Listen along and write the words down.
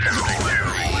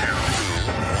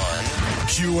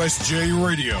QSJ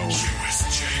Radio.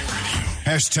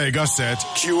 Hashtag us at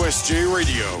QSJ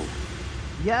Radio.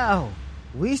 Yo,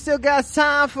 we still got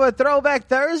time for a Throwback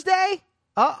Thursday?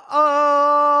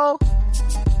 Uh-oh.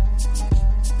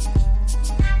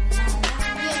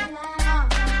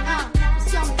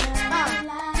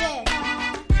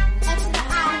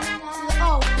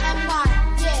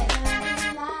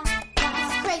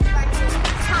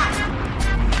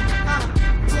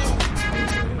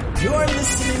 You're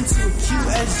listening to a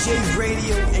QSJ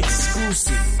Radio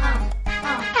exclusive.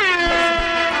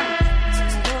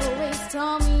 You always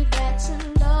told me that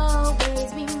you'll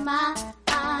always be mine.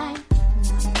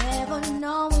 Never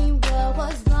knowing what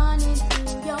was running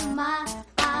through your mind.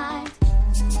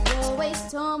 You always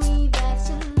told me that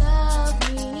you love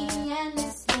me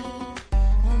endlessly.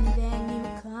 And then you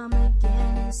come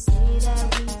again and say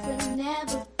that we could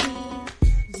never be.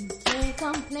 You can't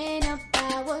complain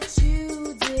about what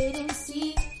you didn't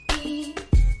see. You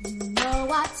know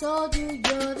I told you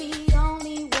you're the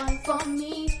only one for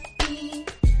me.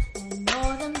 And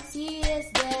all them tears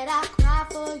that I cry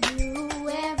for you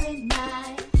every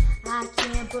night. I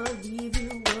can't believe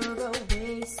you were a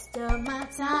waste of my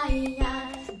time. Baby,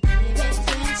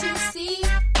 can't you see?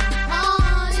 My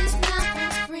heart is not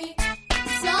for free.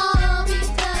 It's all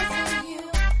because of you.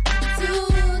 I do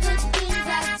the things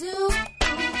I do.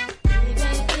 Baby,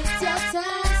 it's your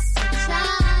turn, so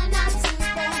try not to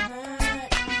get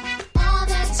hurt. All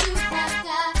that you have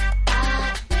got,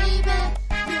 baby,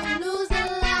 you lose a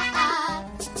lot.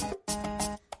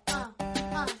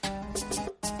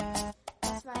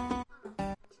 That's right.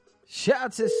 Shout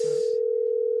out to...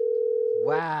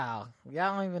 Wow.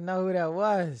 Y'all don't even know who that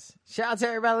was. Shout out to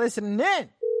everybody listening in.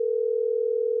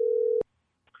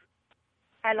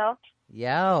 Hello.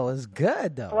 Yo, it's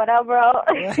good, though. What up, bro?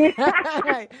 I'm You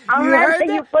mad heard that that?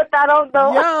 you put that on,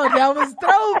 though. Yo, that was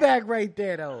throwback right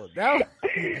there, though. That was,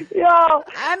 Yo,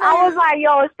 I know. I was like,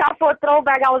 yo, it's time for a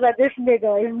throwback. I was like, this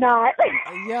nigga is not.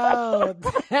 Yo,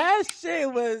 that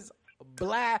shit was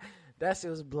blast. That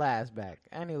shit was blast back.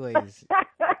 Anyways,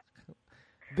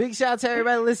 big shout out to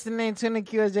everybody listening. Tune in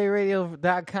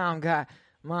QSJRadio.com. Got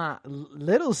my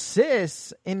little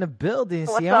sis in the building.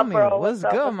 What's See, up, I mean, bro? what's What's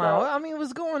up? good, What's man? up? I mean,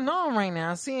 what's going on right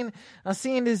now? I'm seeing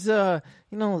this,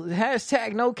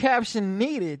 hashtag no caption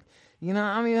needed. You know,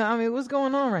 I mean, what's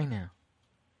going on right now?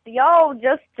 Yo,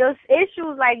 just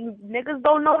issues. Like, niggas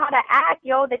don't know how to act,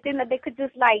 yo. They think that they could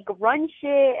just, like, run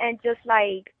shit and just,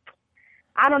 like,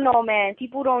 I don't know, man.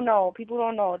 People don't know.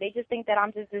 They just think that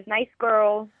I'm just this nice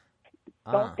girl.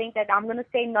 Don't think that I'm gonna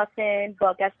say nothing,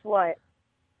 but guess what?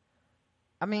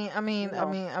 I mean,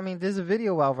 there's a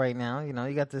video out right now. You know,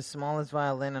 you got the smallest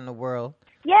violin in the world.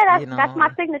 Yeah, you know, that's my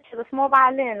signature, the small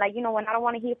violin. Like, you know, when I don't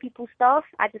want to hear people's stuff,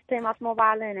 I just play my small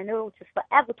violin, and it'll just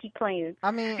forever keep playing.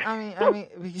 I mean,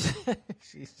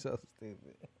 she's so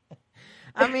stupid.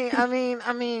 The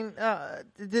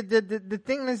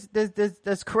thing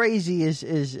that's crazy is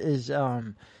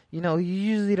you know, you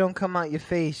usually don't come out your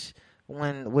face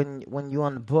when you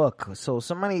on the book. So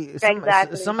somebody upset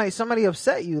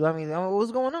you. I mean,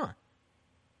 what's going on?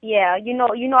 Yeah, you know,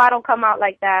 I don't come out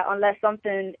like that unless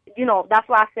something, you know, that's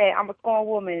why I say I'm a strong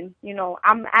woman. You know,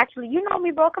 I'm actually, you know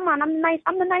me, bro. Come on, I'm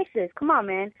the nicest. Come on,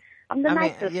 man. I'm the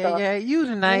nicest. Yeah, you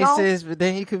the nicest, but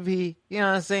then you could be, you know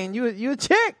what I'm saying, you a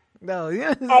chick. No, you know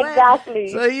what I'm Exactly.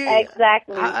 saying? So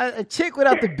exactly. A chick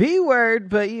without the B word,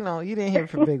 but you know, you didn't hear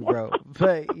from Big Bro.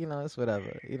 But you know, it's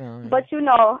whatever. You know what I mean? But you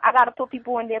know, I gotta put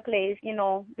people in their place, you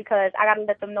know, because I gotta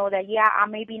let them know that I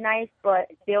may be nice,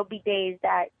 but there'll be days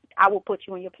that I will put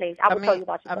you in your place. I will tell you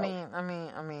about yourself.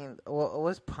 I mean,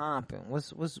 what's popping?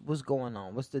 What's going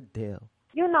on? What's the deal?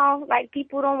 You know, like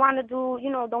people don't want to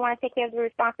don't want to take care of the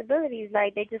responsibilities.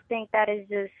 Like they just think that is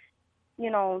just, you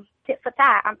know, tit for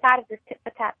tat. I'm tired of this tit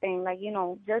for tat thing. Like, you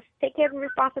know, just take care of the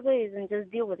responsibilities and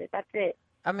just deal with it. That's it.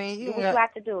 I mean, do what you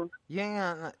have to do. You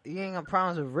ain't got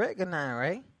problems with Rick or nothing,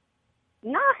 right?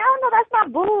 No, hell no, that's my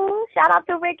boo. Shout out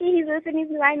to Ricky. He's listening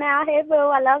to me right now. Hey, boo,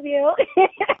 I love you.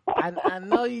 I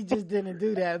know you just didn't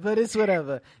do that, but it's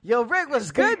whatever. Yo, Rick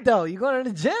was good though. You going to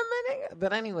the gym, man?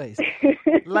 But anyways,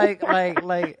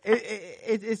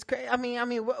 it's crazy. I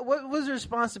mean, what was the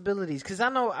responsibilities? Because I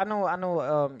know,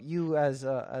 you as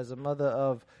a mother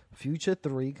of future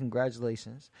 3.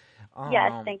 Congratulations.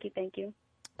 Yes, thank you.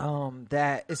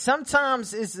 That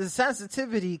sometimes is the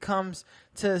sensitivity comes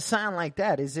to a sign like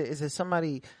that. Is it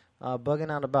somebody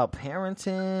bugging out about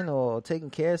parenting or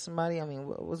taking care of somebody? I mean,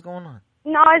 what's going on?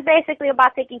 No, it's basically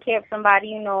about taking care of somebody.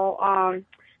 You know,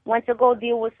 went to go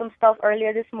deal with some stuff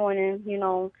earlier this morning. You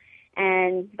know,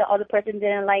 and the other person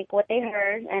didn't like what they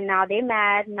heard, and now they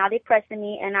mad, now they pressing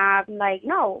me, and I'm like,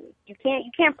 no, you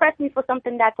can't press me for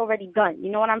something that's already done.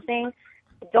 You know what I'm saying?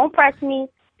 Don't press me.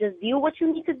 Just deal what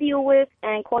you need to deal with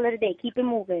and call it a day. Keep it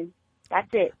moving.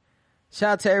 That's it.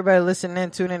 Shout out to everybody listening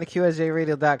in. Tune in to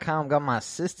QSJRadio.com. Got my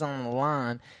sister on the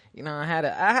line. You know, I had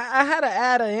to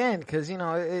add her in because, you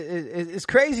know, it's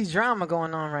crazy drama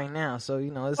going on right now. So,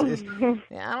 you know, it's I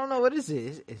don't know what is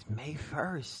it. It's May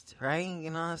 1st, right?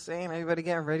 You know what I'm saying? Everybody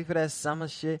getting ready for that summer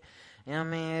shit. You know what I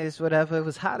mean? It's whatever. It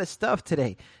was hot as stuff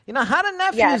today. You know, how the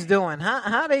nephews doing?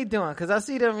 How they doing? Because I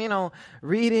see them, you know,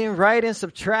 reading, writing,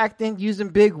 subtracting, using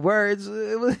big words.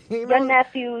 It was, you know. Your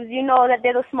nephews, you know that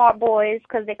they're the smart boys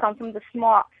because they come from the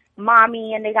smart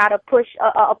mommy and they got a push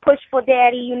for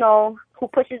daddy, you know, who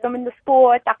pushes them in the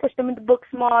sports. I push them in the book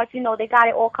smarts. You know, they got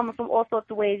it all coming from all sorts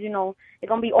of ways, you know. They're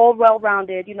going to be all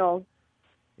well-rounded, you know.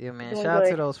 Yeah, man. Shout out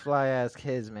to those fly-ass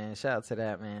kids, man. Shout out to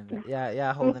that, man.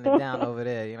 Yeah, holding it down over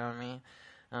there, you know what I mean?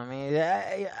 Oh,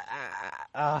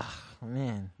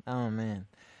 man.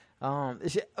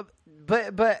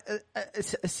 But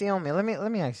Xiaomi,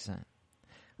 let me ask you something.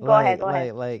 Go ahead.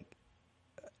 Like,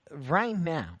 right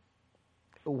now,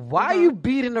 why are you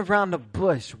beating around the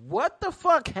bush? What the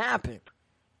fuck happened?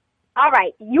 All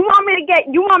right, you want me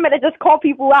to just call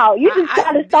people out? You just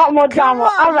try to start more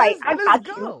drama. All right, I got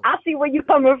you. I see where you're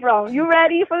coming from. You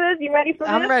ready for this?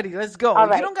 I'm ready. Let's go. All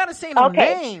right. You don't gotta say no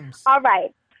names. All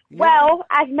right. Yeah. Well,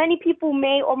 as many people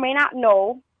may or may not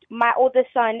know, my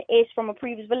oldest son is from a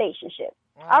previous relationship.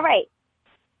 Wow. All right,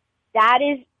 that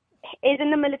is in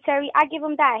the military. I give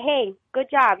him that. Hey, good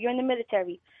job. You're in the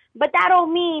military. But that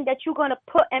don't mean that you're gonna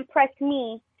put and press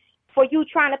me for you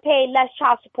trying to pay less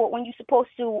child support when you're supposed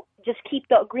to just keep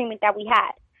the agreement that we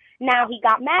had. Now, he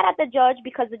got mad at the judge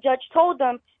because the judge told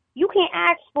him, you can't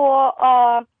ask for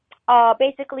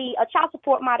basically a child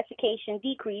support modification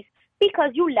decrease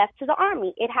because you left to the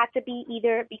Army. It had to be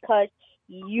either because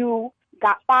you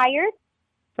got fired,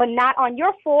 but not on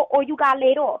your fault, or you got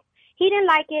laid off. He didn't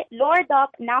like it, lured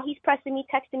up. Now he's pressing me,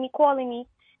 texting me, calling me,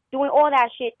 doing all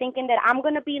that shit, thinking that I'm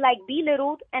going to be, like,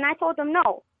 belittled. And I told him,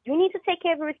 no. You need to take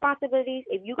care of your responsibilities.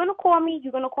 If you're going to call me,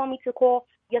 you're going to call me to call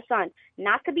your son,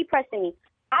 not to be pressing me.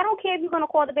 I don't care if you're going to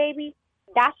call the baby.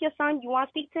 That's your son. You want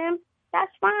to speak to him?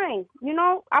 That's fine. You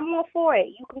know, I'm all for it.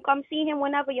 You can come see him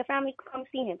whenever. Your family can come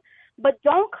see him. But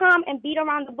don't come and beat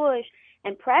around the bush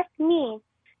and press me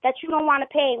that you don't want to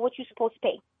pay what you're supposed to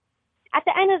pay. At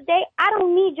the end of the day, I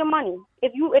don't need your money.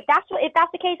 If that's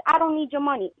the case, I don't need your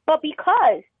money. But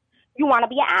because you want to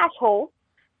be an asshole,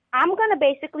 I'm going to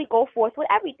basically go forth with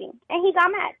everything. And he got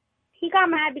mad. He got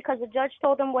mad because the judge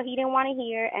told him what he didn't want to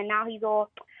hear, and now he's all,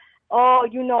 oh,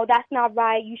 you know, that's not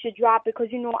right. You should drop it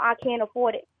because, you know, I can't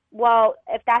afford it. Well,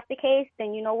 if that's the case,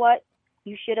 then you know what?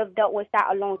 You should have dealt with that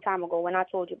a long time ago when I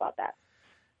told you about that.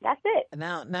 That's it.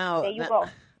 Now, there you go.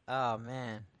 Oh,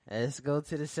 man. Let's go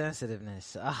to the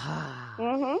sensitiveness.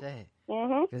 Shit.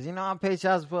 Because, you know, I pay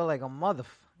child support like a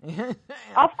motherfucker.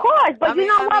 Of course, but you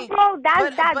know what, bro?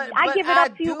 I give it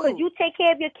up to you because you take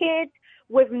care of your kids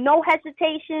with no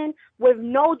hesitation, with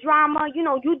no drama. You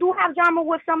know, you do have drama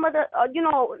with some of the, you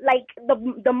know, like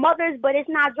the mothers, but it's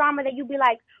not drama that you be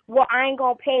like, well, I ain't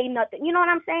gonna pay nothing. You know what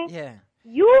I'm saying? Yeah.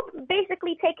 You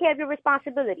basically take care of your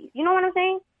responsibilities. You know what I'm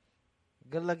saying?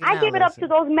 Good luck. I give it up to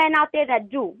those men out there that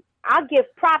do. I'll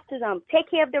give props to them.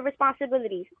 Take care of their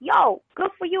responsibilities. Yo,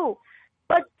 good for you.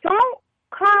 But don't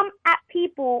come at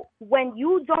people when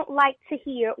you don't like to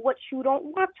hear what you don't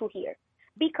want to hear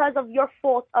because of your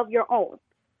fault of your own.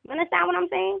 You understand what I'm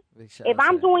saying? If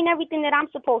I'm doing everything that I'm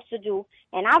supposed to do,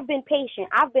 and I've been patient,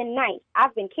 I've been nice,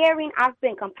 I've been caring, I've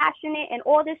been compassionate, and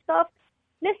all this stuff,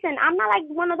 listen, I'm not like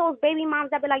one of those baby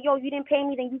moms that be like, yo, you didn't pay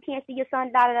me, then you can't see your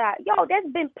son, da-da-da. Yo, there's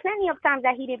been plenty of times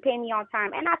that he didn't pay me on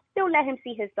time, and I still let him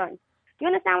see his son. You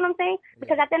understand what I'm saying?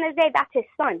 Because at the end of the day, that's his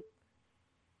son.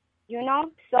 You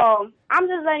know? So I'm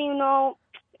just letting you know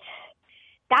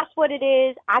that's what it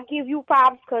is. I give you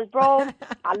props because, bro,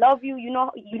 I love you. You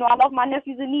know, I love my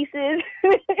nephews and nieces.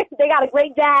 They got a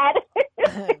great dad.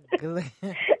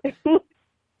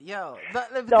 Yo,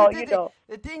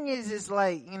 the thing is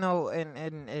like, you know,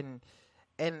 and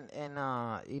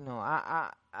you know,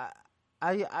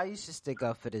 I used to stick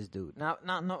up for this dude. No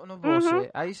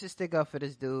bullshit. I used to stick up for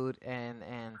this dude, and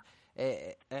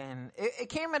it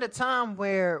came at a time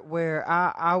where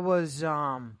I was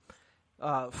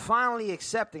finally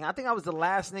accepting. I think I was the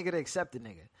last nigga to accept the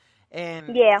nigga,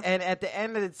 and at the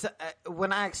end of the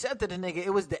when I accepted the nigga,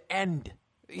 it was the end.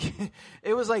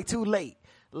 It was like too late.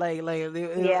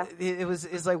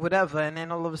 It's like whatever, and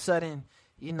then all of a sudden,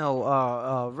 you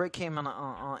know, Rick came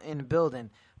in the building.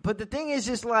 But the thing is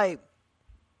just like,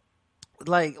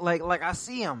 like I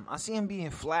see him being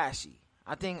flashy.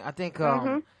 I think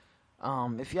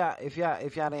if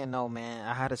y'all didn't know, man,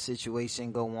 I had a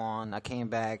situation go on. I came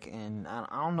back, and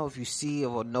I don't know if you see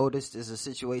or noticed there's a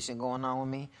situation going on with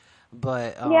me,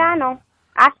 but yeah, I know,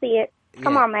 I see it.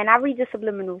 Come yeah. on, man, I read your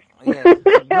subliminals.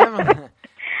 Yeah,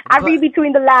 I read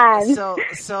between the lines.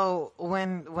 So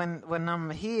when I'm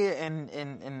here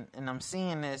and I'm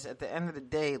seeing this, at the end of the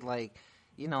day, like,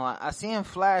 you know, I see him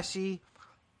flashy.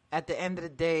 At the end of the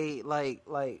day, like,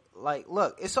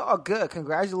 look, it's all good.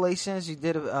 Congratulations, you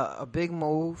did a big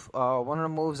move. One of the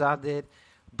moves I did,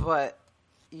 but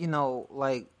you know,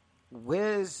 like,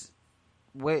 where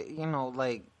you know,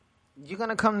 like, you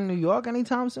gonna come to New York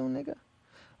anytime soon, nigga?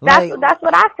 That's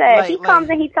what I said. He comes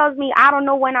like, and he tells me, I don't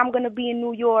know when I'm going to be in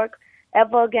New York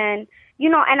ever again. You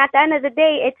know, and at the end of the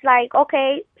day, it's like,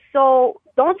 okay, so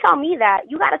don't tell me that.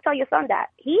 You got to tell your son that.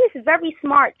 He is very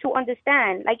smart to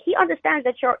understand. Like, he understands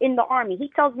that you're in the Army. He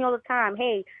tells me all the time,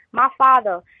 hey, my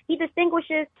father. He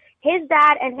distinguishes his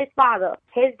dad and his father.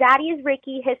 His daddy is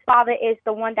Ricky. His father is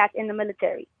the one that's in the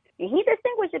military. And he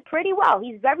distinguished it pretty well.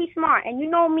 He's very smart. And you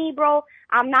know me, bro,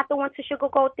 I'm not the one to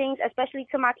sugarcoat things, especially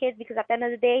to my kids, because at the end of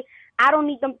the day, I don't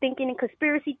need them thinking in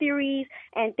conspiracy theories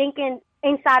and thinking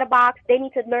inside the box. They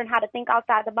need to learn how to think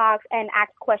outside the box and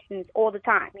ask questions all the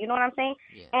time. You know what I'm saying?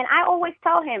 Yeah. And I always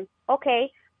tell him,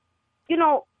 okay, you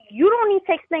know, you don't need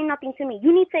to explain nothing to me.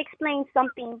 You need to explain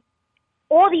something,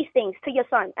 all these things to your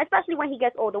son, especially when he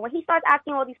gets older. When he starts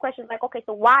asking all these questions like, okay,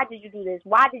 so why did you do this?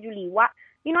 Why did you leave? Why?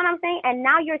 You know what I'm saying? And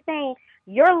now you're saying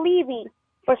you're leaving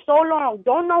for so long,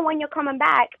 don't know when you're coming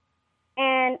back.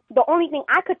 And the only thing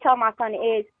I could tell my son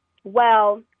is,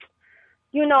 well,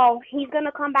 you know, he's going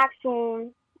to come back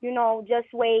soon. You know, just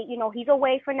wait. You know, he's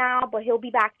away for now, but he'll be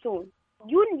back soon.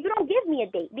 You don't give me a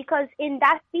date, because in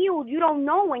that field you don't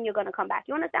know when you're gonna come back.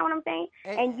 You understand what I'm saying?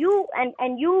 And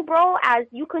you, bro, as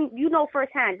you know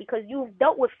firsthand, because you've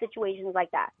dealt with situations like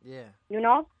that. Yeah. You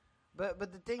know. But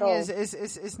the thing is,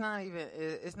 it's not even.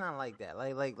 It's not like that.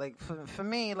 Like for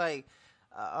me, like,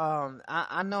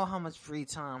 I know how much free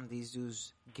time these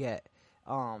dudes get.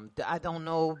 I don't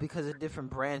know because of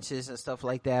different branches and stuff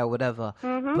like that, whatever.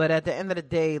 Mm-hmm. But at the end of the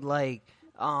day, like,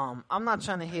 I'm not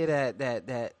trying to hear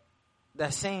that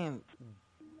same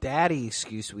daddy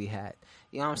excuse we had.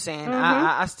 You know what I'm saying?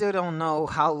 Mm-hmm. I still don't know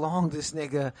how long this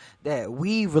nigga that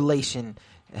we relation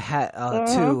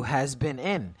to has been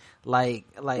in. Like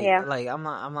I'm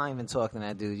not even talking to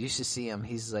that dude. You should see him.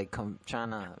 He's like trying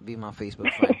to be my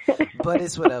Facebook friend. But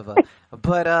it's whatever.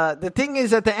 But the thing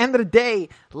is, at the end of the day,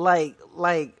 like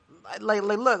look.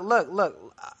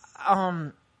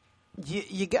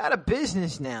 You got a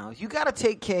business now. You got to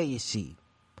take care of your seed.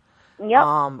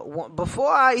 Yep.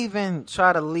 Before I even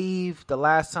try to leave, the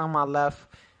last time I left,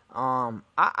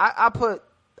 I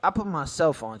put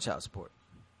myself on child support.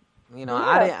 You know,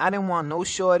 yeah. I didn't want no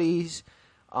shorties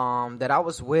that I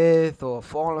was with or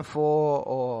falling for,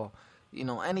 or, you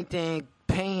know, anything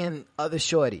paying other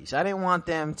shorties. I didn't want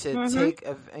them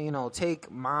to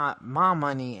take my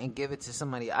money and give it to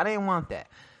somebody. I didn't want that.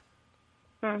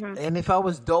 Mm-hmm. And if I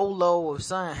was dolo or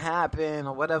something happened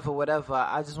or whatever,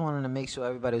 I just wanted to make sure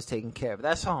everybody was taken care of.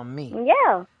 That's on me.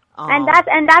 Yeah, and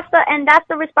that's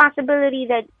the responsibility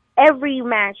that every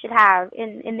man should have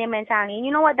in their mentality. And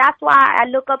you know what? That's why I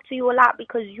look up to you a lot,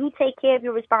 because you take care of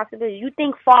your responsibility. You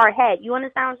think far ahead. You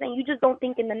understand what I'm saying? You just don't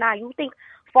think in the now. You think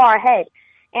far ahead.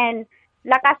 And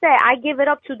like I said, I give it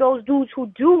up to those dudes who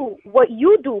do what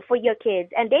you do for your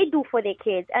kids, and they do for their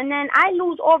kids. And then I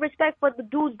lose all respect for the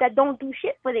dudes that don't do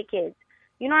shit for their kids.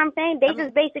 You know what I'm saying? They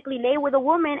just basically lay with a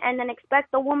woman and then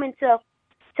expect the woman to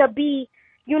be,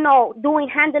 you know,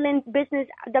 handling business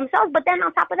themselves. But then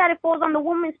on top of that, it falls on the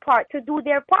woman's part to do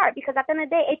their part, because at the end of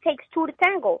the day, it takes two to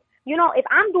tango. You know, if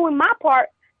I'm doing my part,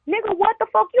 nigga, what the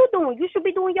fuck you doing? You should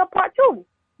be doing your part too.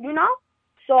 You know?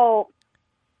 So,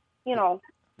 you know.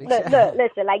 Look,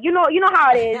 listen, like, you know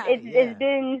how it is. It's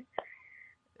been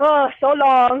so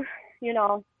long, you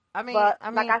know. I mean, like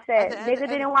I said, nigga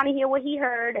didn't want to hear what he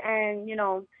heard, and, you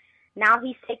know, now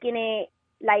he's taking it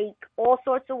like all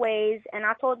sorts of ways. And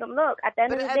I told him, look, at the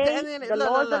end of the day, the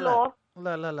law is the law.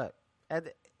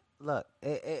 Look,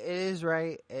 it is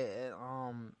right. The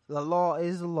law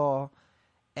is the law,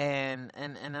 and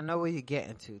I know where you're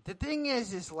getting to. The thing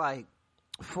is like,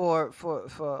 for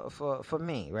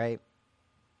me, right?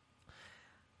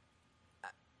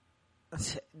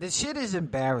 The shit is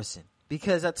embarrassing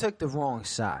because I took the wrong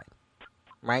side,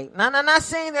 right? Now, I'm not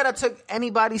saying that I took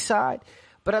anybody's side,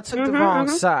 but I took the wrong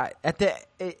side.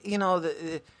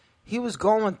 He was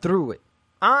going through it.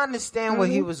 I understand what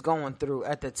he was going through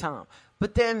at the time,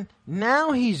 but then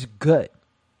now he's good.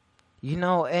 You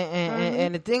know,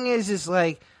 and the thing is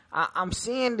like I'm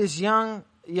seeing this young,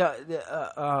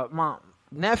 my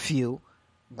nephew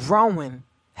growing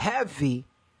heavy,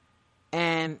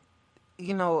 and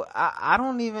you know, I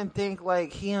don't even think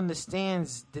like he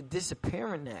understands the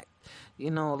disappearing act.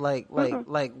 You know, like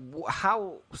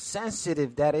how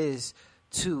sensitive that is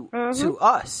to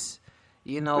us.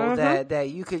 You know, that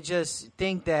you could just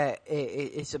think that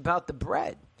it's about the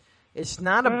bread. It's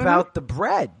not about the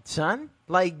bread, son.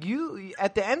 Like you,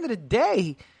 at the end of the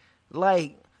day,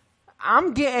 like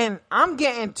I'm getting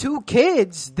 2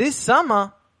 kids this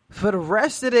summer for the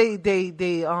rest of they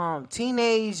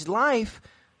teenage life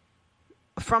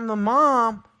from the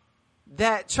mom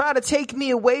that try to take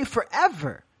me away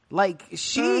forever. Like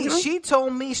she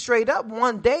told me straight up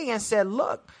one day and said,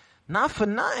 "Look, not for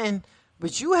nothing,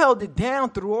 but you held it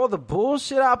down through all the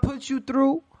bullshit I put you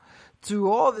through,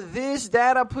 to all the this,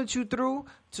 that I put you through,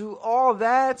 to all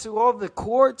that, to all the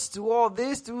courts, to all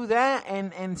this, to that,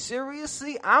 and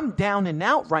seriously, I'm down and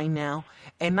out right now,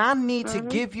 and I need to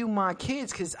give you my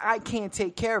kids because I can't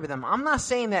take care of them." I'm not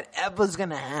saying that ever's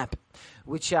gonna happen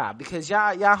with y'all because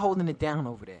y'all holding it down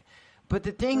over there, but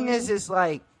the thing is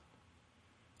like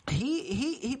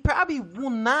he probably will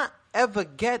not ever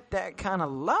get that kind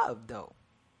of love though.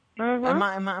 Am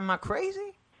I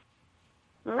crazy?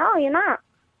 No, you're not.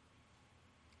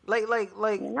 Like,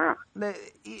 You're not.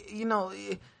 you know,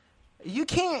 you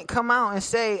can't come out and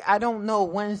say, "I don't know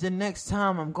when's the next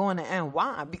time I'm going to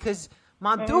NY," because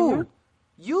my dude,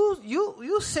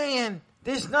 you saying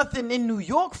there's nothing in New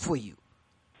York for you.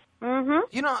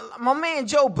 You know, my man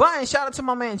Joe Budden, shout out to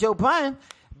my man Joe Budden,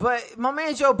 but my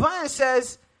man Joe Budden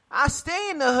says, "I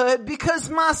stay in the hood because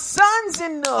my son's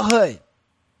in the hood."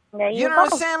 You know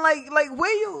what I'm saying? Like what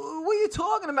you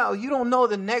talking about? You don't know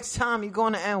the next time you're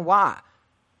going to NY.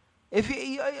 If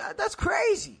you, that's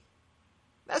crazy.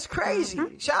 That's crazy.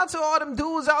 Shout out to all them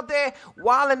dudes out there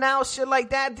wilding out, shit like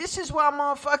that. This is why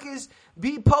motherfuckers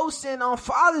be posting on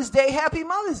Father's Day, Happy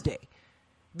Mother's Day,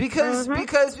 because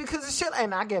of shit.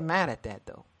 And I get mad at that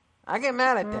though. I get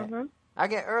mad at that. I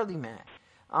get early mad.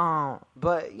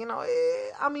 But you know,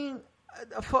 I mean,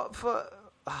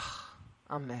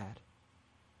 I'm mad.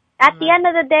 At the end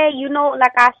of the day, you know,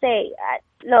 like I say,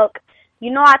 look,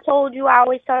 you know, I told you, I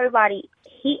always tell everybody,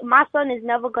 my son is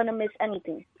never going to miss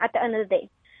anything at the end of the day.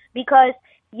 Because,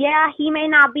 yeah, he may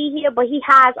not be here, but he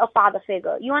has a father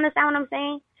figure. You understand what I'm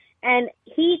saying? And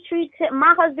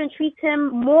my husband treats him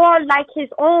more like his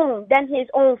own than his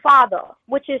own father,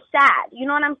 which is sad. You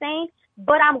know what I'm saying?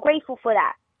 But I'm grateful for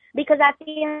that. Because at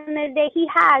the end of the day, he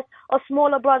has a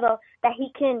smaller brother that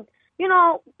he can, you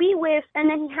know, be with, and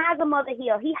then he has a mother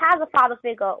here. He has a father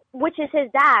figure, which is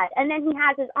his dad. And then he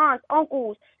has his aunts,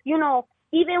 uncles, you know,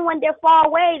 even when they're far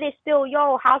away, they still,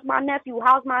 "Yo, how's my nephew?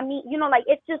 How's my niece?" You know, like,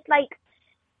 it's just like,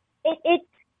 it's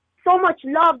so much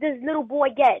love this little boy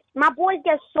gets. My boys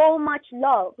get so much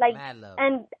love. Like, Love.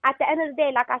 And at the end of the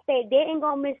day, like I said, they ain't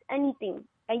gonna miss anything.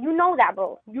 And you know that,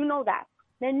 bro. You know that.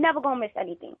 They're never gonna miss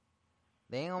anything.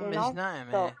 They ain't gonna miss nothing,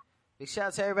 man. So, big shout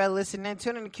out to everybody listening.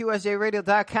 Tune in to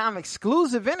QSJRadio.com.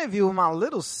 Exclusive interview with my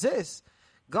little sis.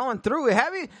 Going through it.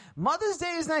 Happy Mother's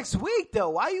Day is next week, though.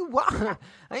 Why you wildin'? You know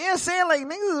what I'm saying? Like,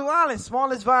 niggas is wildin'.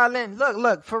 Smallest violin.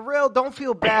 Look, for real, don't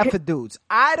feel bad for dudes.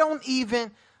 I'm not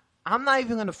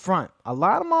even gonna front. A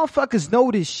lot of motherfuckers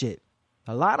know this shit.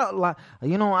 A lot,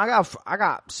 you know, I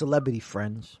got celebrity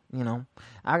friends, you know.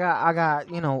 I got,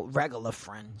 you know, regular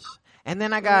friends. And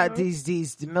then I got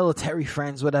these military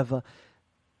friends, whatever.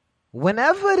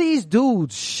 Whenever these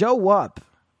dudes show up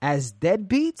as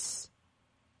deadbeats,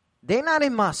 they're not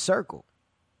in my circle.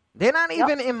 They're not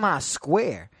even in my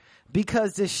square.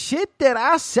 Because the shit that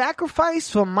I sacrifice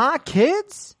for my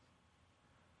kids,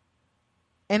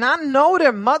 and I know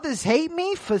their mothers hate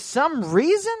me for some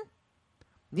reason.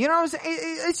 You know what I'm saying?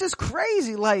 It's just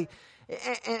crazy. Like,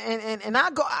 and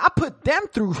I put them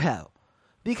through hell.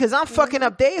 Because I'm fucking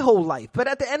up their whole life. But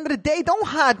at the end of the day, don't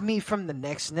hide me from the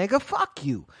next nigga. Fuck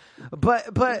you. But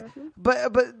a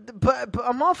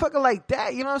motherfucker like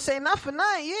that, you know what I'm saying? Not for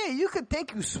nothing. Yeah, you could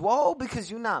think you swole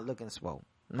because you're not looking swole.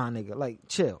 My nigga, like,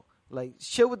 chill. Like,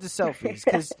 chill with the selfies.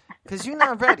 Because you're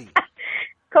not ready.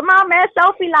 Come on, man.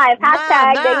 Selfie life.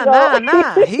 Hashtag.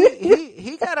 Nah.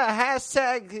 He got a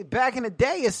hashtag back in the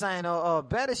day or something. Or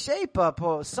better shape up.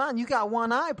 Or, son, you got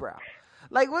one eyebrow.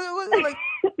 Like, like,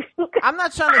 I'm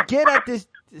not trying to get at this.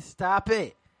 Stop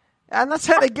it. I'm not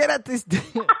trying to get at this dude.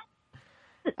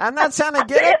 I'm not trying to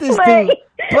get at this dude.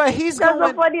 But he's That's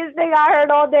the funniest thing I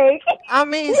heard all day. I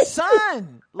mean,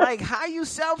 son, like, how you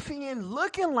selfieing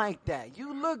looking like that?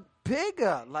 You look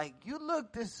bigger. Like, you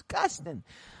look disgusting.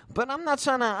 But I'm not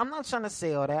trying to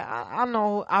say all that. I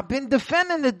know I've been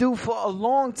defending the dude for a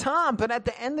long time, but at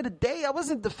the end of the day, I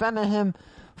wasn't defending him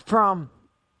from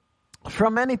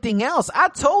anything else. I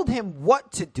told him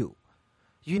what to do.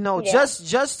 You know, just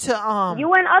to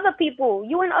You and other people,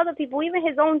 even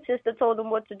his own sister told him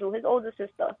what to do. His older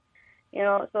sister, you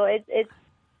know. So it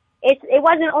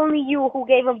wasn't only you who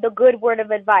gave him the good word of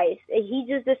advice. He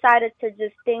just decided to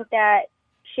just think that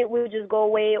shit will just go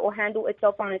away or handle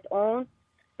itself on its own.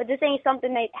 But this ain't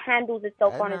something that handles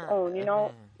itself on its own. You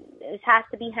know, it has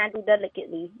to be handled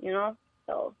delicately. You know,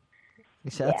 so.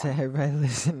 Shout out to everybody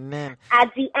listening.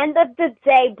 At the end of the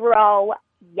day, bro.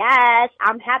 Yes,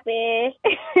 I'm happy.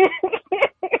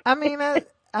 I mean,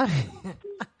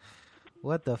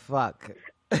 what the fuck?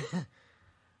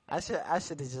 I should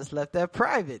have just left that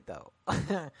private though.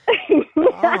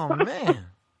 Oh man,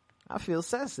 I feel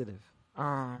sensitive.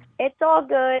 It's all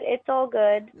good. It's all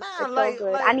good. Nah, it's like, all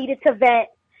good. like, I needed to vent.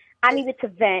 I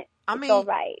mean, it's all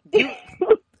right.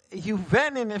 You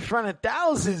venting in front of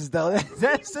thousands though.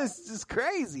 That's just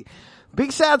crazy.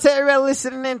 Big shout out to everybody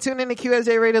listening in. Tune in to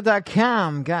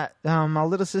QSJRadio.com. Got my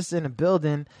little sister in the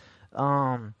building.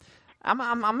 I'm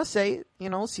gonna say it. You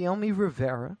know, Xiaomi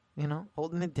Rivera. You know,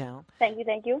 holding it down. Thank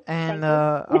you. And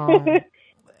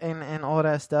and all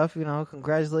that stuff. You know,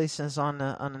 congratulations on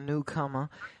the newcomer.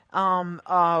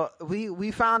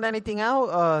 We found anything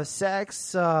out?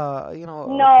 Sex? You know?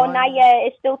 No, not yet.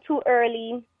 It's still too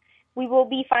early. We will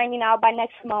be finding out by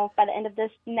next month. By the end of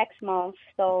this next month.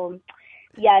 So.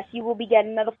 Yes, you will be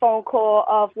getting another phone call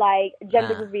of like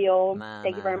gender reveal.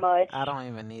 Thank you very much. I don't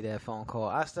even need that phone call.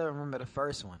 I still remember the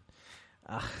first one.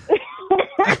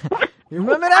 You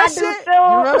remember that shit? You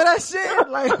remember that shit?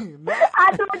 Like, man,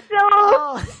 I do too.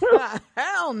 Oh,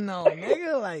 hell no,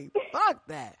 nigga. Like, fuck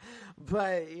that.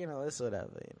 But you know, it's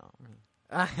whatever. You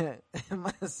know,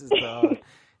 my sister.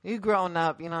 You grown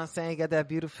up. You know what I'm saying? You got that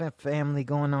beautiful family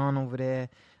going on over there.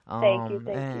 Thank you.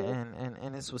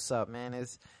 And it's what's up, man.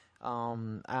 It's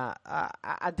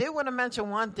I did want to mention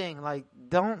one thing. Like,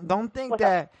 don't think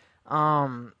that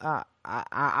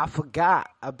I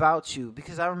forgot about you,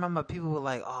 because I remember people were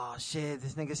like, oh shit,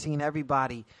 this nigga seen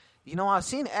everybody. You know, I've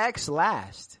seen X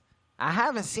last. I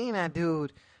haven't seen that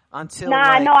dude until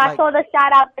I saw the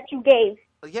shout out that you gave.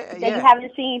 Yeah. You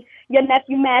haven't seen your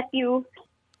nephew Matthew.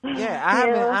 Yeah,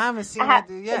 I haven't seen that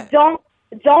dude yet. Don't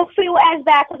feel as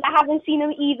bad because I haven't seen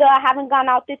him either. I haven't gone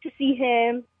out there to see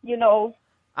him. You know.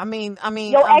 I mean,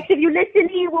 yo, X, if you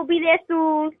listening, we'll be there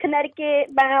soon.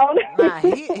 Connecticut bound. Nah,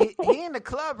 he in the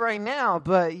club right now,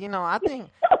 but you know, I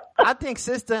think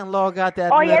sister-in-law got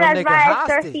that. Oh yeah, that's nigga right.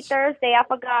 hostage. Thirsty Thursday, I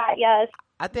forgot. Yes.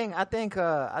 I think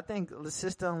the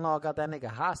sister-in-law got that nigga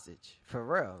hostage for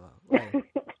real.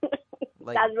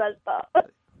 Like, that's messed up.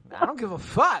 I don't give a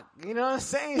fuck. You know what I'm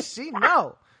saying? She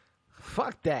know.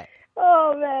 Fuck that.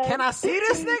 Oh man. Can I see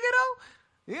this nigga though?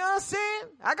 You know what I'm saying?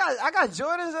 I got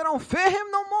Jordans that don't fit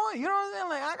him no more. You know what I'm saying?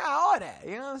 Like, I got all that.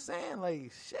 You know what I'm saying?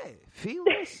 Like, shit,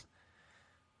 feelers.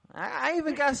 I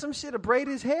even got some shit to braid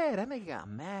his hair. That nigga got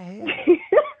mad hair.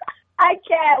 I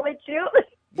can't with you.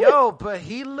 Yo, but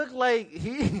he looked like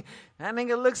that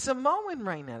nigga looks Samoan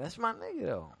right now. That's my nigga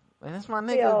though. And that's my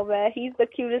nigga. Yo, man, he's the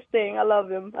cutest thing. I love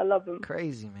him.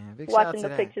 Crazy, man. Big watching shout out to the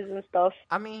that. pictures and stuff.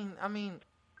 I mean,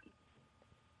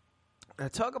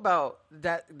 talk about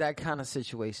that kind of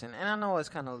situation, and I know it's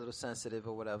kind of a little sensitive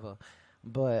or whatever,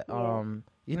 but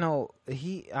you know,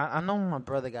 I know my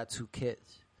brother got 2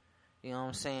 kids. You know what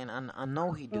I'm saying? I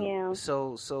know he do. Yeah.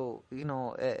 So you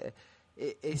know,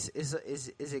 is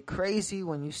it crazy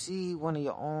when you see one of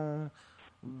your own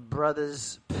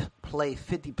brothers play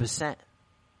 50%?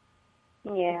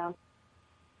 Yeah.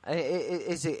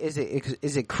 Is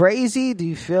it crazy? Do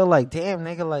you feel like, damn,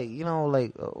 nigga, like, you know,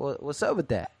 like what's up with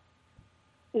that?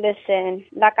 Listen,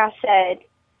 like I said,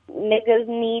 niggas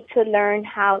need to learn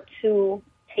how to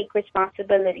take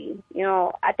responsibility. You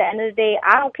know, at the end of the day,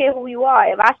 I don't care who you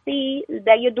are. If I see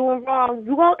that you're doing wrong,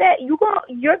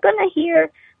 you're gonna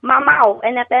hear my mouth,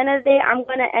 and at the end of the day, I'm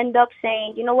gonna end up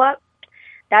saying, you know what?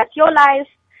 That's your life.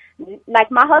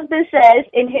 Like my husband says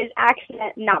in his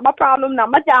accent, not my problem, not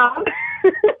my job.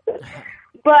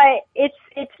 But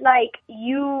it's like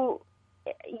you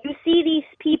see these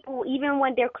people even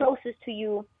when they're closest to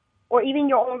you, or even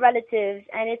your own relatives,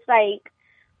 and it's like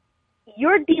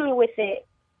you're dealing with it,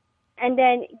 and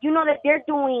then you know that they're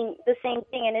doing the same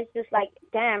thing, and it's just like,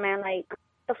 damn, man, like,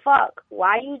 the fuck?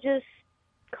 Why you just,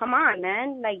 come on,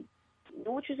 man, like,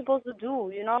 do what you're supposed to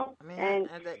do, you know? I mean, and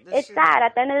it's sad.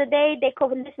 At the end of the day, they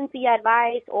could listen to your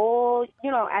advice, or,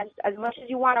 you know, as much as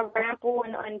you want to ramble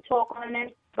and talk on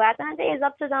it, but at the end of the day, it's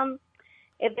up to them.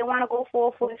 if they want to go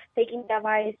forth with taking the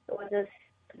advice or just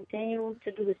continue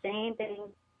to do the same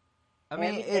thing. I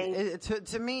mean,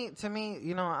 to me,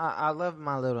 you know, I love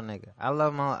my little nigga. I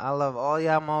love all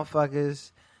y'all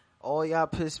motherfuckers. All y'all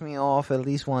piss me off at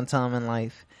least one time in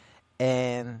life.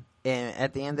 And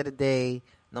at the end of the day,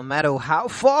 no matter how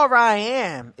far I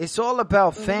am, it's all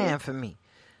about fam for me.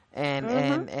 And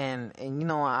you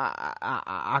know,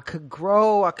 I could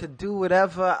grow, I could do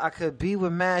whatever, I could be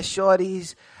with mad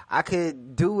shorties, I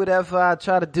could do whatever I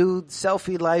try to do,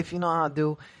 selfie life, you know how I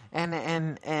do. And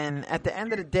at the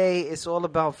end of the day, it's all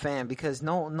about fam, because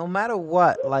no matter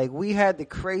what, like, we had the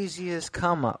craziest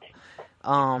come up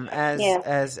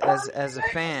as a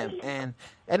fam.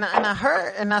 And I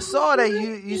heard and I saw that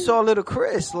you saw little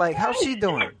Chris. Like, how's she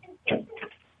doing?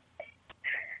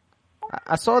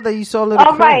 I saw that you saw little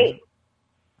Chris. Right.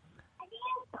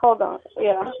 Hold on.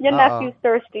 Yeah. Your nephew's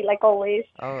thirsty, like always.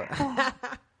 Oh.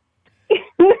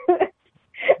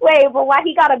 Wait, but why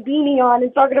he got a beanie on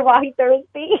and talking about he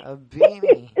thirsty? A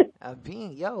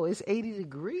beanie. Yo, it's 80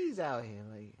 degrees out here.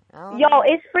 Like,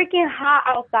 it's freaking hot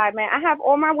outside, man. I have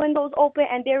all my windows open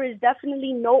and there is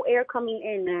definitely no air coming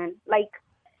in, man. Like,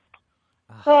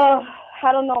 I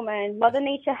don't know, man. Mother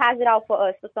Nature has it out for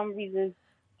us for some reason.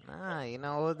 Nah, you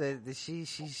know,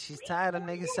 she's tired of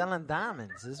niggas selling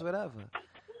diamonds. It's whatever.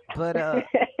 But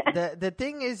the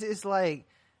thing is, it's like,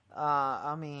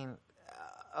 I mean,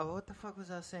 what the fuck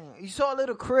was I saying? You saw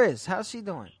little Chris. How's she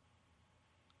doing?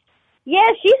 Yeah,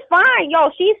 she's fine. Yo,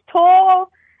 she's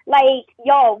tall. Like,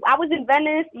 yo, I was in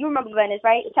Venice. You remember Venice,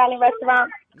 right? Italian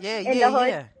restaurant. Yeah, in the hood,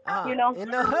 yeah. you know?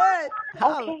 In the hood.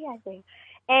 Okay, I see.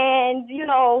 And, you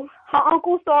know, her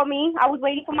uncle saw me. I was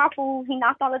waiting for my food. He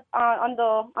knocked on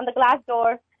the glass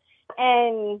door.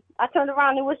 And I turned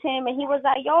around, it was him. And he was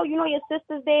like, yo, you know your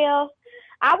sister's there.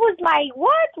 I was like,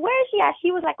 what? Where is she at?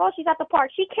 She was like, oh, she's at the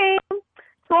park. She came,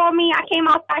 saw me. I came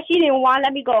outside. She didn't want to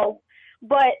let me go.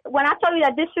 But when I tell you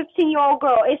that this 15-year-old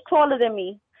girl is taller than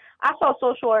me, I felt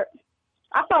so short.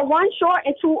 I felt one short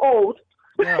and two old.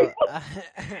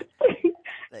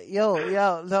 Yo,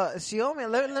 Xiaomi,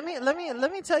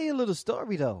 let me tell you a little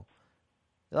story though.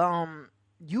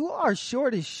 You are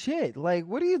short as shit. Like,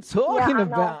 what are you talking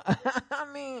about? I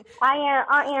mean,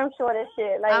 I am short as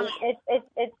shit. Like,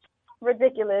 it's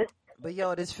ridiculous. But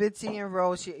yo, this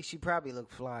 15-year-old, she probably look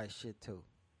fly as shit too.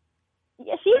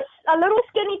 Yeah, she's a little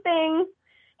skinny thing,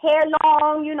 hair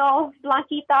long, you know,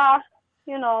 blanquita,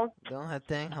 you know. Doing her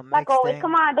thing, her mixed like always, thing.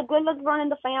 come on, the good looks run in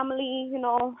the family, you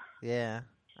know. Yeah.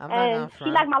 And she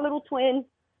like my little twin,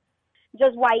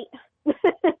 just white.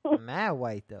 Mad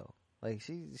white though. Like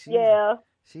she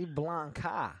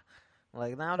blanca.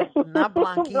 Like not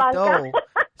blanquito.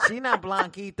 She not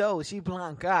blanquito. She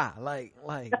blanca. Like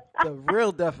the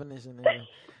real definition.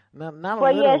 Not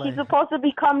but yeah, she's supposed to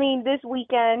be coming this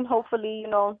weekend. Hopefully, you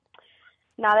know,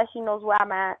 now that she knows where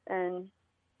I'm at, and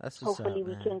hopefully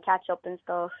we can catch up and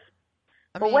stuff.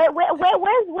 But where's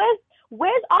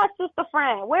our sister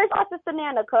Fran? Where's our sister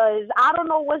Nana? Cause I don't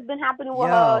know what's been happening with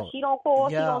her. She don't call.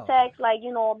 She don't text. Like,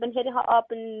 you know, been hitting her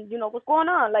up, and you know what's going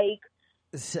on. Like,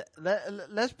 so,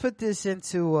 let's put this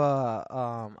into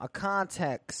a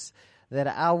context that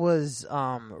I was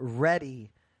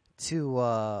ready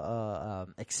to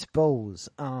expose.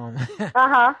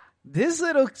 This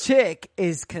little chick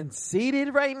is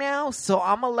conceited right now, so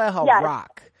I'm gonna let her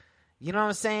rock. You know what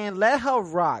I'm saying? Let her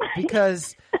rock,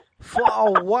 because for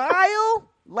a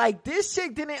while, like, this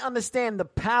chick didn't understand the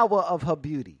power of her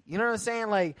beauty. You know what I'm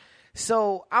saying? Like,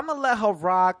 so I'm gonna let her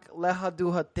rock, let her do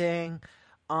her thing.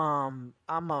 I'm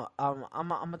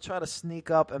gonna try to sneak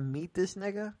up and meet this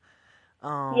nigga.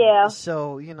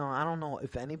 So, you know, I don't know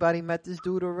if anybody met this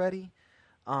dude already.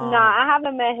 Nah, I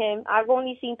haven't met him. I've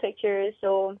only seen pictures,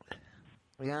 so.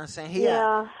 You know what I'm saying?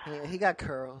 He got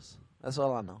curls. That's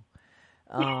all I know.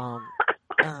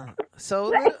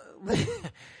 So,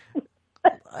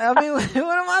 I mean, what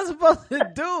am I supposed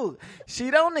to do?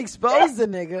 She don't expose the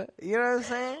nigga. You know what I'm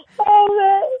saying? Oh,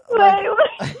 man.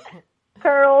 Wait.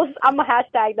 Curls. I'm going to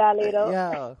hashtag that later.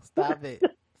 Yo, stop it.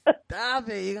 Stop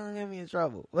it. You're going to get me in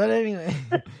trouble. But anyway.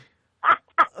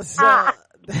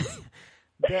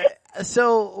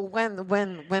 So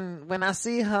when I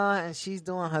see her and she's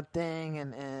doing her thing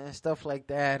and stuff like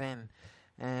that,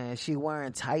 and she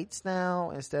wearing tights now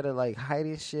instead of like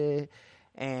hiding shit,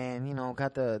 and you know,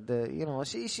 got the you know,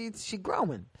 she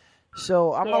growing.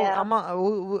 So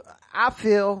I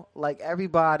feel like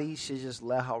everybody should just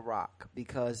let her rock,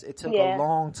 because it took a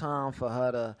long time for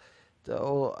her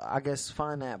to I guess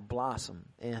find that blossom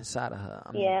inside of her.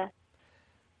 I mean,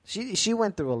 she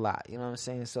went through a lot, you know what I'm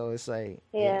saying? So it's like,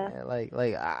 like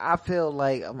I feel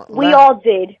like we all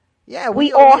did. Yeah,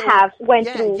 we all have went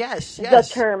through yes, the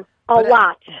term a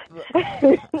lot.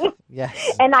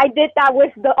 Yes. And I did that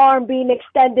with the arm being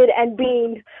extended and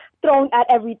being thrown at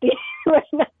everything right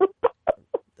now.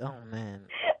 Oh man.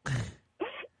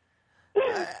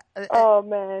 Oh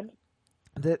man.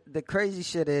 The crazy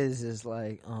shit is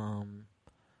like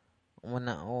when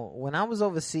I was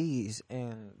overseas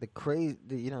and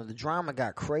the drama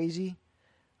got crazy.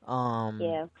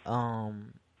 Yeah.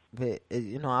 But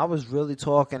I was really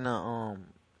talking to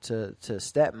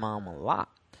stepmom a lot.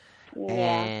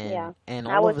 Yeah. And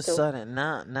I all of a was too. sudden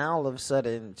now all of a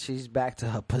sudden she's back to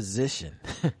her position.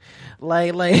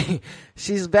 like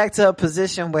she's back to her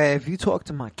position where if you talk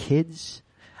to my kids,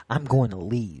 I'm going to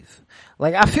leave.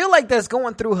 Like I feel like that's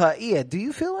going through her ear. Do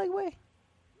you feel like way?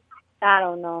 I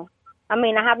don't know. I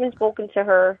mean, I haven't spoken to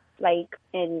her like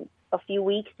in a few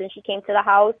weeks since she came to the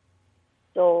house.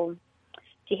 So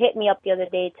she hit me up the other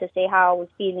day to say how I was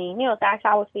feeling, to ask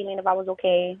how I was feeling, if I was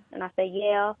okay. And I said,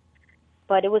 yeah.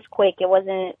 But it was quick. It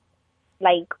wasn't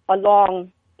like a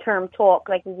long-term talk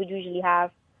like we would usually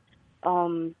have.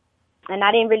 And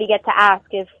I didn't really get to ask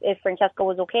if Francesca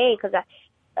was okay because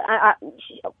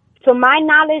to my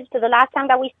knowledge, to the last time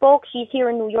that we spoke, she's here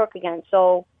in New York again.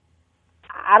 So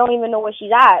I don't even know where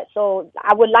she's at. So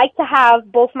I would like to have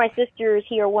both my sisters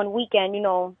here one weekend,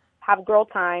 have girl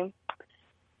time.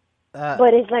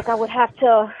 But it's like I would have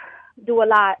to do a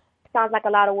lot. Sounds like a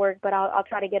lot of work, but I'll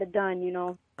try to get it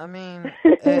done, I mean,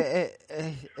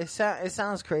 it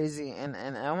sounds crazy, and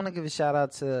I want to give a shout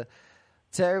out to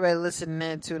everybody listening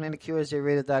in, tuning in to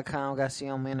QSJRadio.com. Got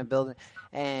Sion in the building,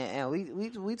 and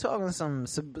we talking some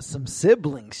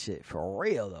sibling shit for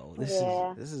real though. This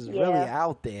is really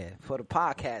out there for the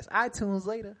podcast. iTunes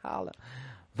later, holla.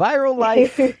 Viral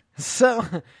life. So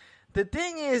the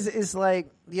thing is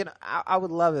like I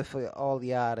would love it for all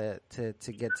y'all to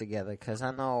get together because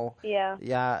I know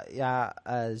y'all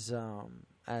as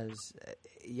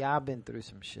y'all been through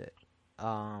some shit.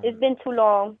 It's been too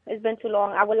long.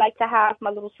 I would like to have my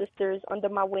little sisters under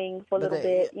my wing for a little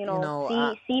bit,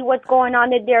 see what's going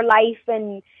on in their life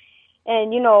and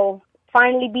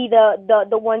finally be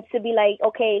the ones to be like,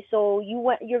 okay, so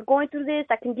you're going through this,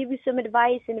 I can give you some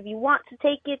advice, and if you want to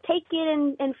take it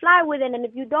and fly with it, and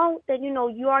if you don't, then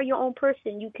you are your own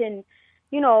person. You can,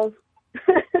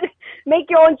 make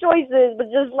your own choices, but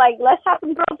just like let's have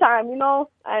some girl time,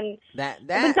 and I've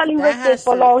been telling Rick this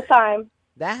for a long time.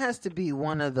 That has to be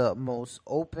one of the most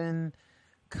open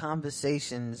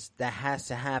conversations that has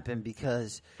to happen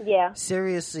because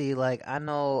seriously, like I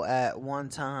know at one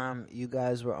time you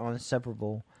guys were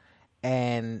inseparable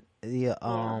and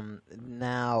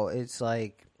now it's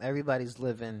like everybody's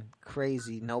living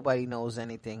crazy, nobody knows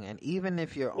anything, and even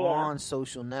if you're on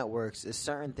social networks, there's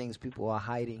certain things people are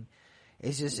hiding.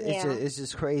 It's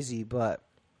just crazy. But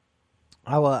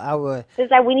I would. It's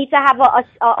like we need to have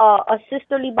a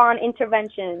sisterly bond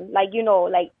intervention. Like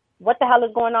like what the hell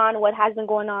is going on? What has been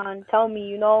going on? Tell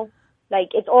me. Like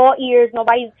it's all ears.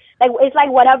 Nobody's like it's like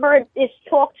whatever is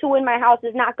talked to in my house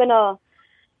is not gonna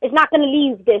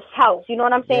leave this house. You know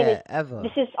what I'm saying? Yeah, ever.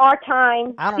 This is our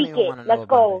time. I don't Speak even it. want to know Let's about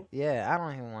go. it. Yeah, I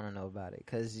don't even want to know about it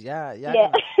because y'all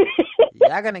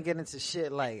gonna get into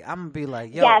shit like I'm gonna be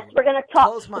like, yo. Yes, we're gonna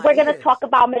talk. We're gonna ears. talk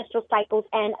about menstrual cycles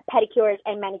and pedicures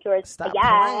and manicures. Stop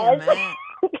yes. playing,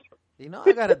 man.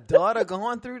 I got a daughter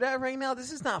going through that right now.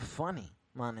 This is not funny,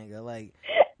 my nigga. Like,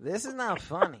 this is not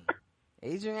funny.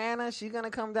 Adriana, she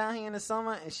gonna come down here in the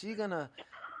summer and she gonna.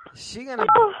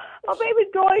 Oh, my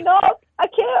baby's growing up. I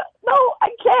can't. No, I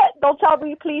can't. Don't tell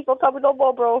me, please. Don't tell me no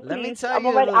more, bro. Please. Let me tell you.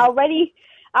 I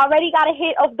already got a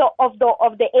hit of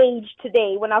the age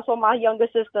today when I saw my younger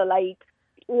sister. Like,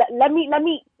 let me.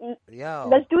 Yo.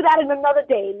 Let's do that in another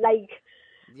day. Like,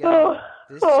 yo,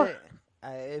 this chick.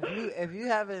 If you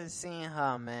haven't seen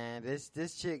her, man,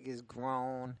 this chick is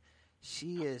grown.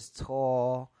 She is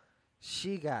tall.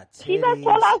 She got titties. She's as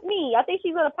tall as me. I think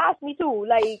she's gonna pass me too.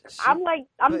 Like I'm like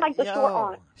the short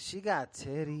aunt. She got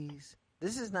titties.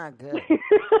 This is not good.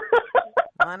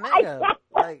 My nigga,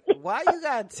 like, why you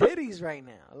got titties right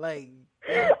now? Like,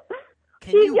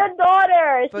 she's your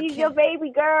daughter. She's your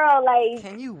baby girl. Like,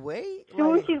 can you wait?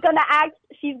 Soon she's gonna ask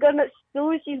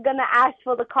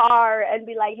for the car and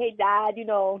be like, "Hey, Dad,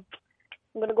 I'm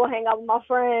gonna go hang out with my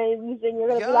friends," and you're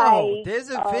gonna be like, "There's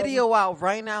a video out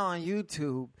right now on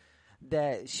YouTube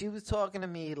that she was talking to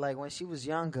me like when she was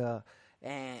younger,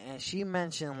 and she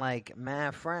mentioned like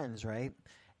mad friends, right?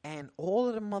 And all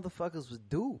of the motherfuckers was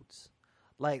dudes,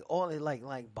 like all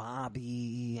like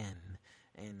Bobby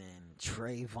and then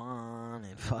Trayvon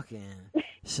and fucking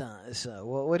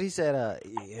what he said,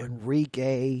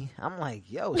 Enrique. I'm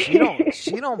like, yo, she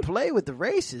don't play with the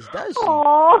races, does she?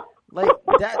 Aww. Like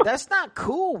that's not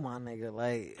cool, my nigga.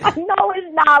 Like, I know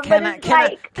it's not, but it's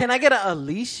like, can I get a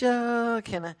Alicia?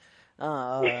 Can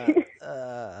I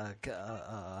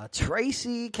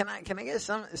Tracy? Can I get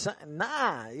some?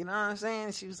 Nah, you know what I'm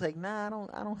saying? She was like, nah,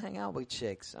 I don't hang out with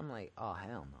chicks. I'm like, oh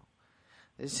hell no,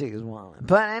 this chick is wild.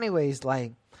 But anyways,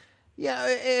 like, yeah,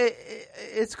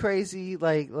 it's crazy.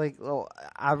 Like, oh,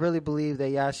 I really believe that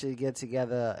y'all should get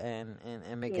together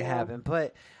and make it happen.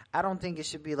 But I don't think it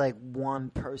should be like one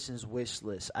person's wish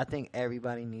list. I think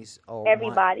everybody needs y'all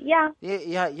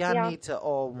need to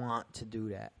all want to do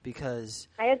that, because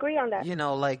I agree on that. You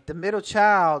know, like the middle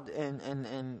child and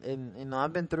you know,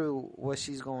 I've been through what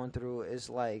she's going through. Is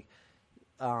like,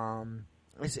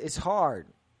 it's hard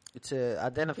to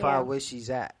identify where she's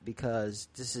at, because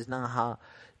this is not her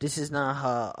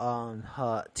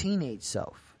teenage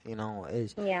self. You know,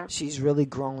 she's really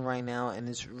grown right now, and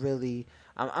it's really.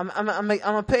 I'm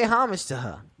gonna pay homage to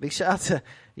her. Big shout out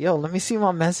to let me see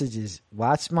my messages.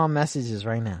 Watch my messages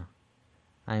right now.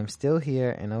 I am still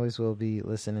here and always will be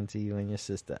listening to you and your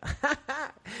sister.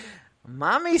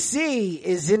 Mommy C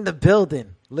is in the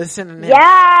building listening.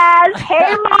 Yes,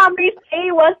 hey Mommy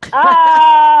C, what's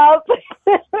up?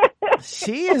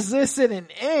 She is listening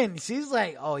in. She's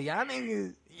like, oh, y'all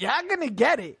niggas, y'all gonna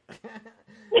get it.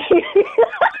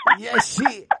 Yeah,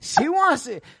 she wants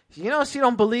it. You know, she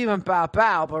don't believe in pow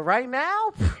pow, but right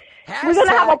now, we're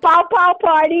gonna have a pow pow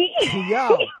party.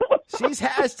 Yo, she's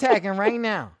hashtagging right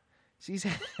now. She's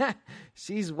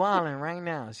wilding right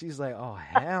now. She's like, oh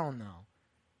hell no.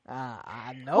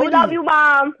 I know. We love you,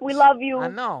 Mom. We love you. I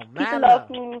know. Mad love.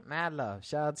 Mad love.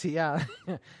 Shout out to y'all.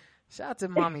 Shout out to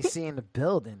Mommy C in the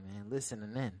building, man.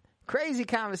 Listening in. Crazy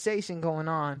conversation going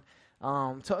on.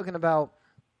 Talking about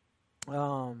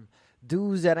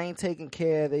dudes that ain't taking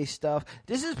care of their stuff.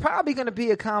 This is probably going to be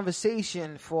a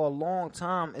conversation for a long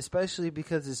time, especially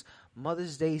because it's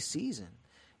Mother's Day season.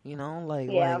 You know, I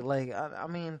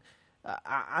mean,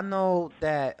 I know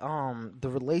that the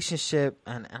relationship,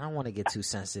 and I don't want to get too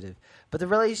sensitive, but the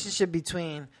relationship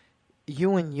between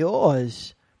you and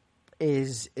yours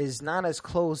is not as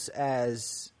close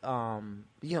as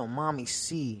Mommy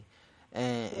C,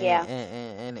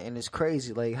 and it's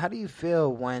crazy. Like, how do you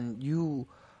feel when you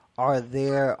are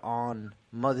there on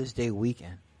Mother's Day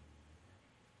weekend?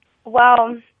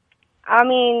 Well, I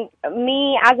mean,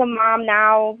 me as a mom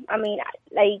now, I mean,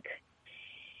 like,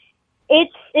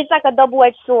 it's like a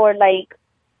double-edged sword. Like,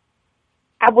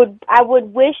 I would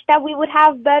wish that we would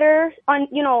have better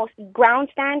ground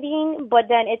standing, but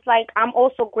then it's like I'm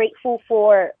also grateful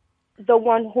for the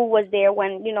one who was there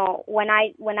when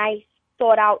I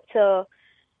sought out to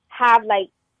have like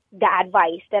the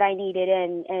advice that I needed,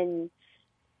 and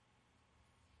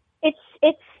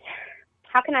it's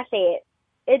how can I say it?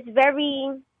 It's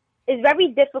very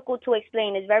difficult to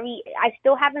explain. I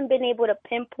still haven't been able to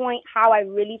pinpoint how I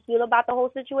really feel about the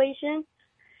whole situation.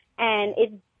 And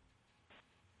it's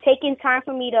taking time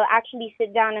for me to actually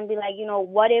sit down and be like,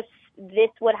 what if this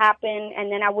would happen?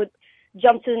 And then I would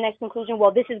jump to the next conclusion.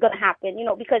 Well, this is going to happen,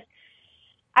 because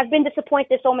I've been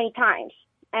disappointed so many times.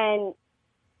 And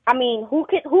I mean, who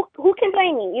can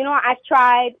blame me? I've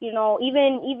tried,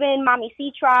 even Mommy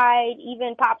C tried,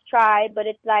 even Pops tried, but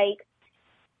it's like,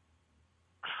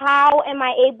 how am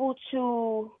I able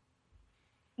to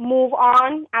move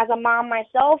on as a mom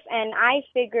myself? And I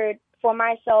figured for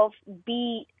myself,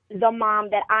 be the mom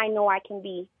that I know I can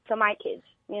be to my kids,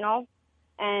 and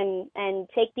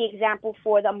take the example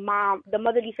for the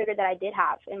motherly figure that I did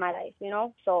have in my life,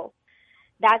 So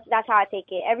that's how I take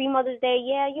it. Every Mother's Day,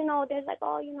 there's like,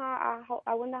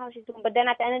 I wonder how she's doing. But then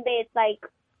at the end of the day, it's like,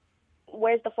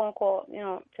 where's the phone call,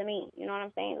 to me? You know what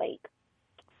I'm saying? Like,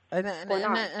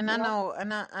 And I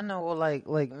know,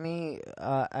 like me,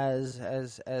 as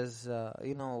we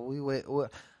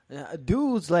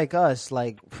dudes like us,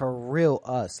 like for real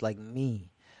us, like me,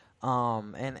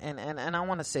 and I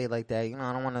want to say like that,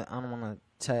 I don't want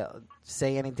to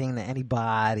say anything to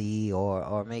anybody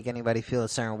or make anybody feel a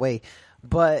certain way,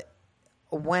 but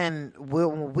when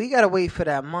we gotta wait for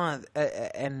that month,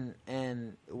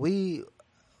 and we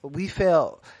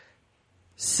felt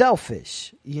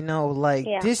selfish,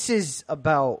 this is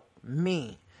about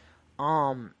me,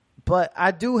 but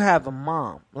I do have a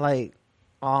mom. Like,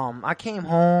 I came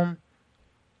home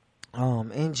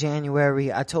in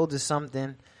January. I told her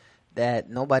something that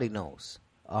nobody knows,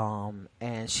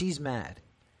 and she's mad.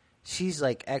 She's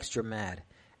like extra mad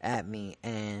at me,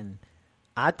 and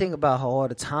I think about her all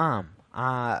the time.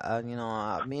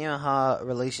 Me and her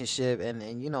relationship,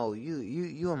 and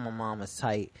you and my mom is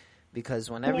tight.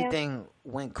 Because when everything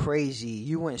went crazy,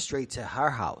 you went straight to her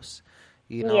house.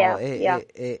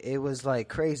 It was like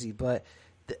crazy. But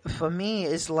for me,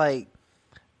 it's like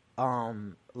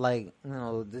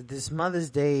this Mother's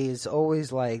Day is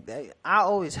always like, I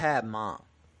always had mom.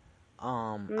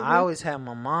 I always had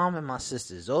my mom and my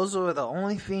sisters. Those were the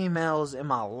only females in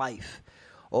my life.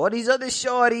 All these other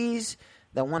shorties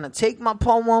that want to take my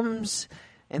poems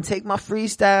and take my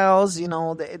freestyles,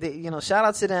 they shout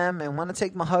out to them, and want to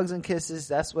take my hugs and kisses.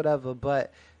 That's whatever.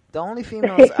 But the only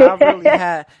females I really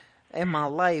had in my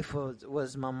life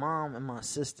was my mom and my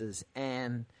sisters.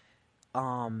 And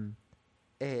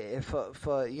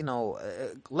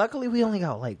luckily we only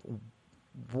got like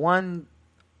one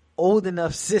old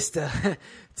enough sister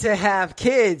to have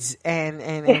kids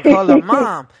and call her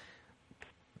mom.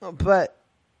 But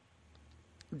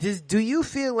do you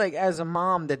feel like, as a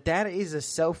mom, that is a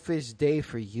selfish day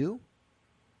for you?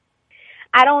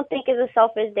 I don't think it's a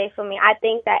selfish day for me. I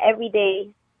think that every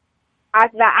day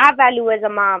I value as a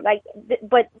mom. Like,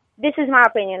 but this is my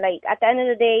opinion. Like, at the end of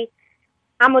the day,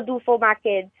 I'm gonna do for my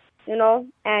kids,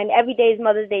 and every day is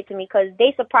Mother's Day to me, because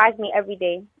they surprise me every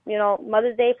day.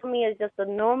 Mother's Day for me is just a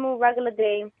normal, regular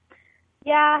day.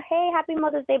 Yeah, hey, happy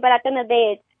Mother's Day. But at the end of the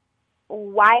day, it's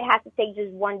why it has to take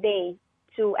just one day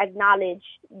to acknowledge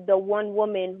the one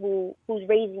woman who's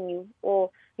raising you, or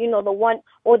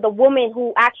the woman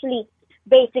who actually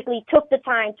basically took the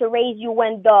time to raise you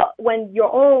when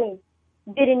your own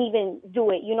didn't even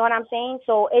do it. You know what I'm saying?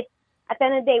 So it's, at the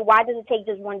end of the day, why does it take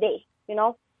just one day?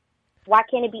 Why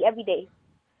can't it be every day?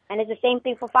 And it's the same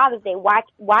thing for Father's Day. Why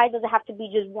does it have to be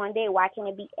just one day? Why can't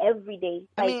it be every day?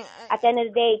 Like, at the end of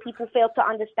the day, people fail to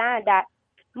understand that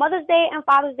Mother's Day and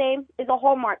Father's Day is a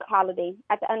Hallmark holiday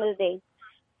at the end of the day.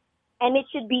 And it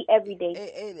should be every day.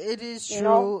 It is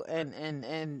true.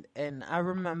 And I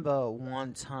remember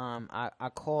one time I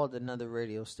called another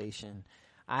radio station.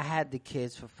 I had the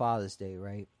kids for Father's Day,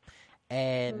 right?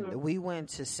 And we went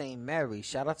to St. Mary's.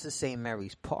 Shout out to St.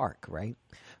 Mary's Park, right?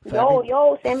 St.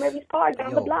 Mary's Park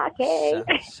down the block, hey.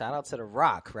 Shout out to The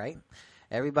Rock, right?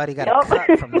 Everybody got a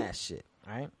cut from that shit,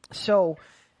 right? So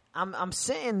I'm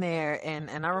sitting there,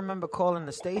 and I remember calling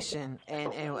the station,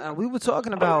 and we were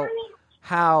talking about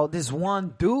how this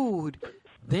one dude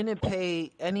didn't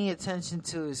pay any attention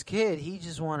to his kid. He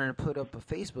just wanted to put up a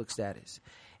Facebook status.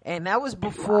 And that was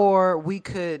before we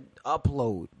could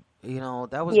upload.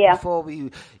 That was before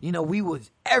we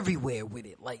was everywhere with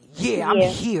it. Like, I'm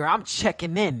here. I'm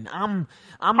checking in. I'm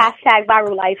hashtag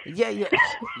viral life. Yeah. You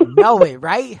know it,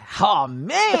 right? Oh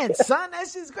man, son,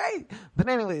 that's just great. But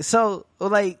anyway, so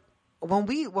like when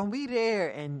we there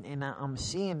and I'm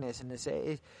seeing this, and it's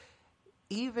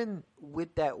even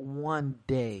with that one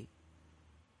day,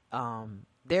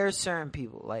 there are certain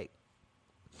people, like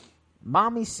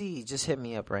Mommy C just hit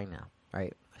me up right now,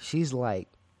 right? She's like,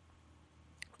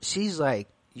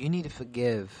 you need to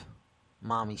forgive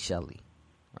Mommy Shelly,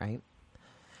 right?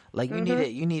 Like, you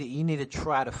need to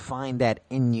try to find that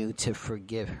in you to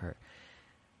forgive her.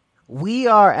 We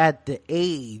are at the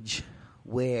age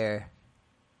where,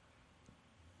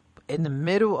 in the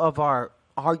middle of our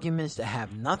arguments that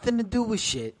have nothing to do with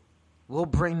shit, we'll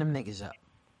bring them niggas up,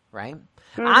 right?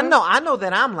 I know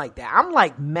that I'm like that. I'm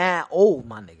like mad old,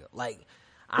 my nigga. Like,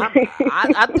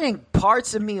 I think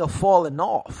parts of me are falling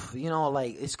off.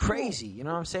 Like, it's crazy. You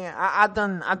know what I'm saying?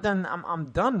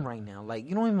 I'm done right now. Like,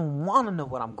 you don't even want to know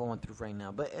what I'm going through right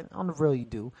now. But on the real, you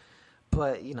do.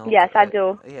 But Yes, I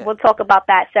do. Yeah. We'll talk about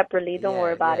that separately. Don't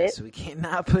worry about it. So we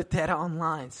cannot put that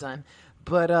online, son.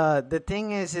 But the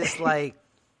thing is, it's like,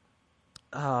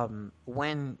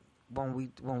 when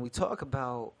we talk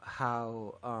about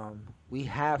how we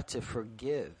have to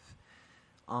forgive,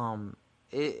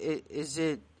 is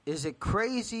it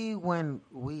crazy when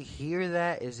we hear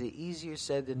that? Is it easier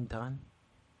said than done?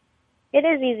 It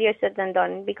is easier said than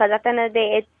done, because at the end of the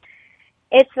day,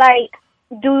 it's like,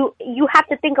 do you have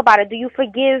to think about it? Do you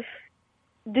forgive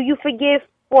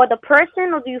for the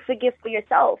person, or do you forgive for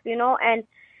yourself? And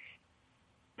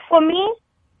for me,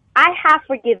 I have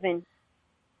forgiven.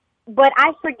 But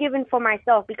I've forgiven for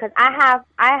myself, because I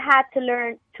had to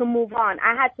learn to move on.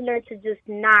 I had to learn to just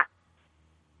not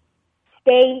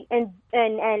stay and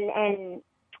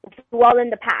dwell in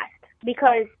the past.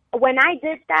 Because when I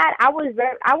did that, I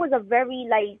was a very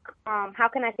like, how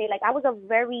can I say, like, I was a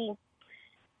very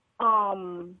I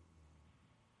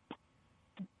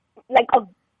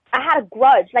had a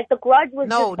grudge. Like, the grudge was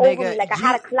just over me. Like, I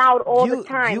had a cloud all the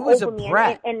time over me.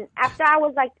 And after I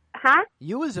was like, huh?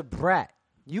 You was a brat.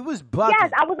 You was bugging.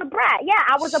 Yes, I was a brat. Yeah,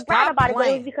 I was a brat about it, but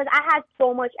it was because I had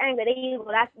so much anger. There you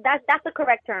go. That's the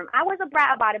correct term. I was a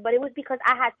brat about it, but it was because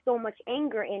I had so much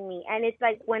anger in me. And it's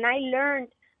like, when I learned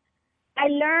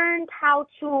how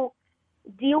to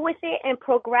deal with it and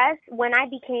progress when I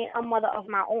became a mother of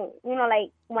my own. You know,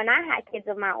 like when I had kids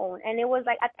of my own. And it was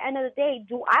like, at the end of the day,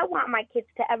 do I want my kids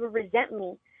to ever resent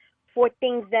me for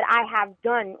things that I have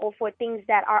done or for things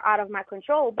that are out of my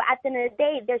control? But at the end of the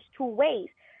day, there's two ways.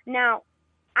 Now,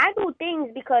 I do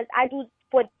things because I do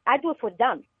it for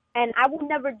them. And I will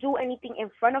never do anything in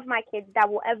front of my kids that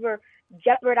will ever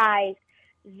jeopardize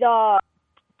the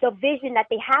vision that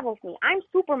they have of me. I'm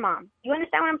super mom. You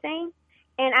understand what I'm saying?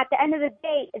 And at the end of the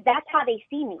day, that's how they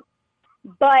see me.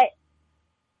 But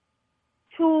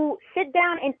to sit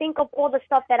down and think of all the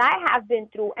stuff that I have been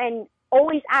through and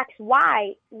always ask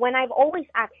why, when I've always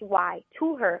asked why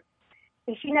to her,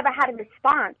 and she never had a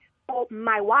response for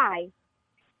my why,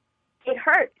 it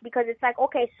hurts because it's like,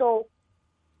 okay, so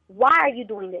why are you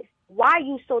doing this? Why are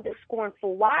you so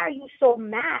scornful? Why are you so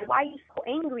mad? Why are you so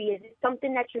angry? Is it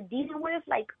something that you're dealing with?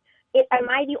 Like, am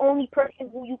I the only person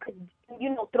who you could,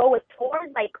 throw it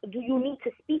towards? Like, do you need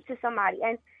to speak to somebody?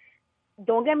 And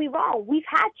don't get me wrong, we've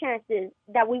had chances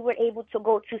that we were able to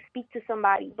go to speak to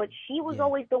somebody, but she was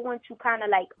always the one to kind of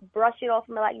like brush it off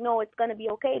and be like, no, it's going to be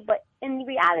okay. But in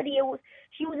reality,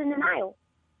 she was in denial.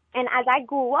 And as I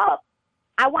grew up,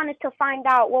 I wanted to find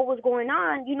out what was going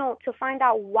on, to find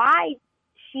out why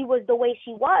she was the way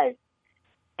she was.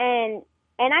 And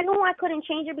I know I couldn't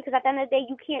change her because at the end of the day,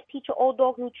 you can't teach an old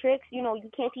dog new tricks. You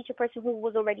can't teach a person who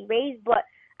was already raised. But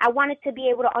I wanted to be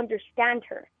able to understand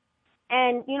her.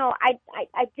 And,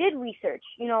 I did research,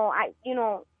 in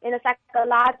a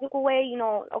psychological way,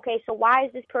 okay, so why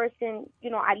is this person,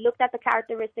 I looked at the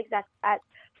characteristics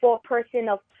for a person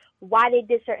of why they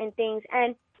did certain things.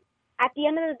 And at the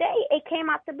end of the day, it came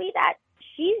out to be that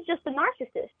she's just a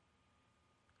narcissist.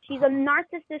 She's a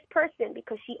narcissist person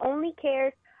because she only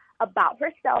cares about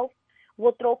herself,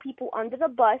 will throw people under the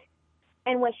bus,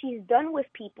 and when she's done with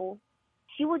people,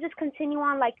 she will just continue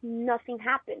on like nothing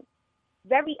happened.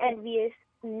 Very envious,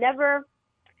 never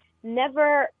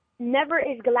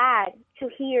is glad to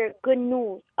hear good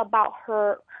news about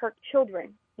her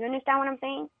children. You understand what I'm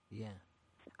saying? Yeah.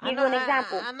 Give you an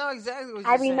example. I know exactly what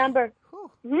you're saying. I remember.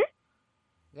 Go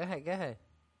ahead.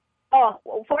 Oh,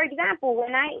 for example,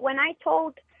 when I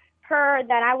told her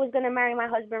that I was going to marry my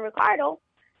husband, Ricardo,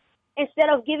 instead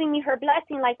of giving me her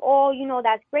blessing, like, oh,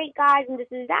 that's great, guys, and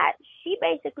this is that, she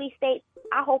basically states,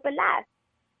 I hope it lasts.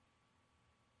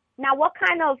 Now,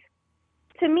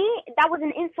 to me, that was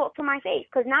an insult to my face,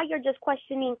 because now you're just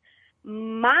questioning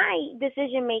my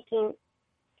decision-making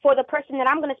for the person that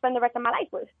I'm going to spend the rest of my life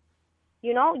with.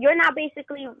 You're not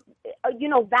basically,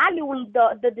 valuing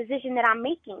the decision that I'm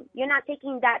making. You're not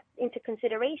taking that into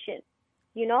consideration,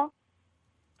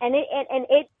 And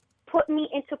it put me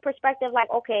into perspective, like,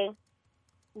 okay,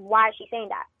 why is she saying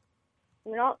that?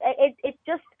 It's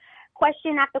just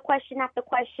question after question after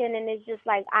question, and it's just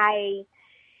like I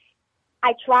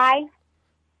try,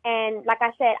 and like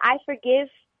I said, I forgive,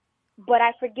 but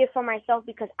I forgive for myself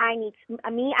because I need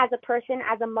me as a person,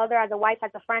 as a mother, as a wife, as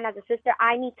a friend, as a sister.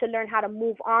 I need to learn how to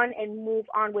move on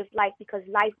with life because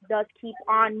life does keep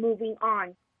on moving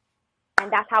on,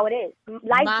 and that's how it is.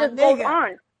 Life just goes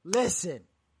on. Listen,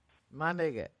 my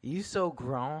nigga, you so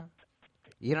grown.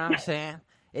 You know what I'm saying?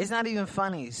 It's not even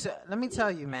funny. So let me tell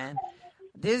you, man.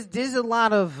 There's a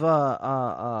lot of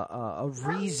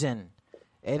reason.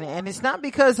 And it's not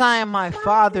because I am my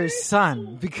father's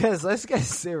son, because let's get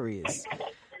serious.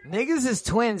 Niggas is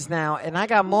twins now, and I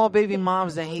got more baby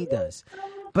moms than he does.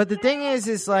 But the thing is,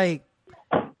 it's like,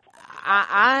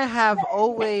 I have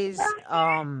always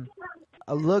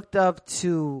looked up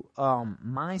to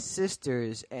my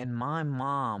sisters and my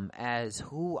mom as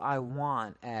who I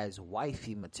want as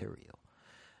wifey material.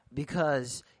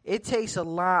 Because it takes a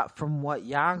lot from what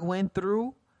y'all went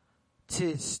through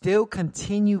to still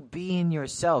continue being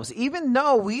yourselves, even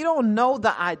though we don't know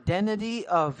the identity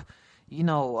of,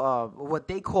 what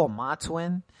they call my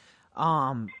twin.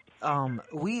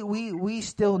 We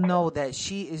still know that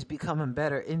she is becoming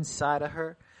better inside of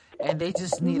her, and they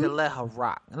just need to let her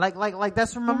rock. Like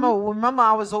that's remember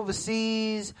I was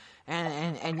overseas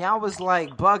and y'all was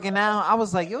like bugging out. I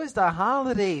was like, yo, it's the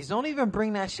holidays. Don't even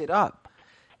bring that shit up.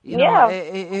 You know,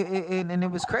 and it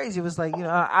was crazy. It was like,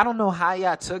 I don't know how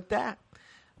y'all took that,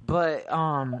 but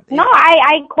no,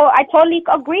 I totally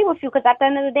agree with you, because at the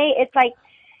end of the day, it's like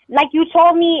you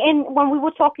told me when we were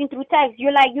talking through text,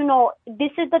 you're like,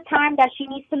 this is the time that she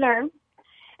needs to learn,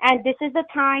 and this is the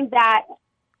time that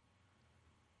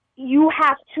you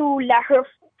have to let her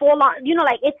fall on.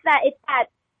 It's that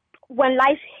when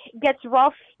life gets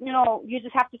rough, you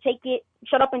just have to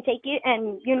shut up and take it,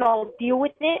 and deal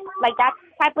with it, like that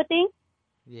type of thing.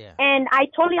 Yeah. And I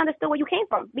totally understood where you came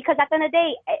from, because at the end of the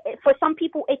day, for some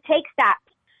people, it takes that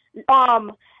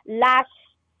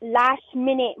last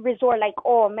minute resort, like,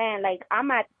 oh man, like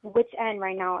I'm at wit's end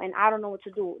right now and I don't know what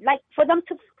to do. Like for them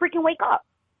to freaking wake up,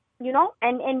 you know?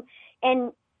 And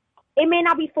it may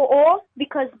not be for all,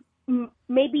 because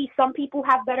maybe some people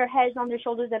have better heads on their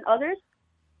shoulders than others,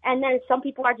 and then some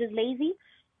people are just lazy,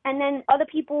 and then other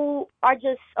people are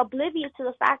just oblivious to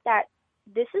the fact that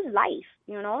this is life,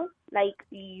 you know? Like,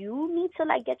 you need to,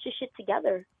 like, get your shit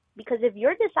together, because if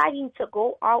you're deciding to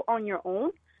go out on your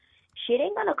own, shit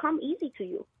ain't gonna come easy to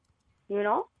you, you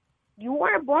know? You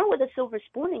weren't born with a silver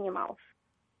spoon in your mouth,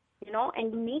 you know?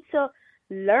 And you need to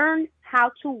learn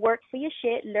how to work for your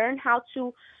shit, learn how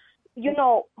to, you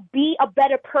know, be a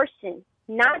better person,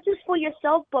 not just for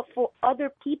yourself, but for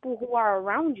other people who are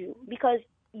around you, because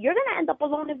you're going to end up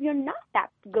alone if you're not that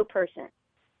good person.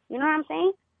 You know what I'm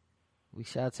saying? We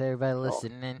shout out to everybody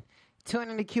listening. Tune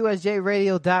in to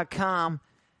QSJRadio.com.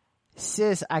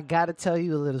 Sis, I got to tell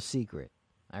you a little secret,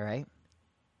 all right?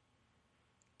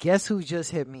 Guess who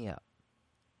just hit me up?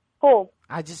 Who?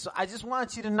 I just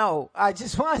want you to know. I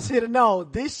just want you to know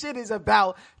this shit is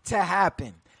about to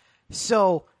happen.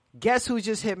 So, guess who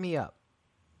just hit me up?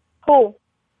 Who?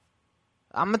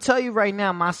 I'm going to tell you right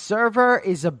now, my server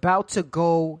is about to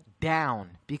go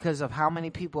down because of how many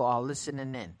people are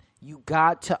listening in. You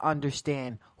got to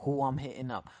understand who I'm hitting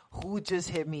up. Who just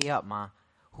hit me up, ma?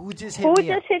 Who just hit me up? Who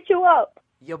just hit you up?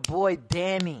 Your boy,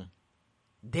 Danny.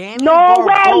 Danny No Barbosa.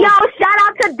 way, yo, shout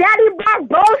out to Danny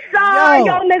Barbosa.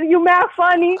 Yo, nigga, you mad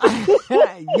funny.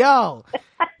 Yo,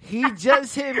 he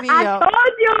just hit me up.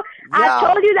 I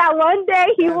told you that one day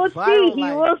he will see. He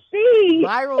will see.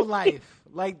 Viral life.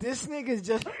 Like, this nigga's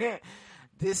just...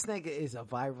 This nigga is a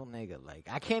viral nigga. Like,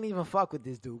 I can't even fuck with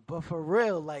this dude. But for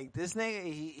real, like, this nigga,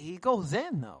 he goes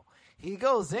in, though. He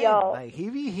goes in. Yo. Like, he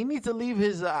needs to leave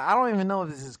his... I don't even know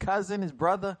if it's his cousin, his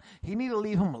brother. He need to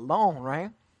leave him alone, right?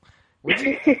 You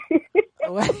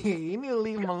need to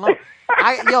leave him alone.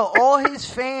 All his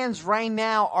fans right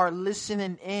now are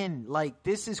listening in. Like,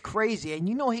 this is crazy. And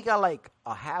you know he got like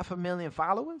 500,000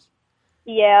 followers?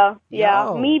 Yeah.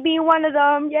 Yo. Me being one of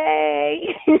them.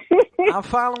 Yay. I'm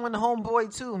following the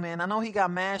homeboy too, man. I know he got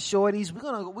mad shorties.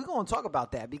 We're gonna talk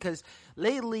about that, because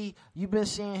lately you've been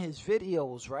seeing his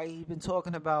videos, right? He's been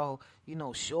talking about, you know,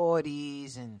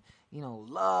 shorties and, you know,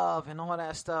 love and all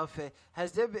that stuff.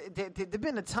 Has there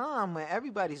been a time where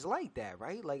everybody's like that,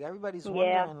 right? Like, everybody's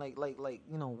wondering, like,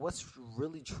 you know, what's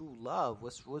really true love?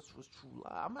 What's true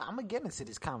love? I'm gonna get into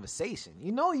this conversation.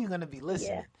 You know, you're gonna be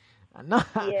listening. Yeah. I know.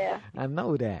 Yeah. I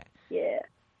know that. Yeah.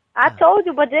 I told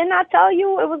you, but didn't I tell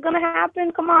you it was gonna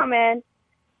happen? Come on, man.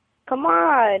 Come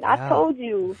on. I told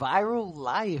you. Viral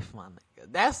life, my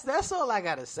nigga. That's all I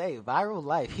gotta say. Viral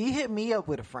life. He hit me up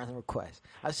with a friend request.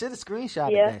 I should have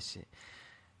screenshotted that shit.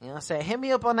 You know what I'm saying? Hit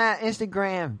me up on that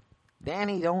Instagram.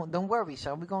 Danny, don't worry,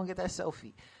 son. We're gonna get that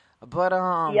selfie. But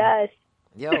yes.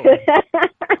 Yo,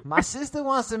 my sister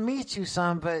wants to meet you,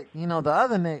 son, but you know, the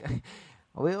other nigga,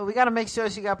 we gotta make sure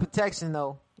she got protection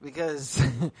though, because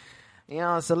you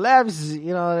know, celebs,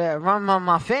 you know, that run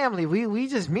my family, we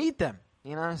just meet them.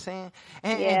 You know what I'm saying?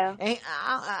 And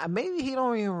maybe he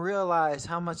don't even realize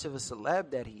how much of a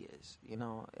celeb that he is. You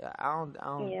know, I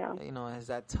don't. You know, has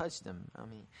that touched him? I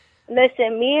mean,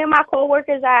 listen, me and my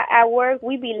coworkers at work,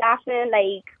 we be laughing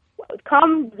like,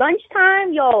 come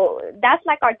lunchtime, yo, that's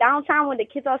like our downtime when the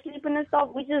kids are sleeping and stuff.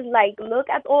 We just like look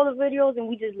at all the videos and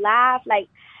we just laugh. Like,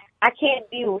 I can't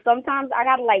deal. Sometimes I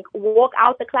gotta like walk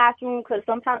out the classroom because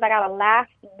sometimes I gotta laugh,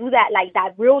 do that like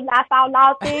that real laugh out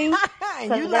loud thing.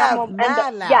 You laugh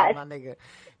mad loud, yes. my nigga.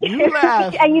 You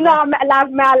laugh, and you know I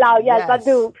laugh mad loud. Yes, I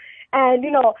do. And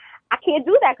you know I can't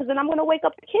do that because then I'm gonna wake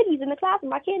up the kiddies in the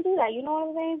classroom. I can't do that. You know what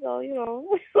I'm saying? So you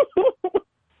know.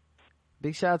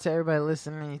 Big shout out to everybody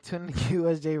listening. Tune to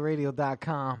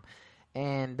QSJRadio.com.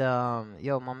 And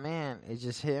yo, my man is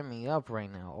just hitting me up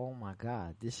right now. Oh my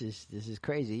God, this is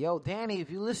crazy. Yo, Danny, if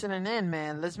you listening in,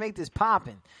 man, let's make this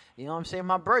popping. You know what I'm saying?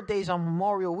 My birthday's on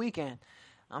Memorial Weekend.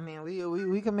 I mean,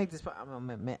 we can make this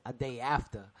a day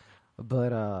after,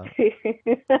 but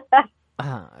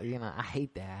you know, I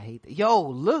hate that. Yo,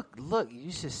 look,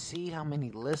 you should see how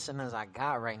many listeners I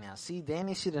got right now. See,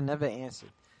 Danny should have never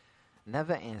answered,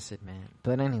 man.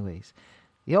 But anyways.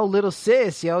 Yo, little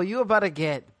sis, yo, you about to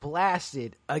get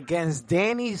blasted against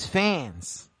Danny's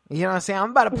fans. You know what I'm saying?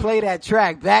 I'm about to play that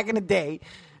track back in the day.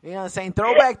 You know what I'm saying?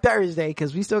 Throwback Thursday,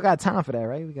 because we still got time for that,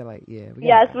 right? We got like, yes,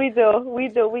 we do.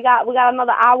 We got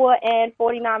another hour and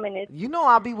 49 minutes. You know,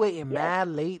 I'll be waiting mad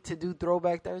late to do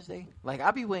Throwback Thursday. Like,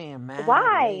 I'll be waiting mad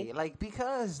Why? late. Like,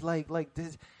 because, like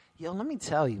this. Yo, let me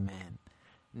tell you, man.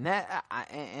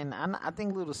 I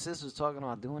think Little Sis was talking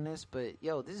about doing this, but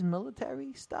yo, this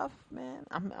military stuff, man,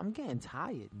 I'm getting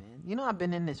tired, man. You know, I've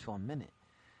been in this for a minute.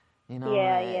 You know,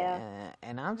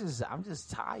 and I'm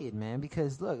just tired, man.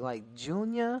 Because look, like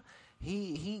Junior,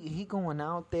 he going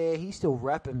out there, he's still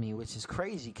repping me, which is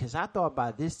crazy. Because I thought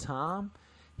by this time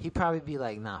he'd probably be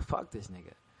like, nah, fuck this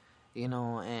nigga. You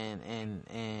know,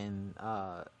 and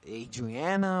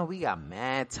Adriana, we got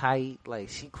mad tight. Like,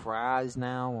 she cries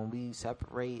now when we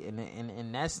separate,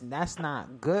 and that's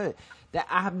not good. That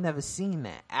I have never seen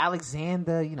that.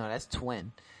 Alexander, you know, that's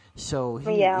twin, so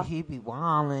he be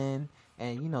wilding,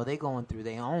 and you know they going through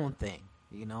their own thing.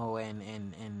 You know, and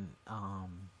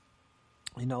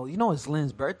you know it's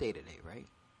Lynn's birthday today, right?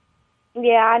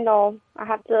 Yeah, I know. I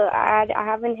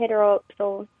haven't hit her up,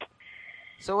 so.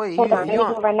 So wait, hold on, let me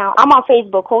do it right now. I'm on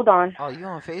Facebook. Hold on. Oh, you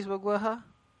on Facebook with her?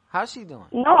 How's she doing?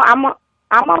 No, I'm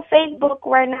on Facebook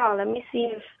right now. Let me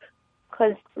see if,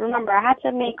 because remember I had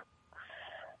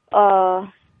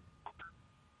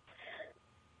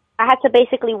to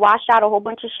basically wash out a whole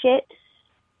bunch of shit.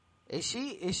 Is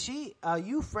she? Are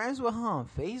you friends with her on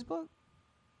Facebook?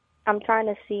 I'm trying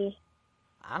to see.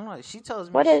 I don't know. She tells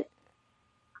me. What is?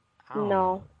 No.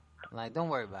 Know. Like, don't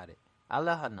worry about it. I'll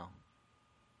let her know.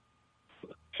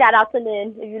 Shout out to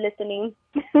Lynn if you're listening.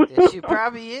 Yeah, she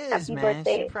probably is, Happy man.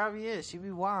 birthday. She probably is. She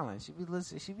be wilding. She be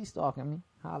listening. She be stalking me.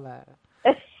 Holla at her.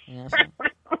 You know what I'm saying?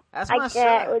 That's my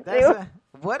shit.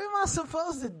 What am I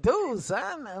supposed to do,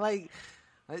 son? Like,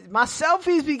 my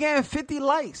selfies be getting 50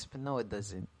 likes, but no, it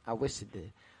doesn't. I wish it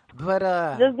did. But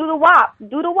just do the WAP.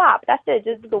 Do the WAP. That's it.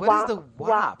 Just do the WAP. What is the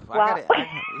WAP?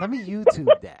 Let me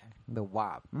YouTube that. The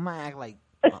WAP. I'm gonna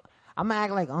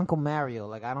act like Uncle Mario.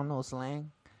 Like, I don't know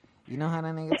slang. You know how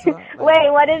that nigga talk? Like,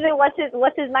 wait, what is it?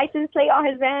 What's his license plate on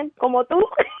his van? Como tú?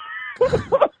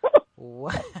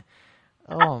 What?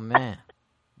 Oh man!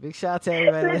 Big shout out to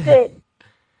everybody. Listen,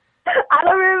 I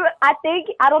don't remember.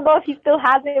 I don't know if he still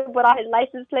has it, but on his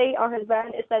license plate on his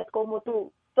van it says Como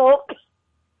tú. So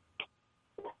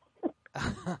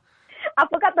I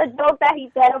forgot the joke that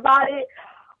he said about it,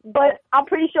 but I'm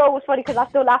pretty sure it was funny because I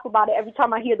still laugh about it every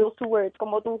time I hear those two words,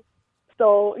 Como tú.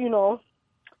 So you know.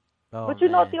 Oh, but you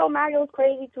man. know, Theo Mario's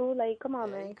crazy too. Like, come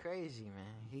on, man. He crazy,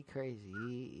 man. He crazy.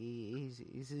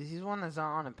 He's one that's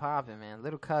on and popping, man.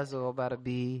 Little Cuzzo about to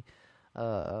be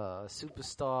a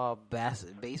superstar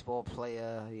baseball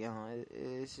player. You know,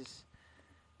 it's just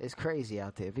it's crazy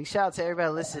out there. Big shout out to everybody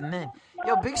listening in.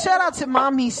 Yo, big shout out to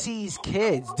Mommy C's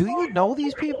kids. Do you know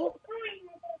these people?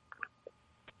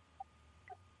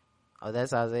 Oh,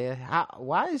 that's Isaiah.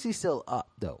 Why is he still up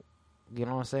though? You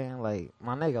know what I'm saying? Like,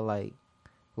 my nigga, like.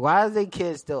 Why is they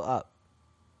kids still up?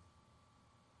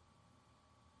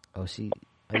 Oh,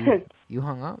 you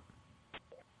hung up?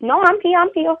 No, I'm here.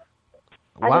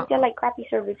 I just get like crappy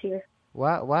service here.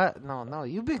 What? No.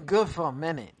 You've been good for a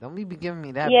minute. Don't be giving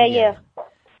me that. Yeah.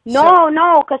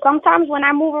 No, because sometimes when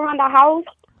I move around the house,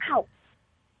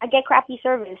 I get crappy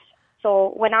service.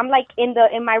 So when I'm like in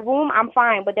my room, I'm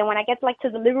fine. But then when I get like to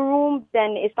the living room,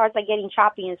 then it starts like getting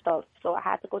choppy and stuff. So I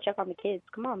had to go check on the kids.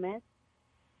 Come on, man.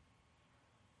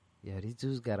 Yeah, these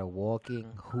dudes got a walking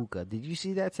hookah. Did you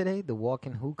see that today? The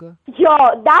walking hookah? Yo,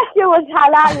 that shit was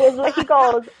hilarious. When he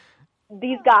goes,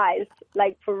 these guys,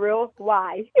 like, for real,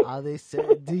 why? They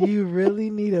said, do you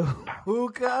really need a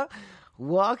hookah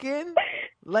walking?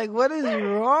 Like, what is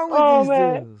wrong with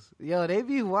these dudes? Yo, they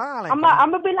be wild. I'm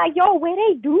gonna be like, yo, where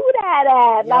they do that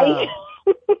at? Like...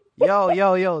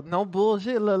 Yo, no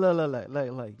bullshit.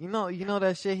 Look. You know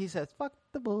that shit he says, fuck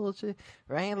the bullshit,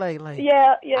 right? Like.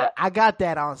 Yeah. I got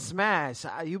that on Smash.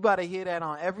 You better hear that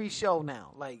on every show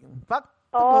now. Like, fuck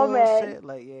the bullshit. Man.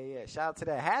 Like, yeah. Shout out to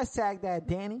that. Hashtag that,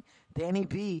 Danny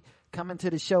B coming to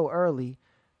the show early.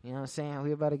 You know what I'm saying?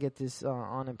 We about to get this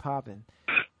on and popping.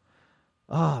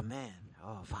 Oh, man.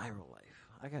 Oh, viral life.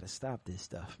 I gotta stop this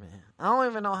stuff, man. I don't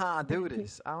even know how I do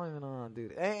this. And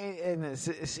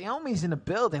Xiaomi's in the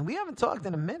building. We haven't talked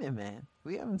in a minute, man.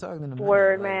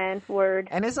 Word, like, man. Word.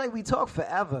 And it's like we talk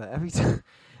forever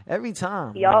every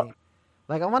time. Yup.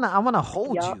 Like I wanna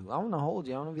hold you. I wanna hold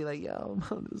you. I wanna be like, yo,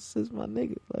 this is my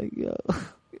nigga. Like, yo.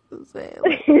 You know what I'm saying?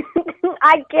 Like,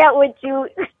 I get with you.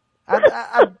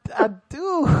 I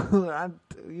do.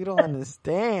 You don't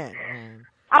understand, man.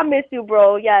 I miss you,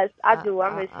 bro. Yes, I do.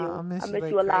 I miss you. I miss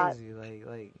you a lot.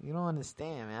 Like you don't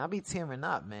understand, man. I be tearing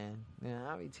up, man. Yeah,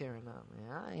 I be tearing up, man.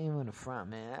 I ain't even in the front,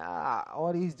 man.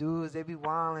 All these dudes, they be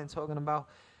wilding, talking about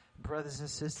brothers and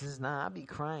sisters. Nah, I be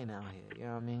crying out here. You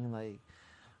know what I mean? Like,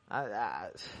 I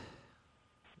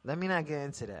let me not get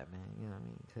into that, man. You know what I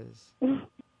mean? Because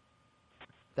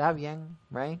está bien,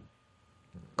 right?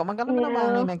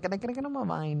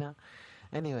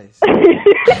 Anyways,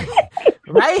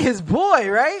 right? His boy,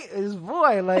 right? His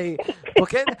boy, like,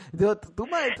 okay,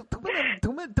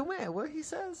 what he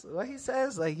says? What he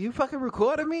says? Like, you fucking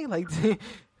recorded me? Like,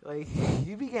 like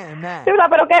you be getting mad. Pero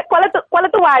 ¿cuál es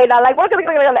tu vaina? Like,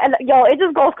 yo, it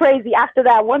just goes crazy after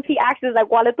that. Once he asks, like,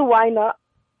 ¿cuál es tu vaina?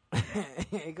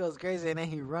 It goes crazy, and then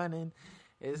he running.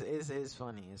 It's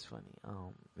funny. It's funny.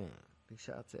 Oh man, big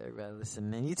shout out to everybody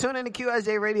listening. You tune in to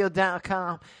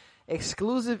QSJRadio.com.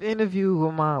 Exclusive interview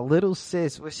with my little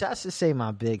sis, which I should say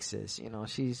my big sis. You know,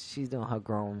 she's doing her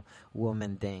grown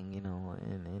woman thing. You know,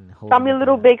 and I'm your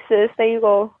little big sis. There you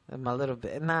go. My little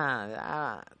bit,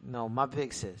 no, my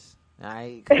big sis. All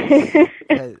right,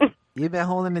 cause you've been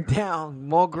holding it down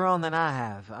more grown than I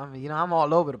have. I mean, you know, I'm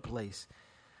all over the place.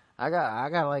 I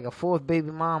got like a fourth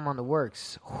baby mom on the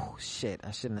works. Oh shit,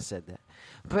 I shouldn't have said that.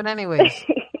 But anyways.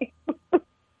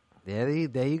 There you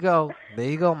go. There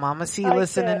you go. Mama C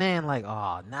listening in like,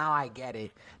 oh, now I get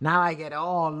it.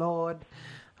 Oh, Lord.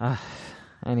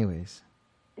 Anyways.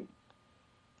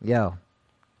 Yo.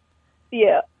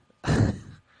 Yeah.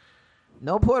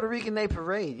 No Puerto Rican Day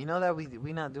parade. You know that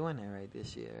we not doing that right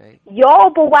this year, right?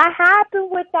 Yo, but what happened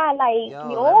with that? Like,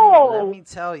 Let me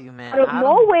tell you, man. Out of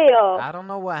nowhere. I don't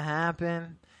know what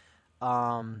happened.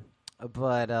 But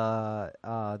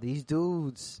these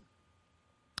dudes,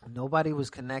 nobody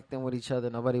was connecting with each other.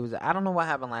 I don't know what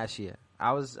happened last year.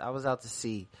 I was out to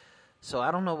sea. So I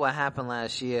don't know what happened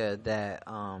last year that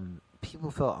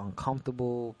people felt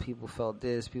uncomfortable, people felt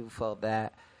this, people felt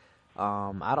that.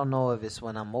 I don't know if it's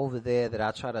when I'm over there that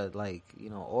I try to, like, you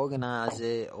know, organize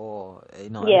it, or, you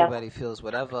know, everybody feels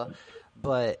whatever.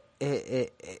 But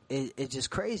it's just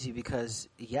crazy because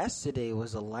yesterday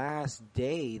was the last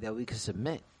day that we could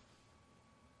submit.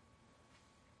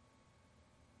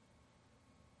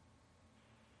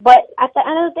 But at the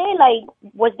end of the day, like,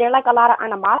 was there like a lot of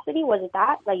animosity? Was it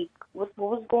that? Like, what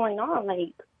was going on?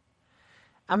 Like,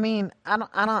 I mean,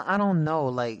 I don't know.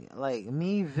 Like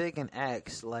me, Vic, and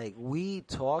X, like, we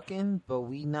talking, but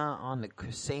we not on the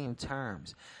same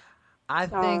terms. I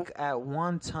think at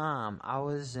one time I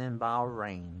was in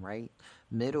Bahrain, right,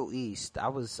 Middle East. I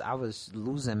was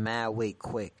losing mad weight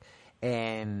quick,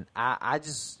 and I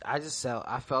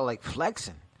felt like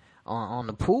flexing on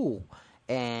the pool.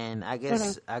 And I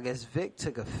guess Vic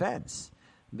took offense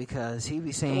because he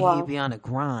be saying he be on the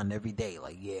grind every day.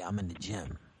 Like, yeah, I'm in the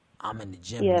gym,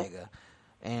 nigga.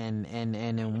 And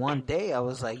then one day I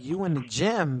was like, you in the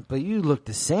gym, but you look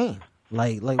the same.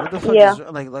 Like what the fuck is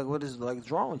what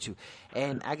is wrong with you?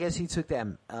 And I guess he took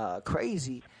that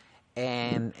crazy,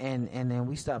 and then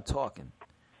we stopped talking.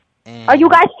 And are you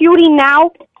guys feuding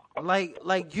now?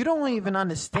 Like you don't even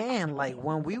understand. Like,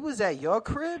 when we was at your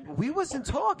crib, we wasn't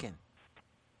talking.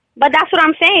 But that's what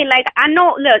I'm saying. Like, I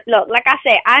know, look, like I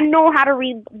said, I know how to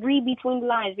read between the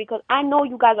lines, because I know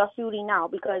you guys are feuding now,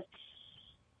 because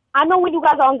I know when you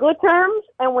guys are on good terms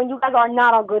and when you guys are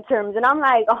not on good terms. And I'm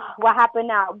like, oh, what happened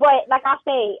now? But like I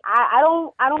say, I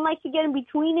don't like to get in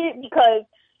between it, because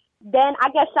then I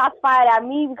get shots fired at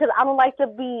me, because I don't like to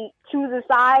be choosing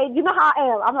sides. You know how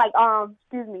I am. I'm like,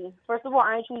 excuse me. First of all,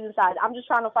 I ain't choosing sides. I'm just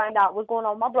trying to find out what's going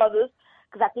on with my brothers,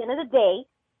 because at the end of the day,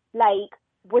 like,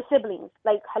 we're siblings.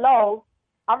 Like, hello.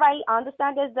 All right, I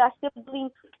understand there's that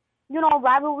sibling, you know,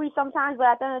 rivalry sometimes, but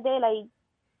at the end of the day, like,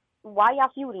 why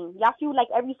y'all feuding? Y'all feud like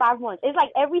every 5 months. It's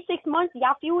like every 6 months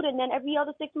y'all feud, and then every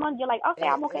other 6 months you're like, okay,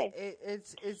 I'm okay.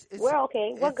 We're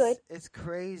okay. We're good. It's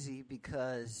crazy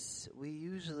because we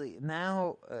usually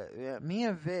now, me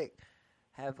and Vic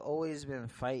have always been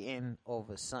fighting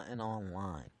over something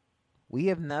online. We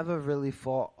have never really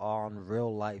fought on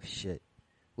real life shit.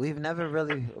 We've never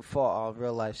really fought on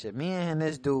real life shit. Me and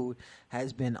this dude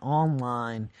has been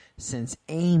online since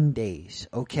AIM days,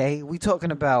 okay? We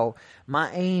talking about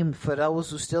my AIM, for those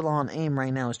who still on AIM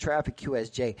right now, is Traffic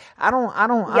QSJ. I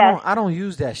don't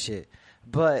use that shit.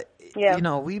 But you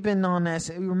know, we've been on that.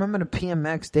 We remember the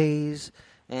PMX days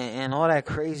and all that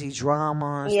crazy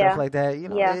drama and stuff like that. You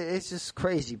know, it's just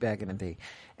crazy back in the day.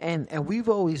 And we've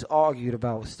always argued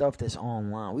about stuff that's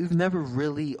online. We've never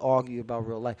really argued about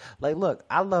real life. Like, look,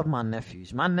 I love my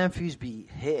nephews. My nephews be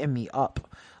hitting me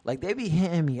up. Like, they be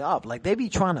hitting me up. Like, they be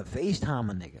trying to FaceTime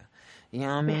a nigga. You know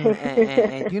what I mean?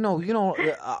 and you know,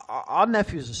 our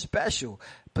nephews are special.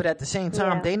 But at the same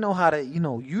time, they know how to, you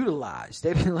know, utilize.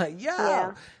 They be like,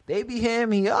 they be hitting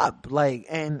me up. Like,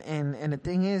 and the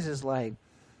thing is like,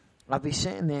 I'll be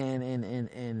sitting there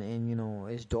and you know,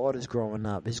 his daughter's growing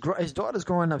up. His daughter's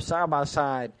growing up side by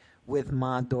side with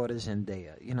my daughter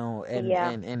Zendaya, you know,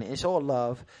 and it's all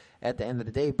love at the end of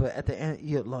the day. But at the end,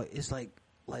 it's like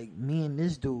me and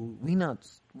this dude, we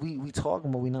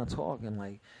talking, but we not talking.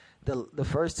 Like, the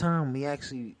first time we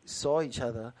actually saw each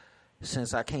other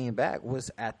since I came back was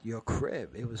at your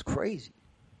crib. It was crazy.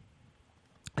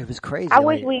 It was crazy. I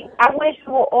wish we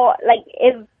were all like,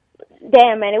 if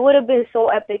damn man, it would have been so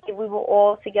epic if we were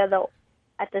all together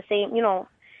at the same, you know.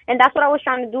 And that's what I was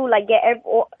trying to do, like get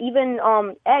even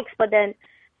X. But then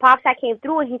Pops had came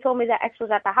through and he told me that X was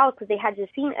at the house because they had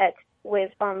just seen X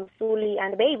with Suli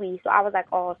and the baby. So I was like,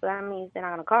 oh, so that means they're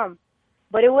not gonna come.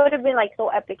 But it would have been like so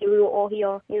epic if we were all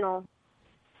here, you know.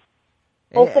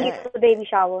 Hopefully for the baby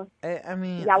shower. I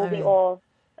mean, y'all be all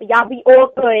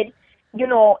good, you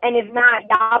know. And if not,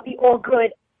 y'all be all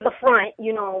good the front,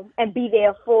 you know, and be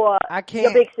there for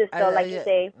your big sister, like you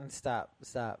say. Stop,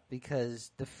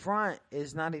 because the front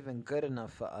is not even good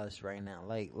enough for us right now.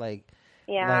 I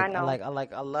know.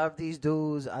 I love these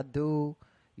dudes. I do.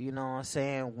 You know what I'm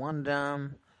saying? One of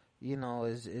them, you know,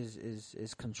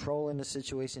 is controlling the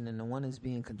situation, and the one is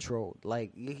being controlled.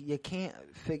 Like, you can't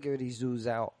figure these dudes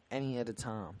out any of the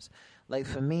times. Like,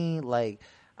 for me, like,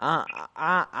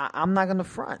 I'm not gonna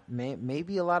front, man.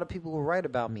 Maybe a lot of people will write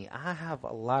about me. I have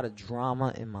a lot of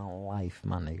drama in my life,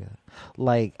 my nigga.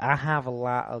 Like, I have a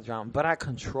lot of drama, but I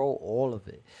control all of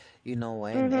it, you know.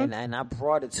 And I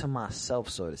brought it to myself,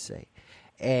 so to say.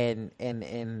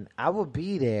 And I would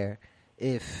be there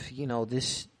if, you know,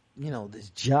 this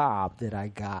job that I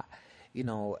got, you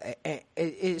know,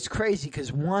 it's crazy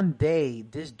because one day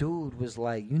this dude was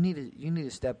like, you need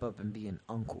to step up and be an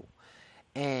uncle.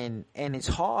 And it's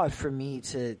hard for me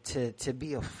to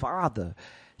be a father.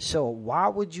 So why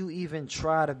would you even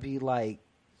try to be like,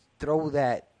 throw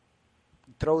that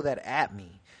at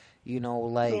me? You know,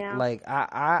 like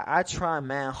I try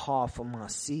man hard for my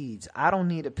seeds. I don't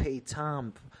need to pay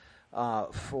time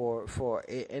for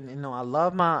it. And you know, I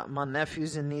love my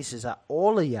nephews and nieces,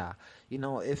 all of y'all. You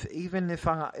know, if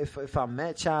I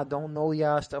met y'all, don't know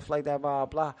y'all, stuff like that, blah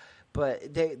blah.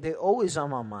 But they always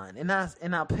on my mind, and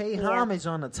I pay homage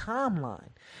on the timeline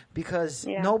because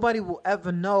nobody will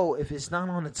ever know if it's not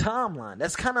on the timeline.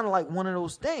 That's kind of like one of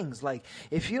those things. Like,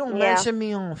 if you don't mention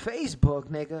me on Facebook,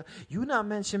 nigga, you not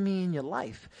mention me in your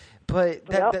life. But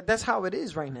that's how it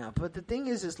is right now. But the thing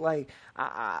is like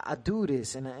I do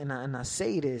this and I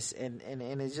say this and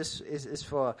it just is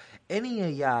for any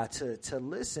of y'all to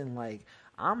listen. Like,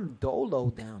 I'm dolo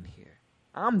down here.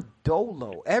 I'm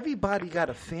dolo. Everybody got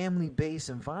a family-based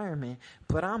environment,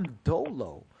 but I'm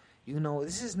dolo. You know,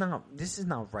 this is not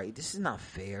right. This is not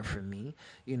fair for me.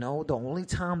 You know, the only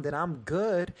time that I'm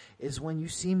good is when you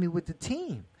see me with the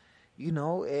team. You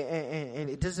know, and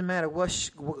it doesn't matter what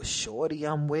shorty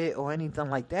I'm with or anything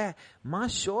like that. My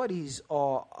shorties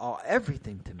are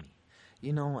everything to me.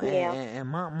 You know, and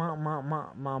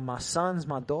my sons,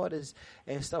 my daughters,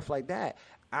 and stuff like that.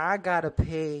 I gotta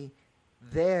pay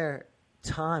their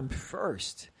time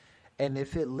first. And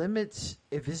if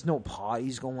it's no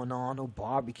parties going on, no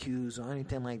barbecues or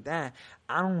anything like that,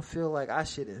 I don't feel like I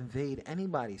should invade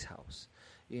anybody's house.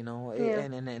 You know,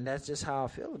 and that's just how I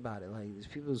feel about it. Like, these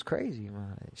people is crazy,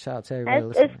 man. Shout out to everybody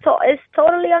listening. It's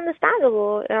totally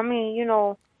understandable. I mean, you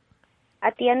know,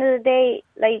 at the end of the day,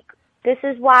 like, this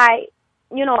is why,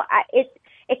 you know,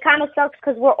 it kind of sucks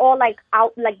because we're all like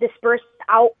out, like dispersed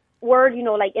outward, you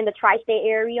know, like in the tri-state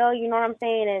area, you know what I'm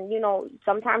saying? And, you know,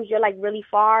 sometimes you're like really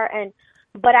far,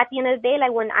 but at the end of the day,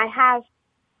 like, when I have,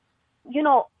 you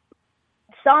know,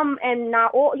 some and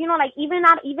not all, you know, like, even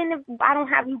if I don't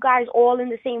have you guys all in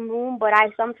the same room, but I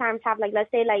sometimes have, like,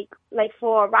 let's say like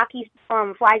for Rocky's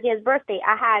for Isaiah's birthday,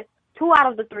 I had 2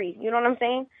 out of the 3, you know what I'm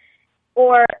saying?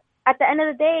 Or at the end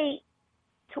of the day,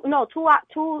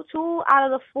 two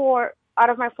out of the 4 out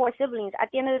of my 4 siblings.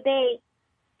 At the end of the day,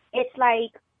 it's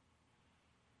like,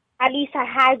 at least I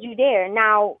had you there.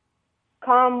 Now,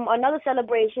 come another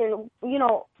celebration, you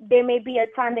know, there may be a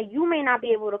time that you may not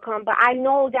be able to come, but I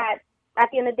know that at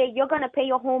the end of the day, you're going to pay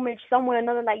your homage somewhere or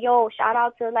another, like, yo, shout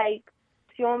out to, like,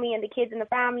 Fiomi and the kids and the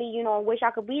family, you know, wish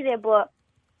I could be there, but,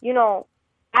 you know,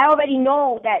 I already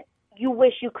know that you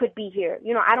wish you could be here.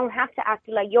 You know, I don't have to ask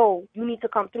you, like, yo, you need to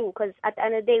come through, because at the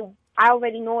end of the day, I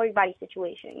already know everybody's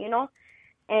situation, you know?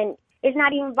 And it's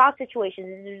not even about situations.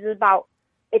 It's about,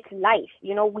 it's life,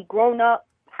 you know? We grown up,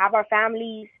 have our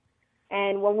families,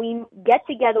 and when we get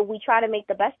together, we try to make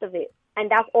the best of it.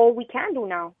 And that's all we can do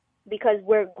now, because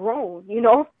we're grown, you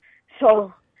know?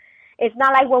 So it's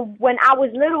not like when I was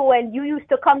little and you used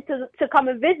to come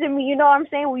and visit me, you know what I'm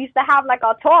saying? We used to have, like,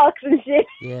 our talks and shit.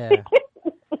 Yeah.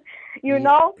 You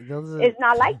know? It's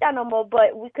not like that no more,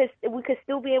 but we could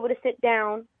still be able to sit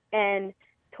down and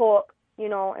talk, you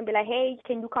know, and be like, hey,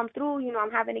 can you come through? You know,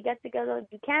 I'm having a get-together. If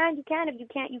you can. If you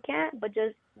can't, you can't. But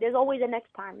just, there's always a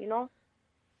next time, you know?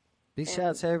 Big shout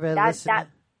out to everybody listening.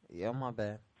 Yeah, my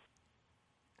bad.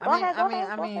 Go ahead.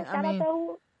 Shout out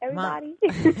to everybody.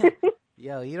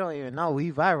 Yo, you don't even know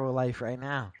we viral life right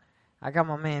now. I got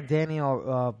my man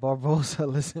Daniel Barbosa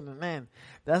listening in.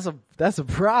 That's a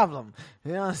problem.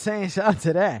 You know what I'm saying? Shout out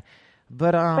to that.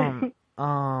 But and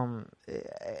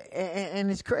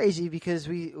it's crazy because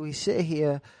we sit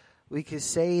here, we could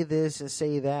say this and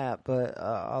say that, but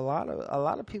a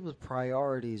lot of people's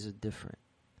priorities are different.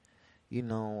 You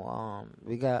know,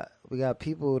 we got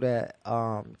people that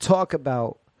talk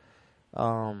about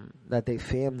that they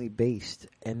family based,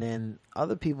 and then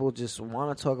other people just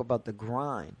want to talk about the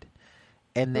grind.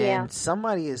 And then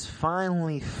somebody is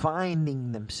finally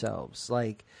finding themselves,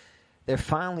 like they're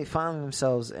finally finding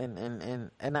themselves, and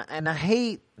I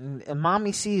hate. And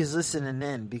Mommy C is listening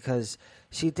in because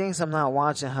she thinks I'm not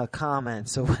watching her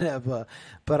comments or whatever,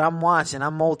 but I'm watching.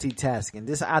 I'm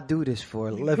multitasking. I do this for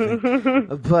a living.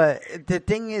 But the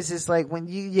thing is, it's like when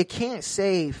you can't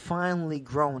say finally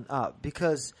grown up,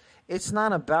 because it's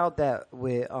not about that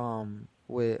with Fran.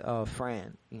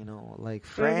 You know, like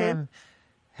Fran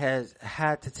has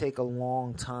had to take a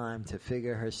long time to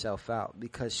figure herself out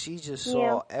because she just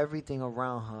saw everything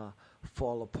around her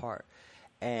fall apart.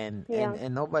 And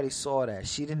nobody saw that.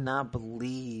 She did not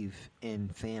believe in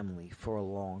family for a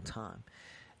long time.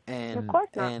 And of course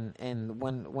not. And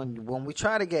when we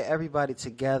try to get everybody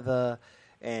together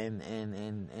and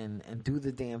do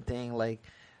the damn thing, like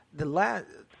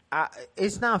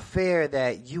it's not fair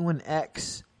that you and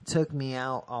X took me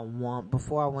out on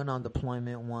before I went on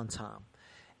deployment one time.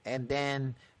 And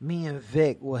then me and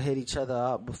Vic will hit each other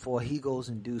up before he goes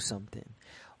and do something.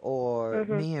 Or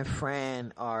me and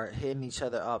Fran are hitting each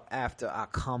other up after I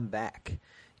come back.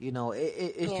 You know,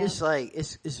 it's just like,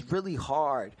 it's really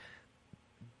hard.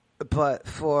 But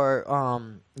for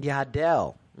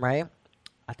Yadel, right?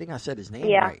 I think I said his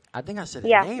name right. I think I said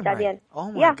his name right.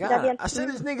 Oh my God. Yadiel. I said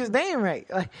his nigga's name right.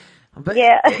 Like, but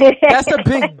Yeah. that's a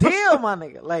big deal, my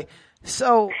nigga. Like,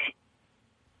 so,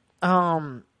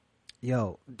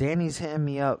 yo, Danny's hitting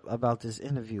me up about this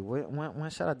interview. When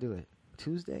should I do it?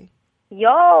 Tuesday?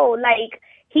 Yo, like,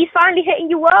 he's finally hitting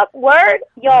you up. Word?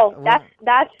 Yo,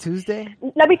 that's Tuesday?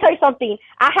 Let me tell you something.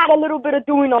 I had a little bit of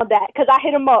doing on that because I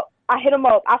hit him up. I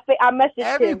messaged him.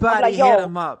 Everybody like, hit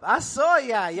him up. I saw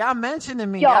y'all. Y'all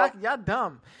mentioning me. Y'all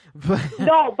dumb.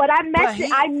 No, but I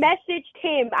messaged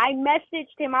him. I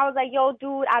was like, yo,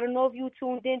 dude, I don't know if you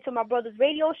tuned in to my brother's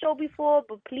radio show before,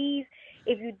 but please,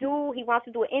 if you do, he wants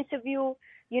to do an interview.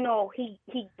 You know, he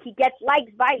gets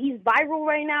likes. He's viral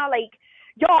right now. Like,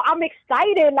 yo, I'm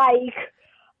excited. Like,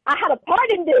 I had a part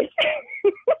in this.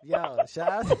 Yo,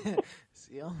 shout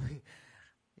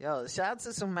out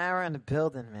to Samara in the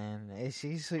building, man. And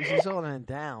she's holding it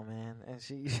down, man. And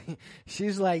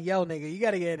she's like, yo, nigga, you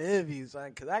gotta get an interview, son,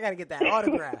 because I gotta get that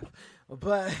autograph.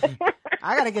 But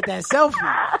I gotta get that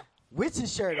selfie with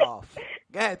his shirt off.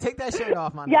 Go ahead, take that shirt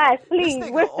off, my nigga. Yes, please. This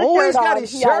nigga always got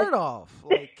his shirt off.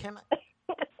 Like, can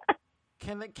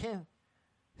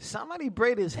somebody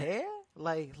braid his hair?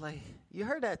 Like you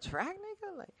heard that track,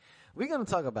 nigga? Like, we're gonna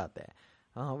talk about that.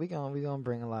 We gonna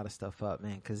bring a lot of stuff up,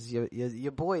 man, because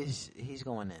your boy he's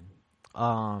going in.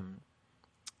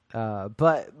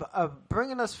 But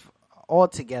bringing us all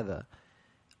together.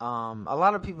 A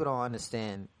lot of people don't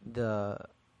understand the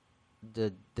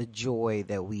joy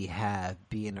that we have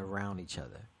being around each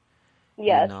other.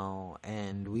 Yes. You know,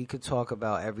 and we could talk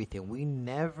about everything. We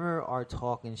never are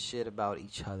talking shit about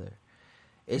each other.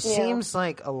 It seems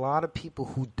like a lot of people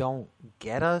who don't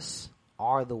get us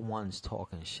are the ones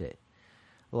talking shit.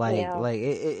 Like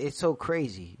it's so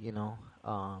crazy, you know.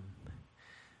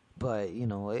 But you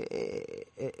know,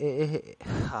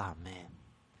 oh man.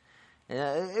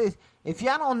 If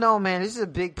y'all don't know, man, this is a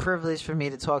big privilege for me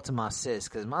to talk to my sis,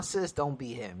 because my sis don't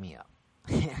be hitting me up.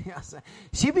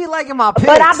 She be liking my pics.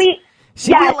 But I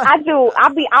do.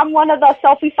 I'm one of the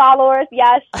selfie followers.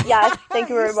 Yes. Thank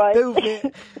you very much.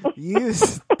 Stupid. You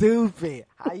stupid.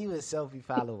 How you a selfie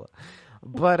follower?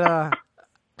 But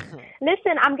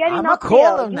listen, I'm getting I'ma up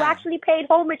call there. him You now. actually paid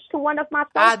homage to one of my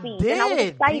selfies. I did, and I was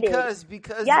excited.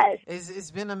 because yes.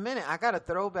 it's been a minute. I got a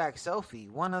throwback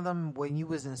selfie. One of them when you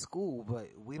was in school, but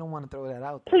we don't want to throw that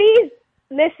out there. Please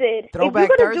listen. Throwback if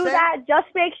you're gonna Thursday? do that,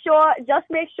 just make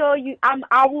sure you.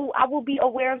 I will be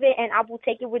aware of it, and I will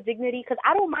take it with dignity, because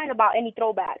I don't mind about any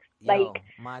throwbacks. Yo,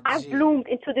 I've bloomed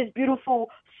into this beautiful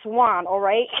swan. All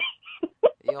right.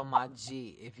 Yo, my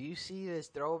G, if you see this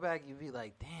throwback, you be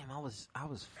like, damn, I was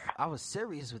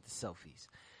serious with the selfies.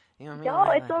 You know what I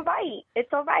mean? Yo, it's all right.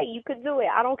 It's all right. You could do it.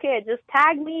 I don't care. Just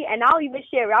tag me, and I'll even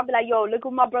share it. I'll be like, yo, look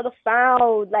what my brother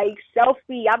found. Like,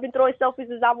 selfie. I've been throwing selfies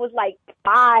since I was like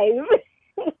 5.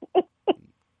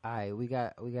 right, we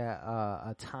got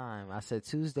a time. I said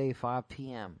Tuesday, 5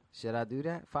 p.m. Should I do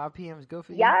that? 5 p.m. is good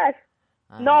for you? Yes.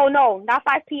 All No, right. not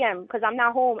 5 p.m. because I'm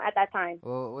not home at that time.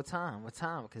 Well, what time? What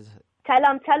time? Because Tell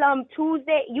him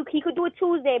Tuesday. He could do it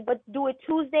Tuesday, but do it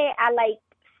Tuesday at like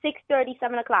 6:30,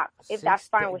 7 o'clock, if that's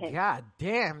fine with him. God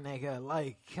damn, nigga.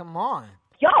 Like, come on.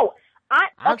 Yo,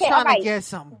 I'm okay, trying all right. to get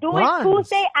some Do buns. it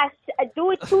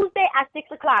Tuesday at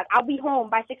 6 o'clock. I'll be home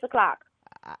by 6 o'clock.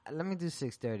 Let me do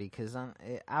 6:30 because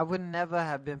I would never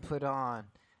have been put on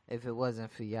if it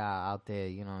wasn't for y'all out there.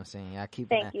 You know what I'm saying? Y'all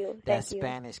keeping that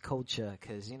Spanish culture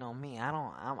because you know me.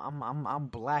 I'm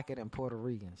blacker than Puerto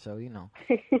Rican, so you know.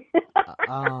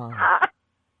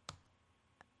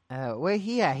 Where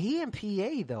he at? He in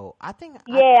PA though. I think.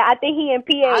 Yeah, I think he in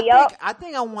PA. I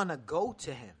think I want to go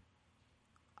to him.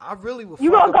 I really will.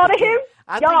 You gonna go to him?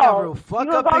 I think I will fuck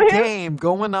up the game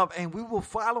going up, and we will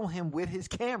follow him with his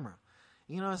camera.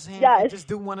 You know what I'm saying? Yes. And just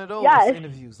do one of those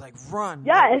interviews, like run.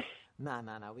 Yes. Nah,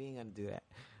 we ain't gonna do that.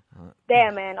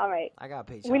 Damn, man. All right. I gotta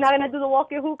pay. We're not gonna do the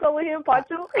walking hookah with him, part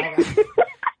 2.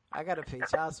 I gotta pay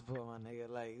child support, my nigga.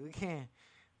 Like we can't.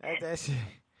 That shit.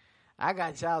 I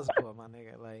got child support, my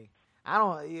nigga. Like I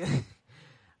don't.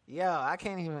 Yo, I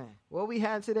can't even. What we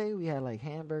had today? We had like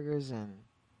hamburgers and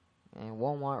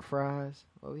Walmart fries.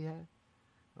 What we had?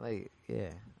 Like, yeah.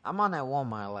 I'm on that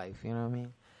Walmart life, you know what I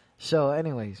mean? So,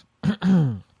 anyways.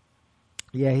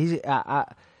 Yeah,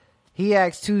 he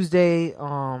asked Tuesday,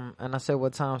 and I said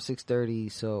what time?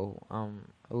 6:30. So,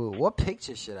 what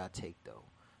picture should I take though?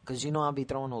 Because you know I'll be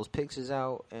throwing those pictures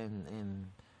out, and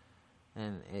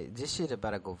this shit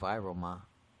better go viral, ma.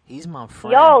 He's my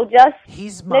friend. Yo, just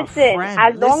he's my listen. friend.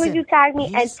 As long as you tag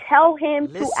me and tell him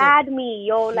to add me,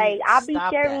 yo, like I'll be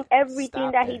sharing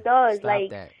everything that he does.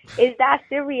 Like, is that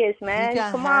serious, man? He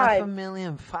got Come half on.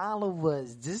 1,000,000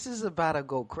 followers. This is about to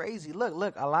go crazy.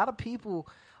 Look. A lot of people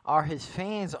are his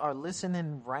fans, are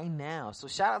listening right now. So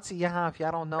shout out to y'all if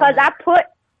y'all don't know.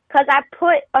 Because I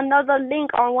put another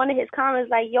link on one of his comments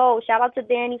like, yo, shout out to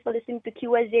Danny for listening to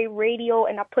QSJ Radio,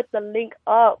 and I put the link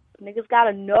up. Niggas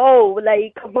gotta know.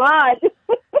 Like, come on.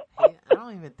 I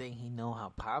don't even think he know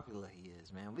how popular he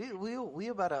is, man. We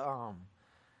about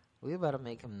to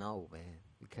make him know, man,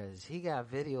 because he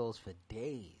got videos for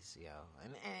days, yo.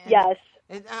 And yes.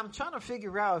 And I'm trying to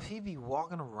figure out if he be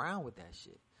walking around with that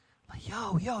shit. Like,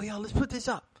 yo, let's put this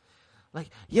up. Like,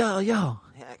 yo,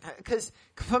 because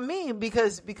for me,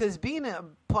 because being a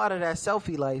part of that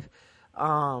selfie life,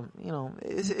 you know,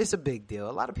 it's a big deal.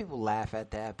 A lot of people laugh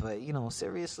at that, but you know,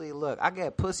 seriously, look, I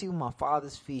get pussy with my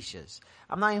father's features.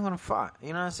 I'm not even gonna front.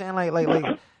 You know what I'm saying? Like,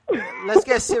 let's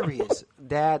get serious,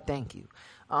 Dad. Thank you.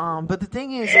 But the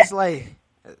thing is, it's like,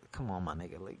 come on, my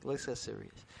nigga, like, let's get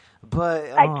serious.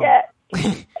 But I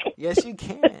can't. Yes, you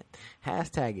can.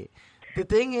 Hashtag it. The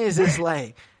thing is, it's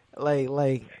like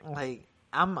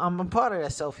I'm a part of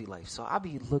that selfie life, so I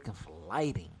be looking for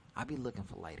lighting.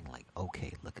 Like,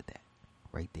 okay, look at that,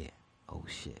 right there. Oh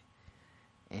shit!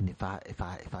 And if I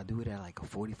do it at like a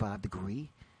 45 degree,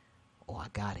 oh, I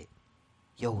got it.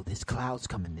 Yo, this cloud's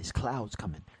coming.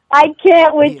 I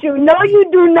can't with you. No, you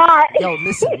do not. Yo,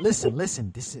 listen.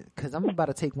 This is because I'm about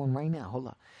to take one right now. Hold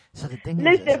on. So the thing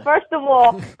is, listen. First of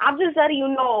all, I'm just letting you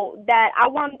know that I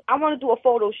want to do a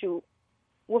photo shoot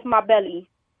with my belly.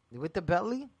 With the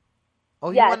belly?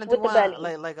 Oh, yes, you want to do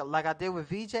one like I did with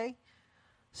VJ?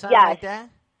 Something like that?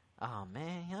 Oh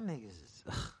man, y'all niggas is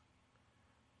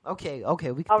Okay,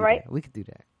 we can do that. We could do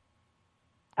that.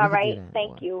 All right,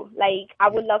 thank you. Like, I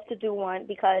would love to do one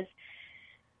because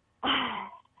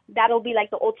that'll be like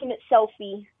the ultimate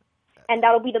selfie, and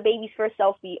that'll be the baby's first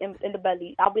selfie in the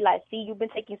belly. I'll be like, see, you've been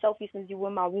taking selfies since you were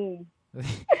in my womb.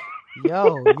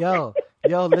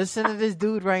 Yo, listen to this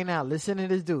dude right now.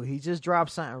 He just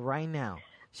dropped something right now.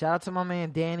 Shout out to my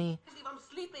man Danny. If I'm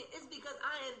sleeping, it's because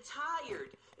I am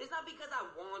tired. It's not because I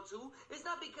want to. It's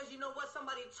not because, you know what,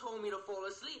 somebody told me to fall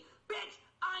asleep. Bitch,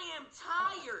 I am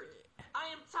tired.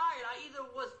 I either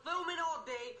was filming all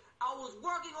day, I was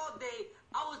working all day,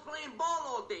 I was playing ball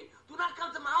all day. Do not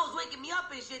come to my house waking me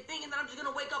up and shit thinking that I'm just going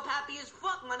to wake up happy as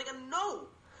fuck, my nigga. No.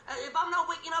 If I'm not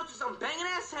waking up to some banging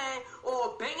ass head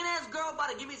or a banging ass girl about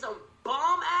to give me some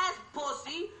bomb ass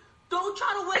pussy, don't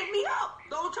try to wake me up.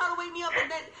 Don't try to wake me up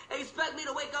and then expect me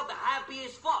to wake up happy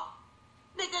as fuck.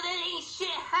 Nigga, that ain't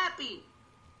shit happy.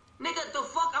 Nigga, the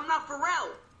fuck, I'm not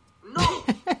Pharrell. No,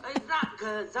 it's not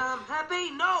cause I'm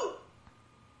happy. No.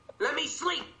 Let me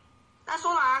sleep. That's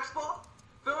all I ask for.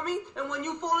 Feel me? And when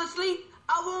you fall asleep,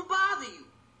 I won't bother you.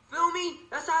 Feel me?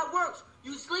 That's how it works.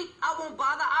 You sleep, I won't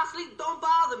bother. I sleep, don't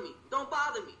bother me.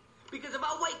 Because if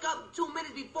I wake up 2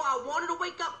 minutes before I wanted to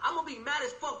wake up, I'm going to be mad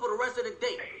as fuck for the rest of the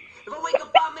day. If I wake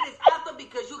up 5 minutes after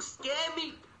because you scared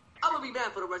me,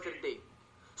 rest of the day.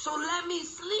 So let me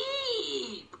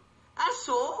sleep. That's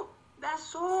all.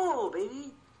 That's all,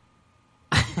 baby.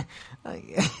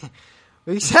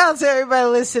 Big shout out to everybody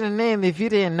listening in. If you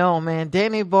didn't know, man,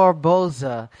 Danny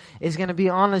Barboza is going to be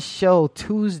on the show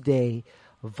Tuesday,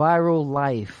 Viral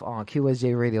Life on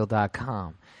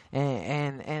QSJRadio.com.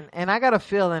 And I got a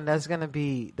feeling that's gonna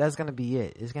be it.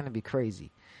 It's gonna be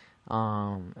crazy.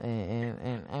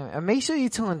 And make sure you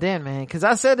tuned in, man, because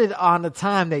I said it on the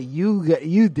time that you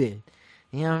did.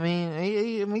 You know what I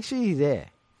mean? Make sure you're there.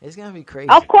 It's gonna be crazy.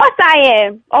 Of course I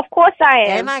am. Of course I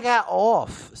am. And I got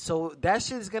off, so that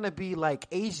shit's gonna be like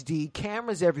HD,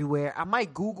 cameras everywhere. I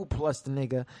might Google Plus the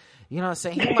nigga. You know what I'm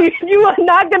saying? You are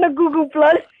not gonna Google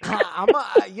Plus. I'm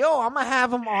gonna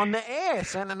have him on the air,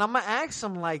 son, and I'm gonna ask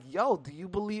him like, "Yo, do you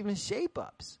believe in shape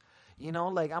ups?" You know,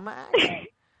 like I'm gonna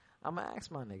ask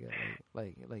my nigga,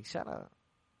 like, shout out,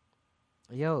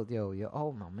 yo.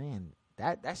 Oh my man,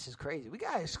 that's just crazy. We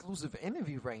got an exclusive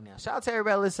interview right now. Shout out to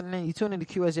everybody listening. You tune into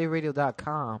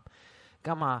QSJRadio.com.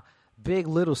 Got my big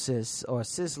little sis or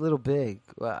sis little big.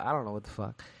 Well, I don't know what the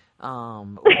fuck.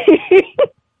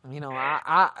 You know,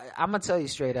 I'm gonna tell you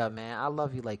straight up, man. I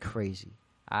love you like crazy.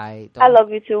 I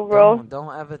love you too, bro.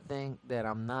 Don't ever think that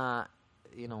I'm not,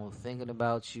 you know, thinking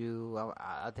about you.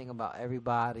 I think about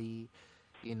everybody,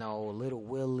 you know, Little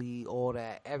Willie, all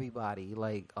that, everybody.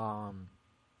 Like,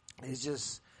 it's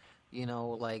just, you know,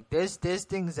 like there's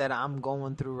things that I'm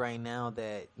going through right now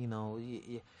that, you know,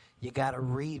 you gotta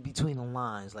read between the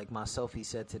lines, like my Sophie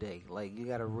said today. Like, you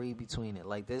gotta read between it.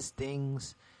 Like, there's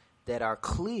things that are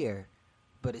clear,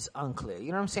 but it's unclear. You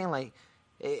know what I'm saying? Like,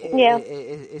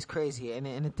 it's crazy.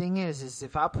 And the thing is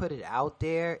if I put it out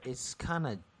there, it's kind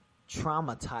of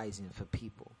traumatizing for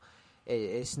people.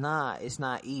 It's not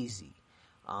easy.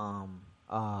 And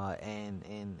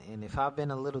if I've been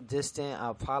a little distant,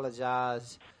 I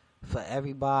apologize for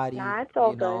everybody. Nah, it's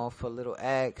all you know, for Little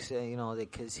X, you know,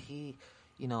 because he,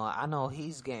 you know, I know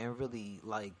he's getting really,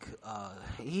 like,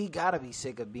 he got to be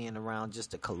sick of being around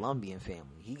just a Colombian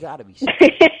family. He got to be sick.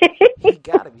 He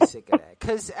got to be sick of that.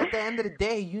 Because at the end of the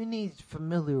day, you need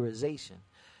familiarization.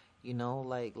 You know,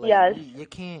 like yes. you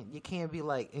can't be,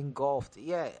 like, engulfed.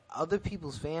 Yeah, other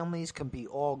people's families can be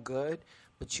all good,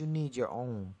 but you need your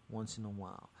own once in a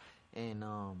while. And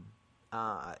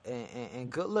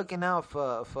good looking out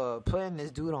for putting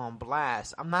this dude on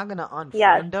blast. I'm not going to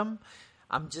unfriend him.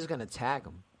 I'm just gonna tag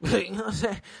him. You know what I'm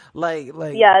saying? Like,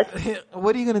 yes.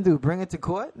 What are you gonna do? Bring it to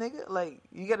court, nigga? Like,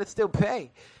 you gotta still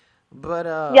pay. But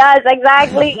yes,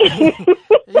 exactly.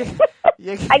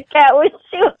 I can't with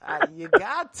you. You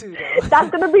got to though. That's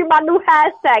gonna be my new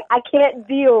hashtag. I can't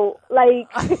deal. Like,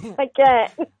 I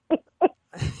can't.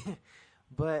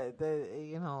 But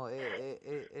you know,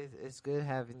 it's good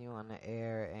having you on the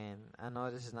air, and I know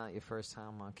this is not your first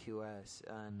time on QS,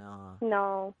 and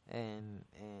no, and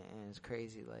it's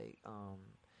crazy, like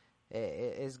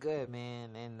it's good,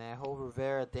 man, and that whole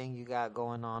Rivera thing you got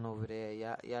going on over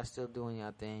there, y'all still doing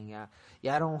your thing,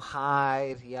 y'all don't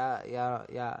hide,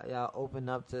 y'all open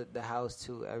up the house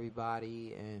to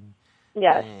everybody, and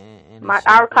yes, and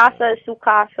our casa is su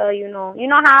casa. You know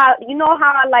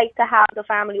how I like to have the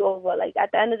family over. Like,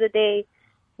 at the end of the day,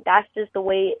 that's just the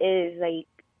way it is. Like,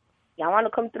 y'all want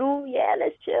to come through? Yeah,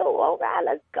 let's chill. All right,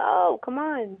 let's go. Come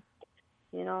on.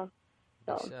 You know.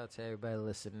 So. Shout out to everybody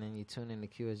listening. You tune in to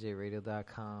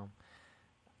QSJRadio.com.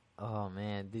 Oh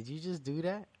man, did you just do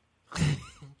that?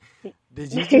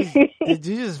 Did you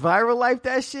just viral life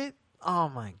that shit? Oh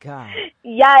my god.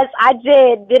 Yes, I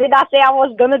did. Didn't I say I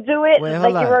was gonna do it? Wait,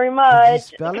 Thank you very much.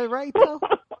 Did you spell it right though?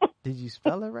 Did you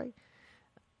spell it right?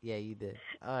 Yeah, you did.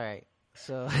 All right.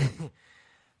 So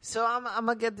I'm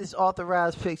gonna get this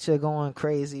authorized picture going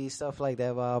crazy, stuff like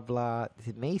that, blah blah.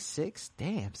 May 6th?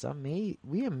 Damn,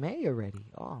 we in May already.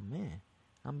 Oh man.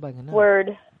 I'm bugging out.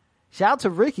 Word. Shout out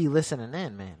to Ricky listening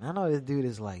in, man. I know this dude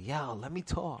is like, yo, let me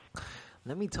talk.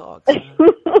 Son.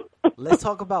 Let's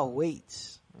talk about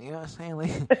weights. You know what I'm saying?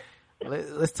 Like,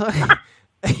 let's talk.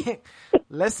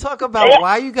 Let's talk about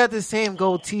why you got the same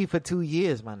goatee for 2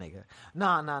 years, my nigga.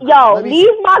 No. Yo, leave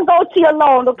my goatee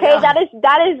alone, okay? Yeah.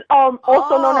 That is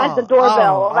also known as the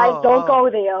doorbell, all right? Don't go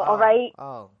there, all right?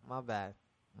 Oh, my bad.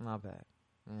 You know what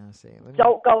I'm saying?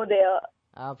 Don't go there.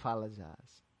 I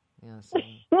apologize. You know what I'm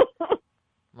saying?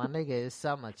 My nigga, it's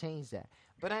summer. Change that.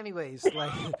 But anyways,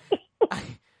 like,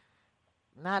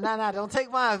 nah. Don't take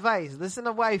my advice. Listen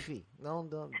to wifey.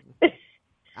 Don't.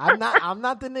 I'm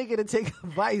not the nigga to take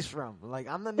advice from. Like,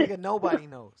 I'm the nigga nobody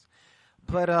knows.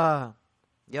 But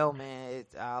yo, man,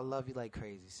 I love you like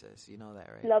crazy, sis. You know that,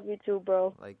 right? Love you too,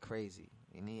 bro. Like crazy.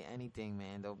 You need anything,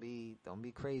 man. Don't be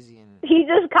crazy. And he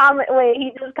just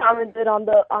commented on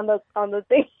the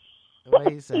thing.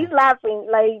 What he said? He's laughing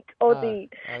like OD. Oh,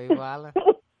 you wildin'?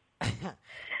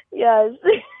 Yes.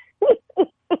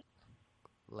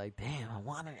 Like, damn,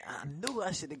 I knew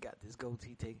I should have got this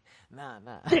goatee taken. Nah.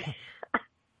 My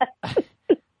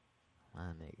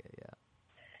nigga, yeah.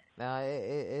 Now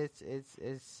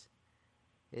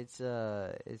it's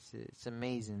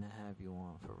amazing to have you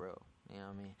on, for real. You know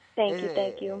what I mean?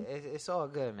 Thank you. It's all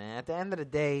good, man. At the end of the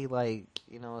day, like,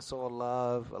 you know, it's all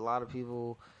love. A lot of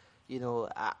people, you know,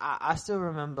 I still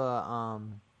remember,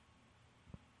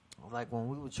 like when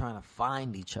we were trying to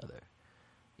find each other.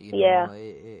 You know,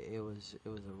 it was a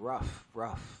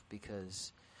rough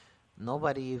because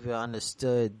nobody even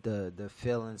understood the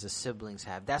feelings the siblings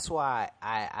have. That's why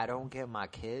I don't get my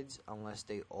kids unless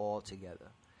they all together,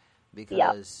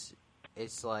 because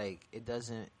it's like it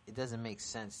doesn't make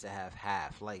sense to have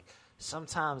half. Like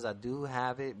sometimes I do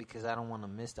have it because I don't want to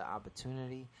miss the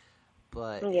opportunity,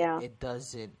 but it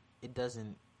doesn't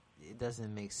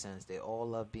make sense. They all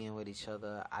love being with each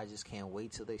other. I just can't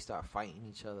wait till they start fighting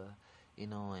each other. You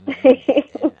know, and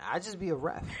I just be a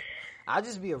ref.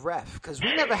 Because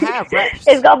we never have refs.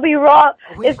 It's gonna be raw.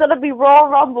 It's gonna be Royal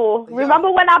Rumble. Yeah. Remember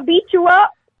when I beat you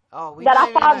up? Oh, that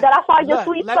I found your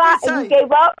sweet spot and you gave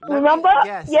up. Remember?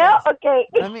 Yes. Okay.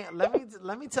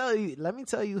 Let me tell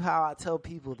you how I tell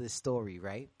people this story.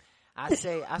 Right? I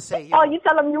say. Yo, oh, you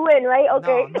tell them you win, right?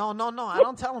 Okay. No. I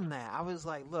don't tell them that. I was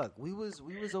like, look, we was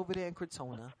over there in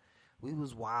Crotona. We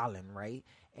was wilding, right?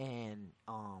 And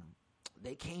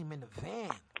they came in the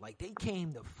van, like they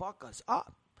came to fuck us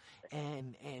up,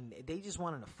 and they just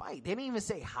wanted to fight. They didn't even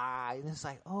say hi, and it's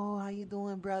like, oh, how you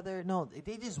doing, brother? No,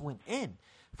 they just went in.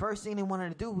 First thing they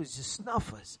wanted to do was just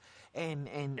snuff us, and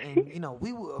you know,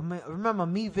 we were, remember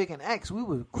me, Vic, and X, we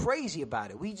were crazy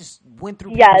about it. We just went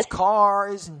through people's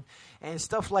cars and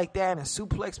stuff like that, and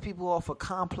suplex people off of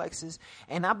complexes,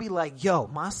 and I'd be like, yo,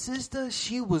 my sister,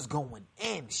 she was going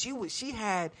in. She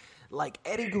had like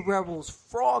Eddie Guerrero's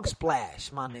frog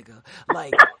splash, my nigga.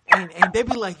 Like, and they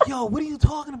be like, yo, what are you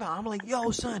talking about? I'm like,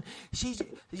 yo, son,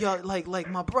 like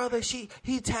my brother, he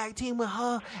tag team with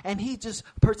her, and he just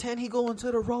pretend he go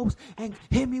into the ropes and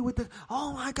hit me with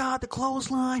oh my God, the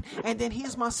clothesline, and then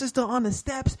here's my sister on the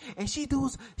steps, and she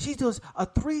does a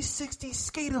 360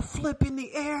 skater flip in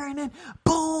the air, and then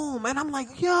boom, and I'm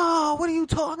like, yo, what are you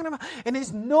talking about? And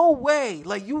there's no way,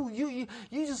 like you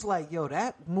just like, yo,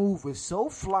 that move was so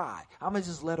fly. I'm gonna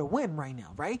just let her win right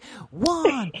now, right?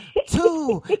 1,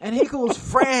 2, and here goes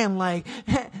Fran, like,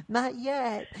 not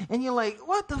yet. And you're like,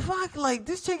 what the fuck? Like,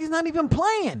 this chick is not even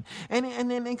playing. And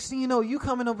then next thing you know, you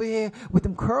coming over here with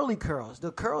them curly curls,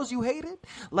 the curls you hated,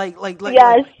 like, you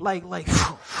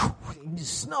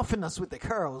just snuffing us with the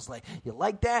curls. Like, you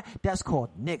like that? That's called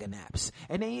nigger naps.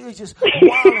 And then you're just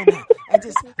wilding out and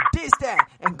just this, that,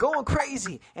 and going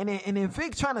crazy. And then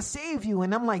Vic trying to save you,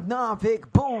 and I'm like, nah,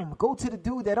 Vic, boom, go to the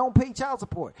dude that don't pay child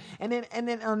support. And then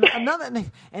another,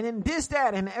 and then this,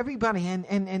 that, and everybody,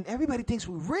 and everybody thinks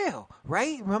we're real,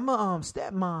 right? Remember,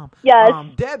 stepmom,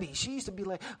 Debbie, she used to be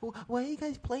like, why are you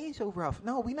guys playing so rough?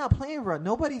 No, we're not playing rough.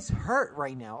 Nobody's hurt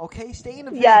right now, okay? Stay in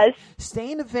the van. Yes.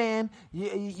 Stay in the van.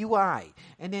 You all right.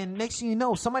 And then next thing you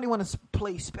know, somebody want to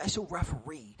play special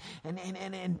referee, and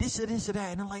this or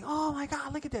that, and I'm like, oh my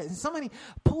God, look at that. And somebody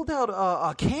pulled out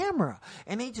a camera,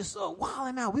 and they just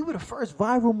wilding out. We were the first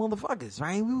viral motherfuckers,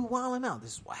 right? We were wilding out.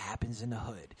 This is what happens in the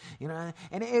hood, you know?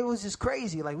 And it was just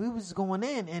crazy. Like, we was just going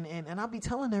in, and I'll be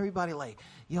telling everybody, like,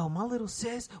 yo, my little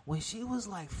sis, when she was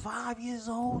like 5 years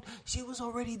old, she was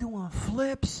already doing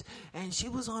flips, and she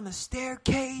was on the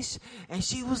staircase, and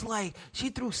she was like, she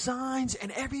threw signs,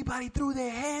 and everybody threw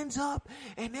their hands up,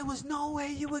 and there was no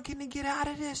way you were gonna get out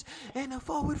of this, and a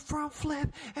forward front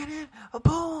flip, and then a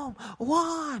boom,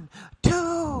 1,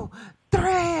 2,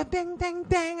 3, ding, ding,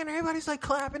 ding, and everybody's like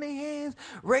clapping their hands,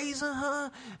 raising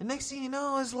her, and next thing you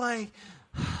know, it's like,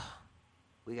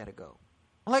 we gotta go.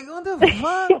 Like, what the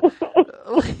fuck?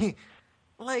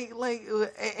 like,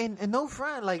 and no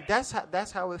front, like, that's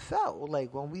how it felt.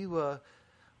 Like, when we were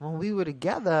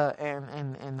together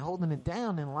and holding it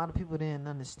down, and a lot of people didn't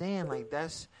understand, like,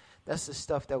 that's the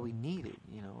stuff that we needed,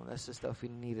 you know. That's the stuff we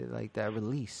needed, like that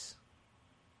release.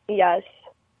 Yes.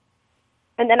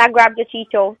 And then I grabbed the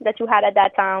Chicho that you had at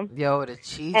that time. Yo, the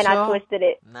Chicho? And I twisted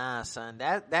it. Nah, son.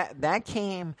 That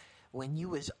came when you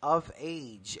was of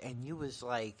age, and you was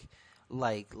like,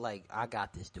 I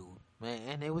got this, dude. Man,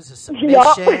 and it was a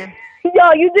submission.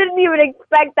 Yo, you didn't even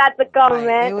expect that to come,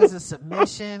 man. It was a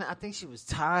submission. I think she was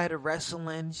tired of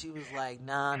wrestling. She was like,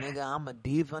 nah, nigga, I'm a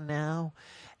diva now.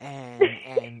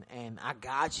 And I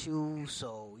got you.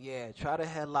 So, yeah, try to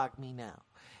headlock me now.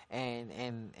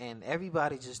 And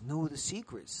everybody just knew the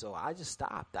secrets. So I just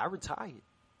stopped. I retired.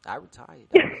 I retired.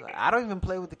 I don't even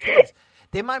play with the kids.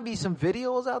 There might be some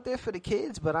videos out there for the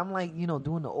kids, but I'm like,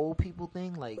 doing the old people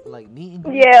thing, like meet and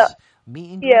greets. Yeah.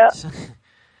 Meet and Yeah. greets.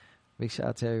 Big shout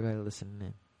out to everybody listening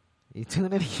in. You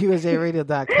tune in to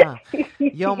QSJRadio.com.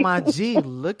 Yo, my G,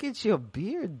 look at your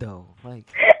beard though. Like,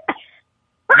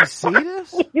 you see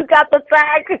this? You got the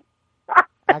tag.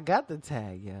 I got the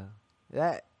tag, yo.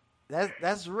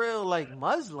 That's real, like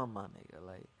Muslim, my nigga.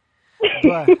 Like,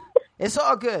 but it's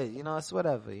all good, it's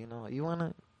whatever, You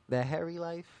want that hairy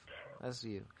life? That's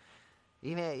you.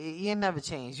 You never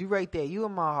change. You right there. You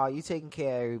in my heart. You taking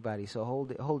care of everybody. So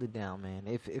hold it down, man.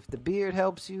 If the beard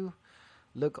helps you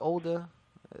look older,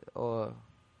 or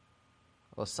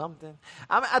something.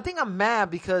 I think I'm mad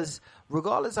because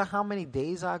regardless of how many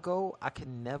days I go, I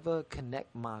can never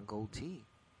connect my goatee.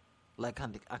 Like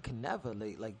I can never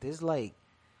like there's like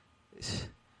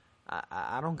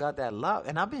I don't got that love,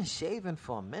 and I've been shaving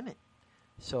for a minute,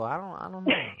 so I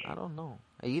don't know.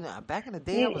 Back in the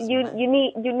day, you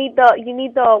need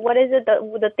the what is it,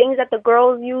 the things that the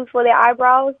girls use for their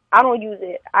eyebrows. I don't use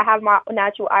it. I have my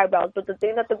natural eyebrows, but the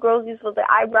thing that the girls use for their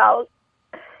eyebrows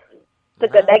to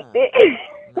connect it.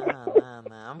 Nah,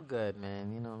 I'm good,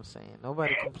 man. You know what I'm saying?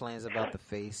 Nobody complains about the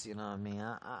face, you know what I mean?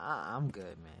 I'm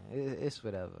good, man. It's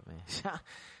whatever, man.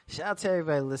 Shout out to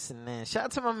everybody listening, man. Shout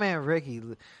out to my man Ricky,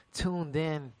 tuned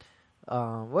in.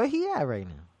 Where he at right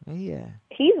now? Where he at?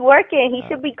 He's working. He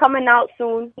should be coming out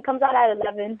soon. He comes out at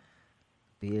 11.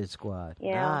 Beard Squad.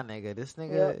 Yeah. Nah, nigga. This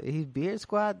nigga, he's Beard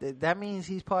Squad? That means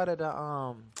he's part of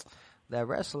the, that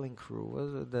wrestling crew. What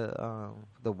was it?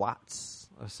 The Watts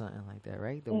or something like that,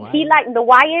 right? The Wyatts? He liked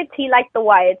the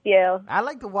Wyatts, yeah. I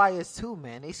like the Wyatts too,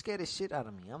 man. They scared the shit out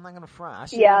of me. I'm not gonna front.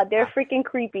 They're freaking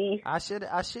creepy. I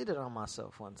shitted on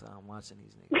myself one time watching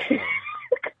these niggas.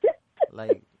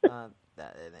 Like, shout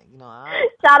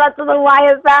out to the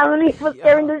Wyatt family for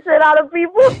scaring the shit out of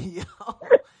people. Yo,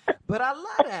 but I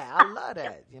love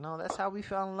that. That's how we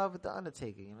fell in love with the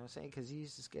Undertaker. You know what I'm saying? Because he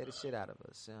used to scare the shit out of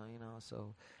us.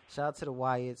 So shout out to the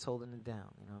Wyatts holding it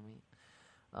down. You know what I mean?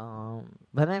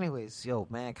 But anyways,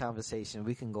 man, conversation.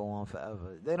 We can go on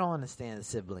forever. They don't understand the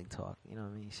sibling talk. You know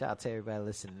what I mean? Shout out to everybody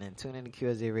listening. And tune in to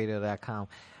QSJRadio.com.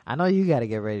 I know you got to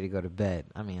get ready to go to bed.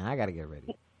 I mean, I got to get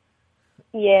ready.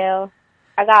 Yeah.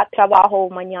 I got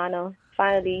trabajo mañana.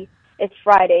 Finally, it's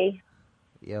Friday.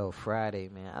 Yo, Friday,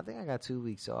 man. I think I got 2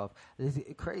 weeks off.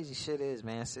 The crazy shit is,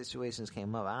 man, situations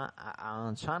came up.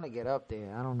 I'm trying to get up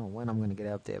there. I don't know when I'm going to get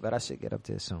up there, but I should get up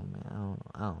there soon, man.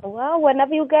 I don't. Well,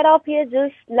 whenever you get up here,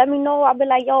 just let me know. I'll be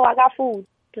like, yo, I got food.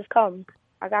 Just come.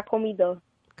 I got comida.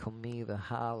 Comida,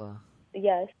 holla.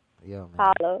 Yes. Yo,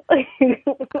 man. Holla.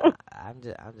 I'm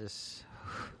just,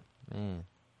 man,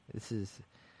 this is,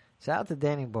 shout out to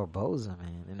Danny Barboza,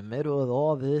 man. In the middle of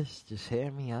all this, just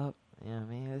hear me up. You know what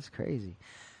I mean? It's crazy.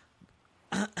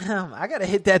 I gotta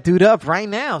hit that dude up right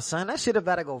now, son. That shit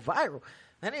about to go viral.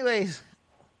 Anyways,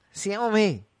 see on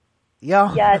me.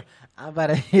 Yo, yes. I'm about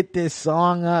to hit this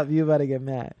song up. You about to get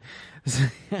mad.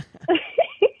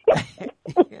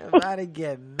 You're about to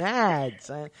get mad,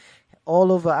 son.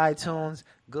 All over iTunes.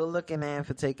 Good looking man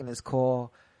for taking this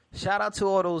call. Shout out to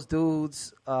all those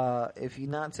dudes. If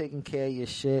you're not taking care of your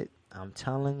shit, I'm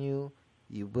telling you,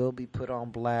 you will be put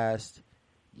on blast.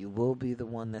 You will be the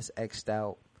one that's X'd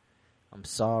out. I'm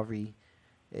sorry.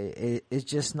 It's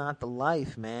just not the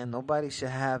life, man. Nobody should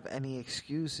have any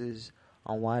excuses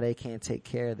on why they can't take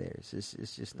care of theirs.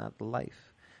 It's just not the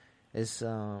life. It's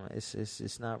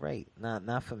not right.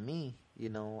 Not for me.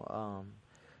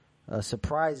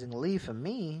 Surprisingly for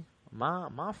me,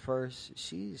 my first,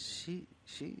 she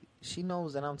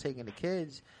knows that I'm taking the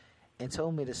kids, and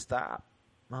told me to stop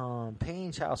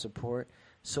paying child support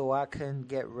so I can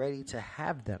get ready to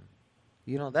have them.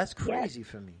 That's crazy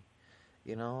for me.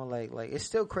 Like it's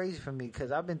still crazy for me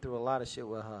because I've been through a lot of shit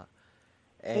with her.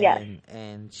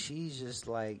 And she's just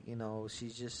like,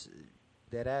 she's just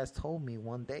dead ass told me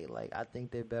one day, like, I think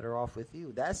they're better off with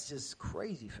you. That's just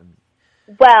crazy for me.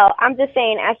 Well, I'm just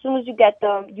saying, as soon as you get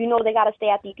them, they got to stay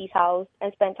at Titi's house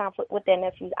and spend time with their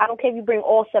nephews. I don't care if you bring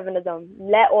all 7 of them.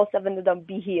 Let all 7 of them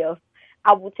be here.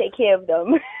 I will take care of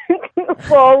them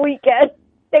for a weekend.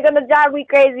 They're going to drive me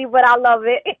crazy, but I love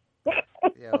it.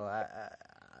 Yo,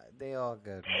 they all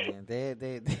good, man.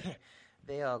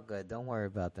 They all good. Don't worry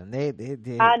about them. They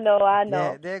I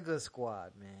know. They're a good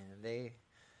squad, man.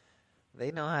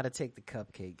 They know how to take the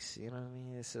cupcakes. You know what I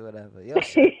mean? It's whatever. Yo,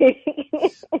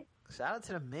 shout out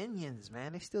to the Minions,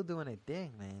 man. They still doing their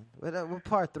thing, man. What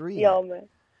part 3? Yo, man.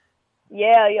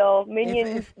 Yeah, yo.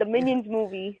 Minions, the Minions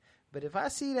movie. But if I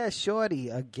see that shorty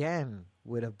again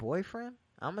with a boyfriend,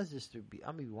 I'm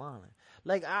be wilding.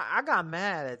 Like, I got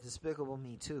mad at Despicable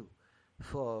Me too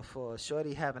for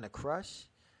Shorty having a crush.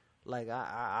 Like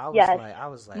I Yes.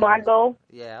 was like Margot.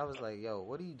 I was like, yo,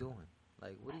 what are you doing?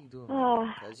 Like, what are you doing?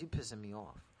 Ah. Because you pissing me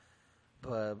off.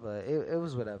 But it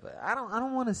was whatever. I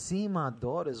don't want to see my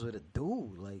daughters with a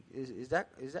dude. Like, is that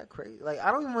crazy? Like,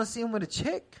 I don't even want to see him with a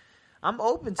chick. I'm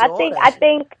open to all that. I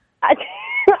think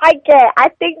I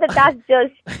think that's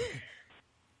just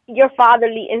your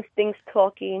fatherly instincts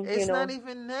talking. It's you know? not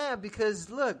even that, because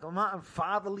look, my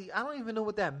fatherly. I don't even know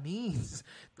what that means.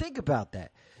 Think about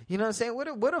that. You know what I'm saying?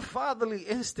 What are fatherly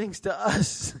instincts to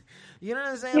us? You know what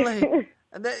I'm saying? Like,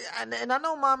 and I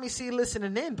know mommy see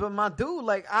listening in, but my dude,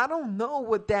 like, I don't know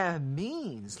what that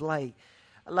means. Like,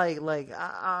 maybe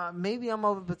I'm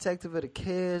overprotective of the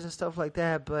kids and stuff like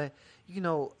that, but you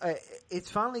know, it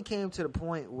finally came to the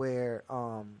point where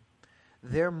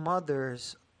their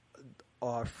mothers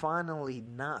are finally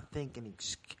not thinking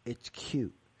it's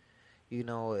cute. You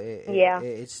know,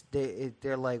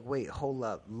 they're like, wait, hold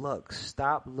up, look,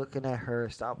 stop looking at her,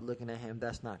 stop looking at him.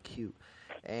 That's not cute.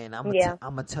 And I'm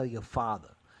gonna tell your father.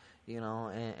 You know,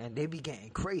 and they be getting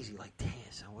crazy. Like, damn,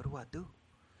 son, what do I do?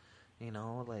 You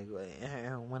know, like,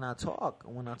 and when I talk,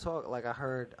 like, I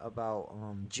heard about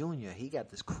Junior. He got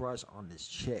this crush on this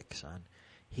chick, son.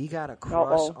 He got a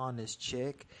crush on this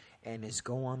chick, and it's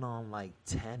going on like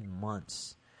 10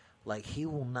 months. Like, he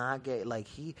will not get, like,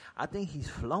 I think he's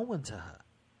flowing to her.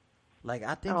 Like,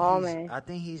 I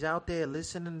think he's out there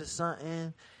listening to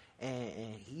something,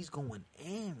 and he's going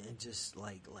in and just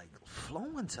like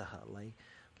flowing to her. Like,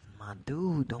 my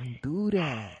dude, don't do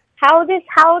that. How old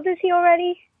is he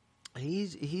already?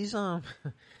 He's let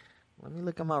me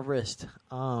look at my wrist.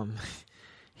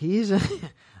 He's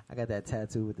I got that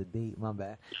tattoo with the date, my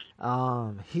bad.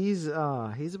 He's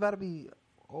about to be,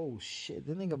 oh shit,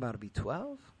 the nigga about to be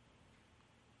 12?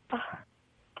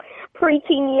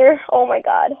 Preteen year. Oh my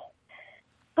god.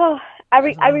 Oh, I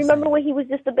remember when he was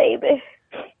just a baby.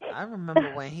 I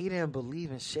remember when he didn't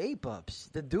believe in shape ups.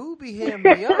 The dude be hitting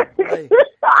me up like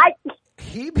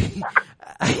he be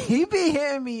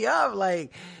hitting me up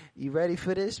like, you ready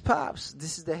for this, pops?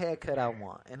 This is the haircut I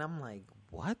want. And I'm like,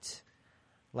 what?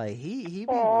 Like, he be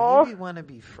want to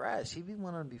be fresh. He be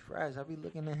wanting to be fresh. I be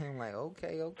looking at him like,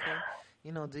 okay.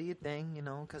 You know, do your thing, you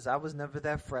know, because I was never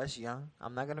that fresh young.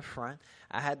 I'm not going to front.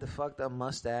 I had the fucked up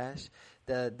mustache,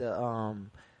 the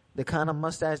kind of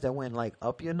mustache that went, like,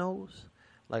 up your nose.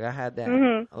 Like, I had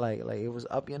that, like it was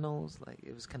up your nose, like,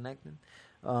 it was connecting.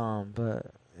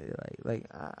 But,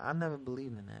 I never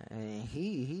believed in that. And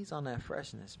he's on that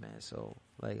freshness, man. So,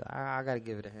 like, I got to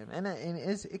give it to him. And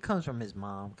it comes from his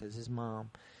mom, because his mom,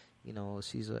 you know,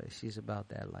 she's about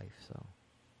that life, so.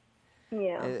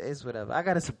 Yeah, it's whatever. I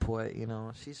gotta support, you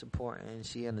know. She's supporting,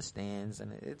 she understands,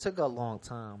 and it took a long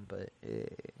time, but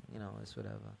you know, it's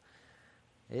whatever.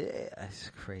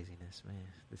 It's craziness, man.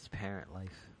 This parent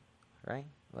life, right?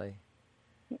 Like,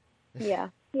 yeah.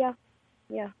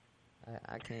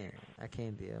 I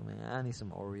can't deal, man. I need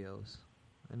some Oreos.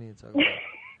 I need to talk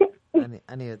about.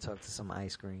 I need to talk to some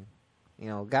ice cream. You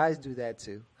know, guys do that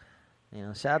too. You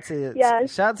know, shout to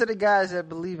the guys that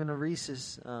believe in the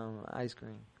Reese's ice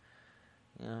cream.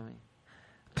 You know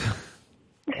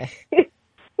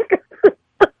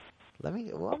what I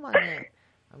mean? What am I getting?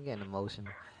 I'm getting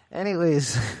emotional.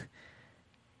 Anyways,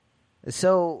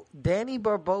 so Danny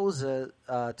Barboza,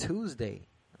 Tuesday.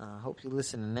 Hope you're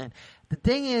listening then. The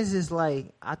thing is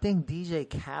like, I think DJ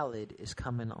Khaled is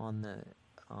coming on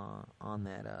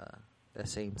that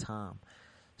same time.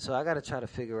 So I got to try to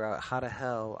figure out how the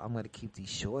hell I'm going to keep these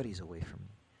shorties away from me.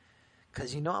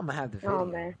 Because, you know, I'm going to have the video. Oh,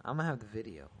 man. I'm going to have the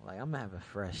video. Like, I'm going to have a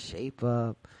fresh shape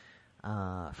up,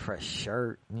 fresh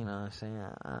shirt. You know what I'm saying?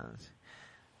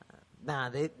 Nah,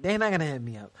 they're not going to hit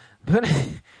me up. But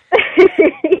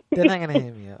they're not going to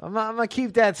hit me up. I'm going to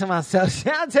keep that to myself.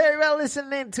 Shout out to everybody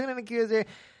listening. Tune in to QSJ.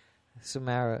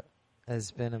 Samara,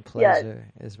 it's been a pleasure.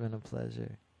 Yes. It's been a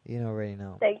pleasure. You already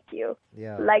know. Thank you.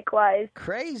 Yeah. Likewise.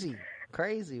 Crazy.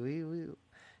 We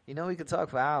you know, we could talk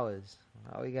for hours.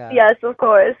 All we got. Yes, of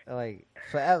course. Like,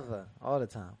 forever, all the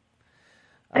time.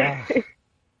 I'm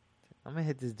gonna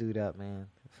hit this dude up, man.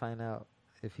 Find out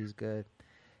if he's good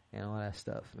and all that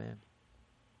stuff, man.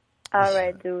 All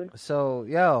right, dude. So,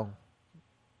 yo.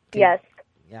 Yes.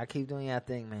 Yeah, I keep doing your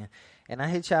thing, man. And I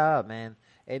hit y'all up, man.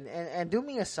 And do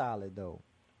me a solid, though.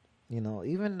 You know,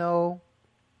 even though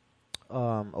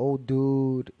old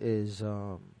dude is,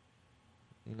 you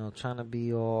know, trying to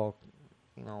be all,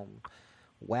 you know,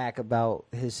 whack about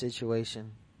his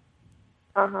situation.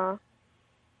 Uh-huh.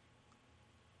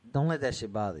 Don't let that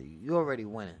shit bother you. You already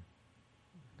winning.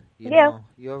 You Yeah. know,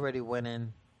 you already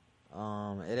winning.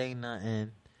 It ain't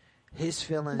nothing. his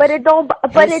feelings. But it don't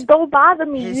bother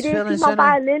me. his You didn't see feelings my in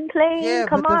violin playing? Yeah,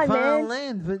 Come but on, the man.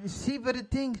 violin. But the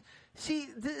thing. See,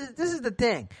 this is the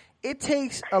thing. It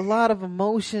takes a lot of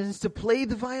emotions to play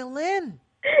the violin.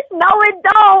 No, it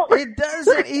don't. It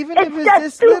doesn't, even if it's just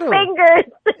this two little. fingers.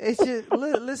 It's just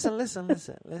listen,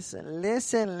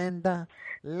 Linda,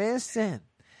 listen.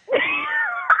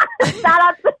 Shout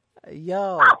out to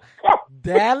Yo,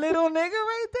 that little nigga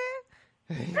right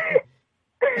there.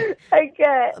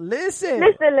 okay. Listen,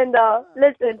 Linda.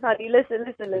 Listen, honey. Listen.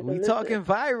 we listen. talking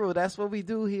viral. That's what we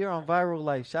do here on Viral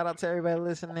Life. Shout out to everybody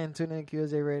listening, tuning in to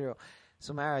QSJ Radio.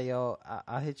 Samara, yo,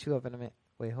 I'll hit you up in a minute.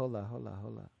 Wait, hold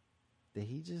on. Did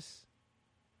he just?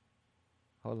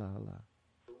 Hold on.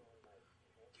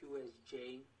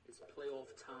 QSJ, it's playoff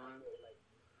time.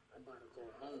 I'm about to go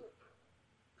home.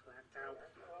 Clapped out.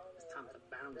 It's time to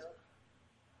bounce.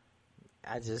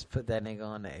 I just put that nigga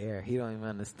on the air. He don't even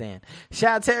understand.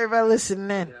 Shout out to everybody listening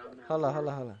in. Yeah, Hold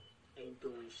on. Ain't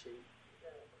doing shit.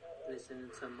 Listening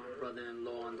to my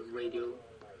brother-in-law on the radio.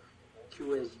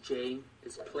 QSJ,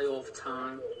 it's playoff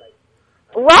time.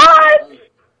 What?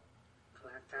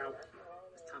 Clapped out.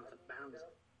 It's time to bounce.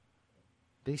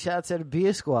 Big shout out to the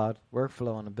Beer Squad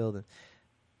workflow in the building.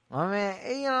 My man,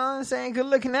 you know what I'm saying? Good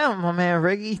looking out, my man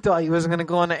Ricky. He thought he wasn't gonna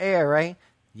go on the air, right?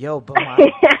 Yo, but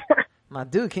my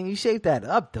dude, can you shape that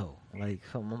up though? Like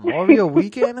from Memorial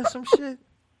Weekend or some shit?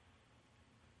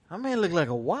 My man look like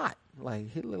a Watt. Like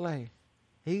he look like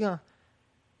he gonna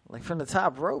like from the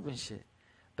top rope and shit.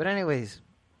 But anyways,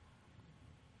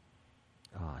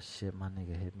 oh shit, my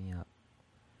nigga hit me up.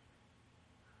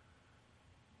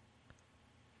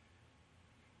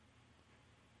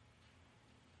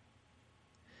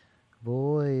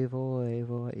 Boy.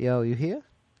 Yo, you here?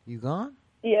 You gone?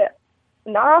 Yeah.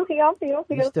 No, I'm here.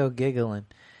 You still giggling.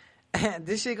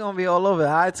 This shit gonna be all over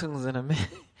iTunes in a minute.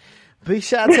 Big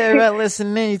shout out to everybody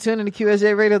listening. You tune in to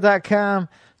QSJRadio.com.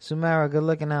 Samara, good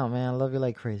looking out, man. I love you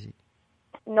like crazy.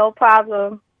 No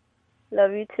problem.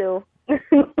 Love you too.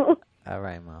 All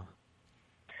right, Mom.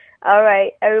 All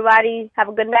right. Everybody, have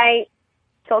a good night.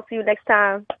 Talk to you next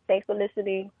time. Thanks for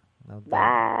listening. No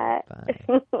doubt.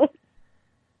 Bye.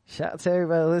 Shout out to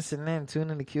everybody listening. Tune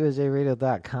in to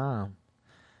QSJRadio.com.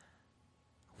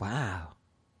 Wow.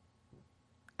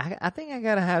 I think I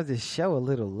gotta have this show a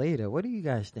little later. What do you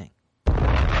guys think?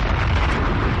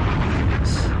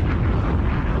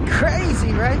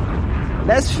 Crazy, right?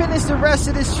 Let's finish the rest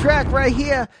of this track right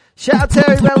here. Shout out to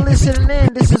everybody listening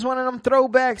in. This is one of them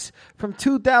throwbacks from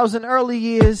 2000 early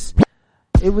years.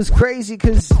 It was crazy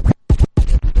because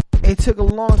it took a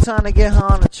long time to get her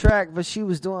on the track, but she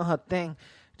was doing her thing.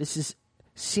 This is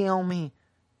Xiaomi,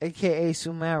 a.k.a.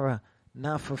 Sumera,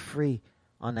 not for free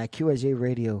on that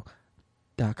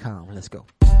QSJRadio.com. Let's go.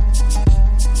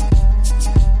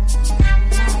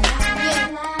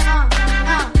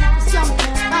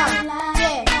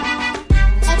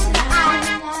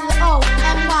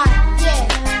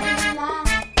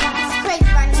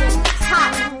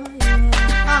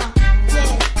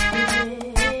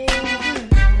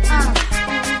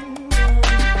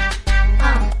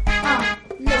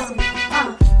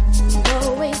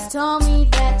 Told me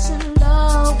that you'll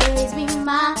always be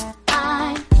mine.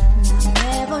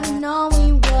 Never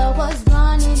knowing what was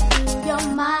running through your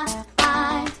mind.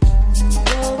 You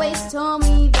always told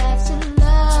me that you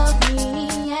love me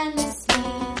endlessly,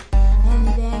 and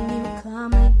then you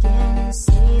come again and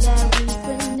say that we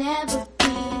could never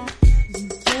be. You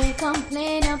can't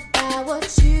complain about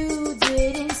what you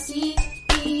didn't see.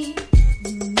 You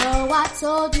know I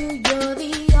told you you're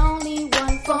the only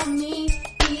one for me.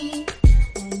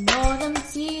 All them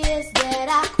tears that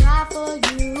I cry for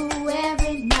you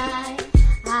every night,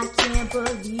 I can't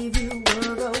believe you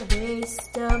were a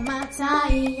waste of my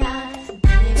time.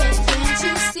 Baby, can't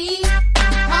you see my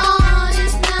heart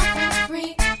is not for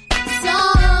free? It's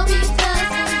all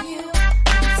because of you. I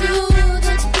do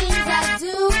the things I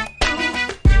do.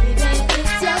 Baby,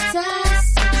 it's your turn,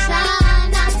 so try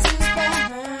not to get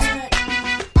hurt.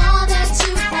 All that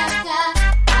you have got,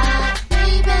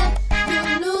 baby, you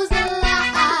lose the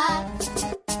light.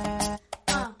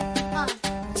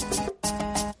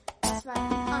 That's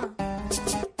right.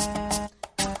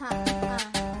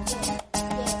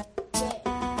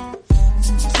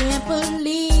 You can't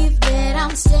believe that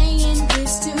I'm saying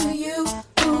this to you.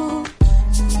 You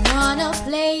wanna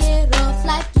play it off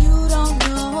like you don't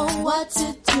know what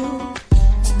to do.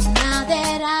 And now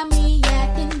that I'm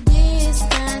reacting this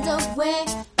kind of way,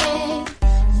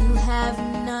 you have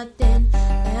nothing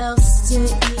else to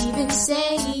even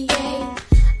say.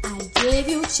 I gave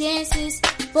you chances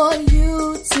for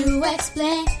you to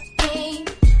explain,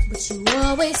 but you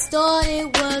always thought it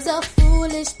was a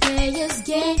foolish player's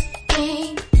game.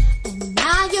 everything. And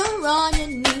now you're on your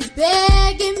knees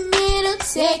begging me to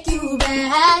take you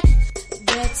back.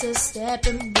 Get to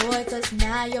stepping, boy, cause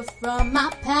now you're from my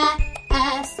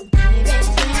past. Baby,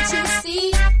 can't you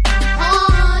see? My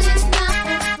heart is not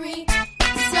for free.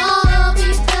 It's all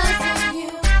because of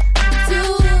you. I do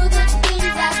the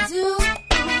things I do.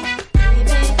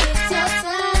 Baby, it's your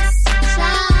turn, so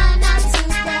try not to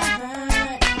get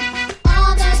hurt.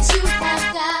 All that you have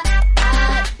got,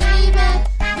 baby,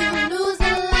 you lose a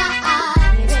lot.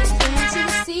 Baby, can't you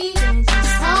see? My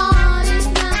heart is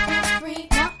not for free.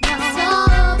 It's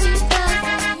all because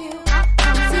of you. I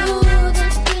do the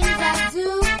things I do.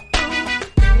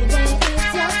 Baby,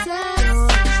 it's your turn, so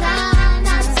try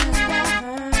not to get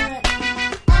hurt.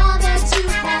 All that you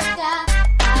have got,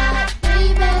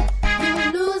 baby, you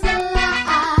lose a lot.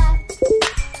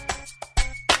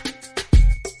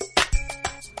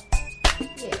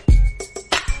 Yeah.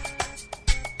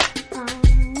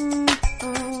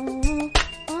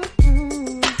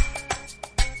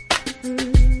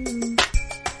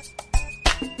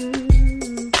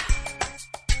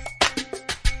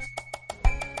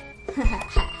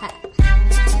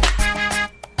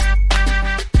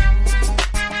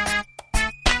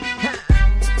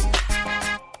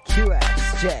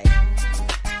 QSJ.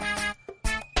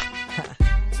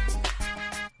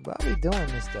 Why are we doing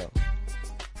this though?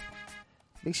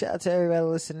 Big shout out to everybody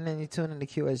listening in. You're tuning to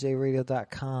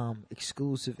QSJRadio.com.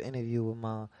 Exclusive interview with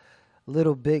my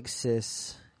little big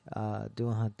sis,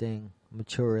 doing her thing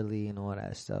maturely and all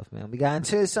that stuff, man. We got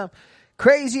into some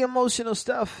crazy emotional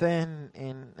stuff, and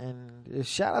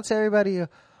shout out to everybody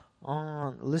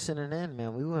on listening in,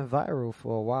 man. We went viral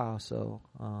for a while, so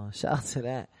shout out to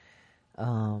that.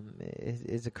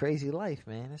 It's a crazy life,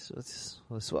 man. It's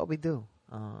what we do.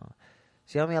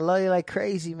 See, I mean, I love you like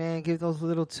crazy, man. Give those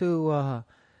little two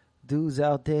dudes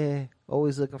out there,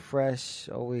 always looking fresh,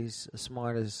 always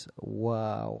smart as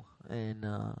wow, and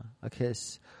a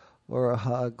kiss or a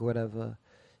hug, whatever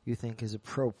you think is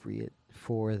appropriate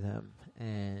for them.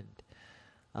 And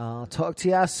talk to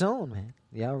y'all soon, man.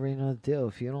 Y'all already know the deal.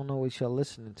 If you don't know what y'all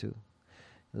listening to,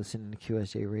 listen to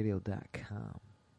QSJRadio.com.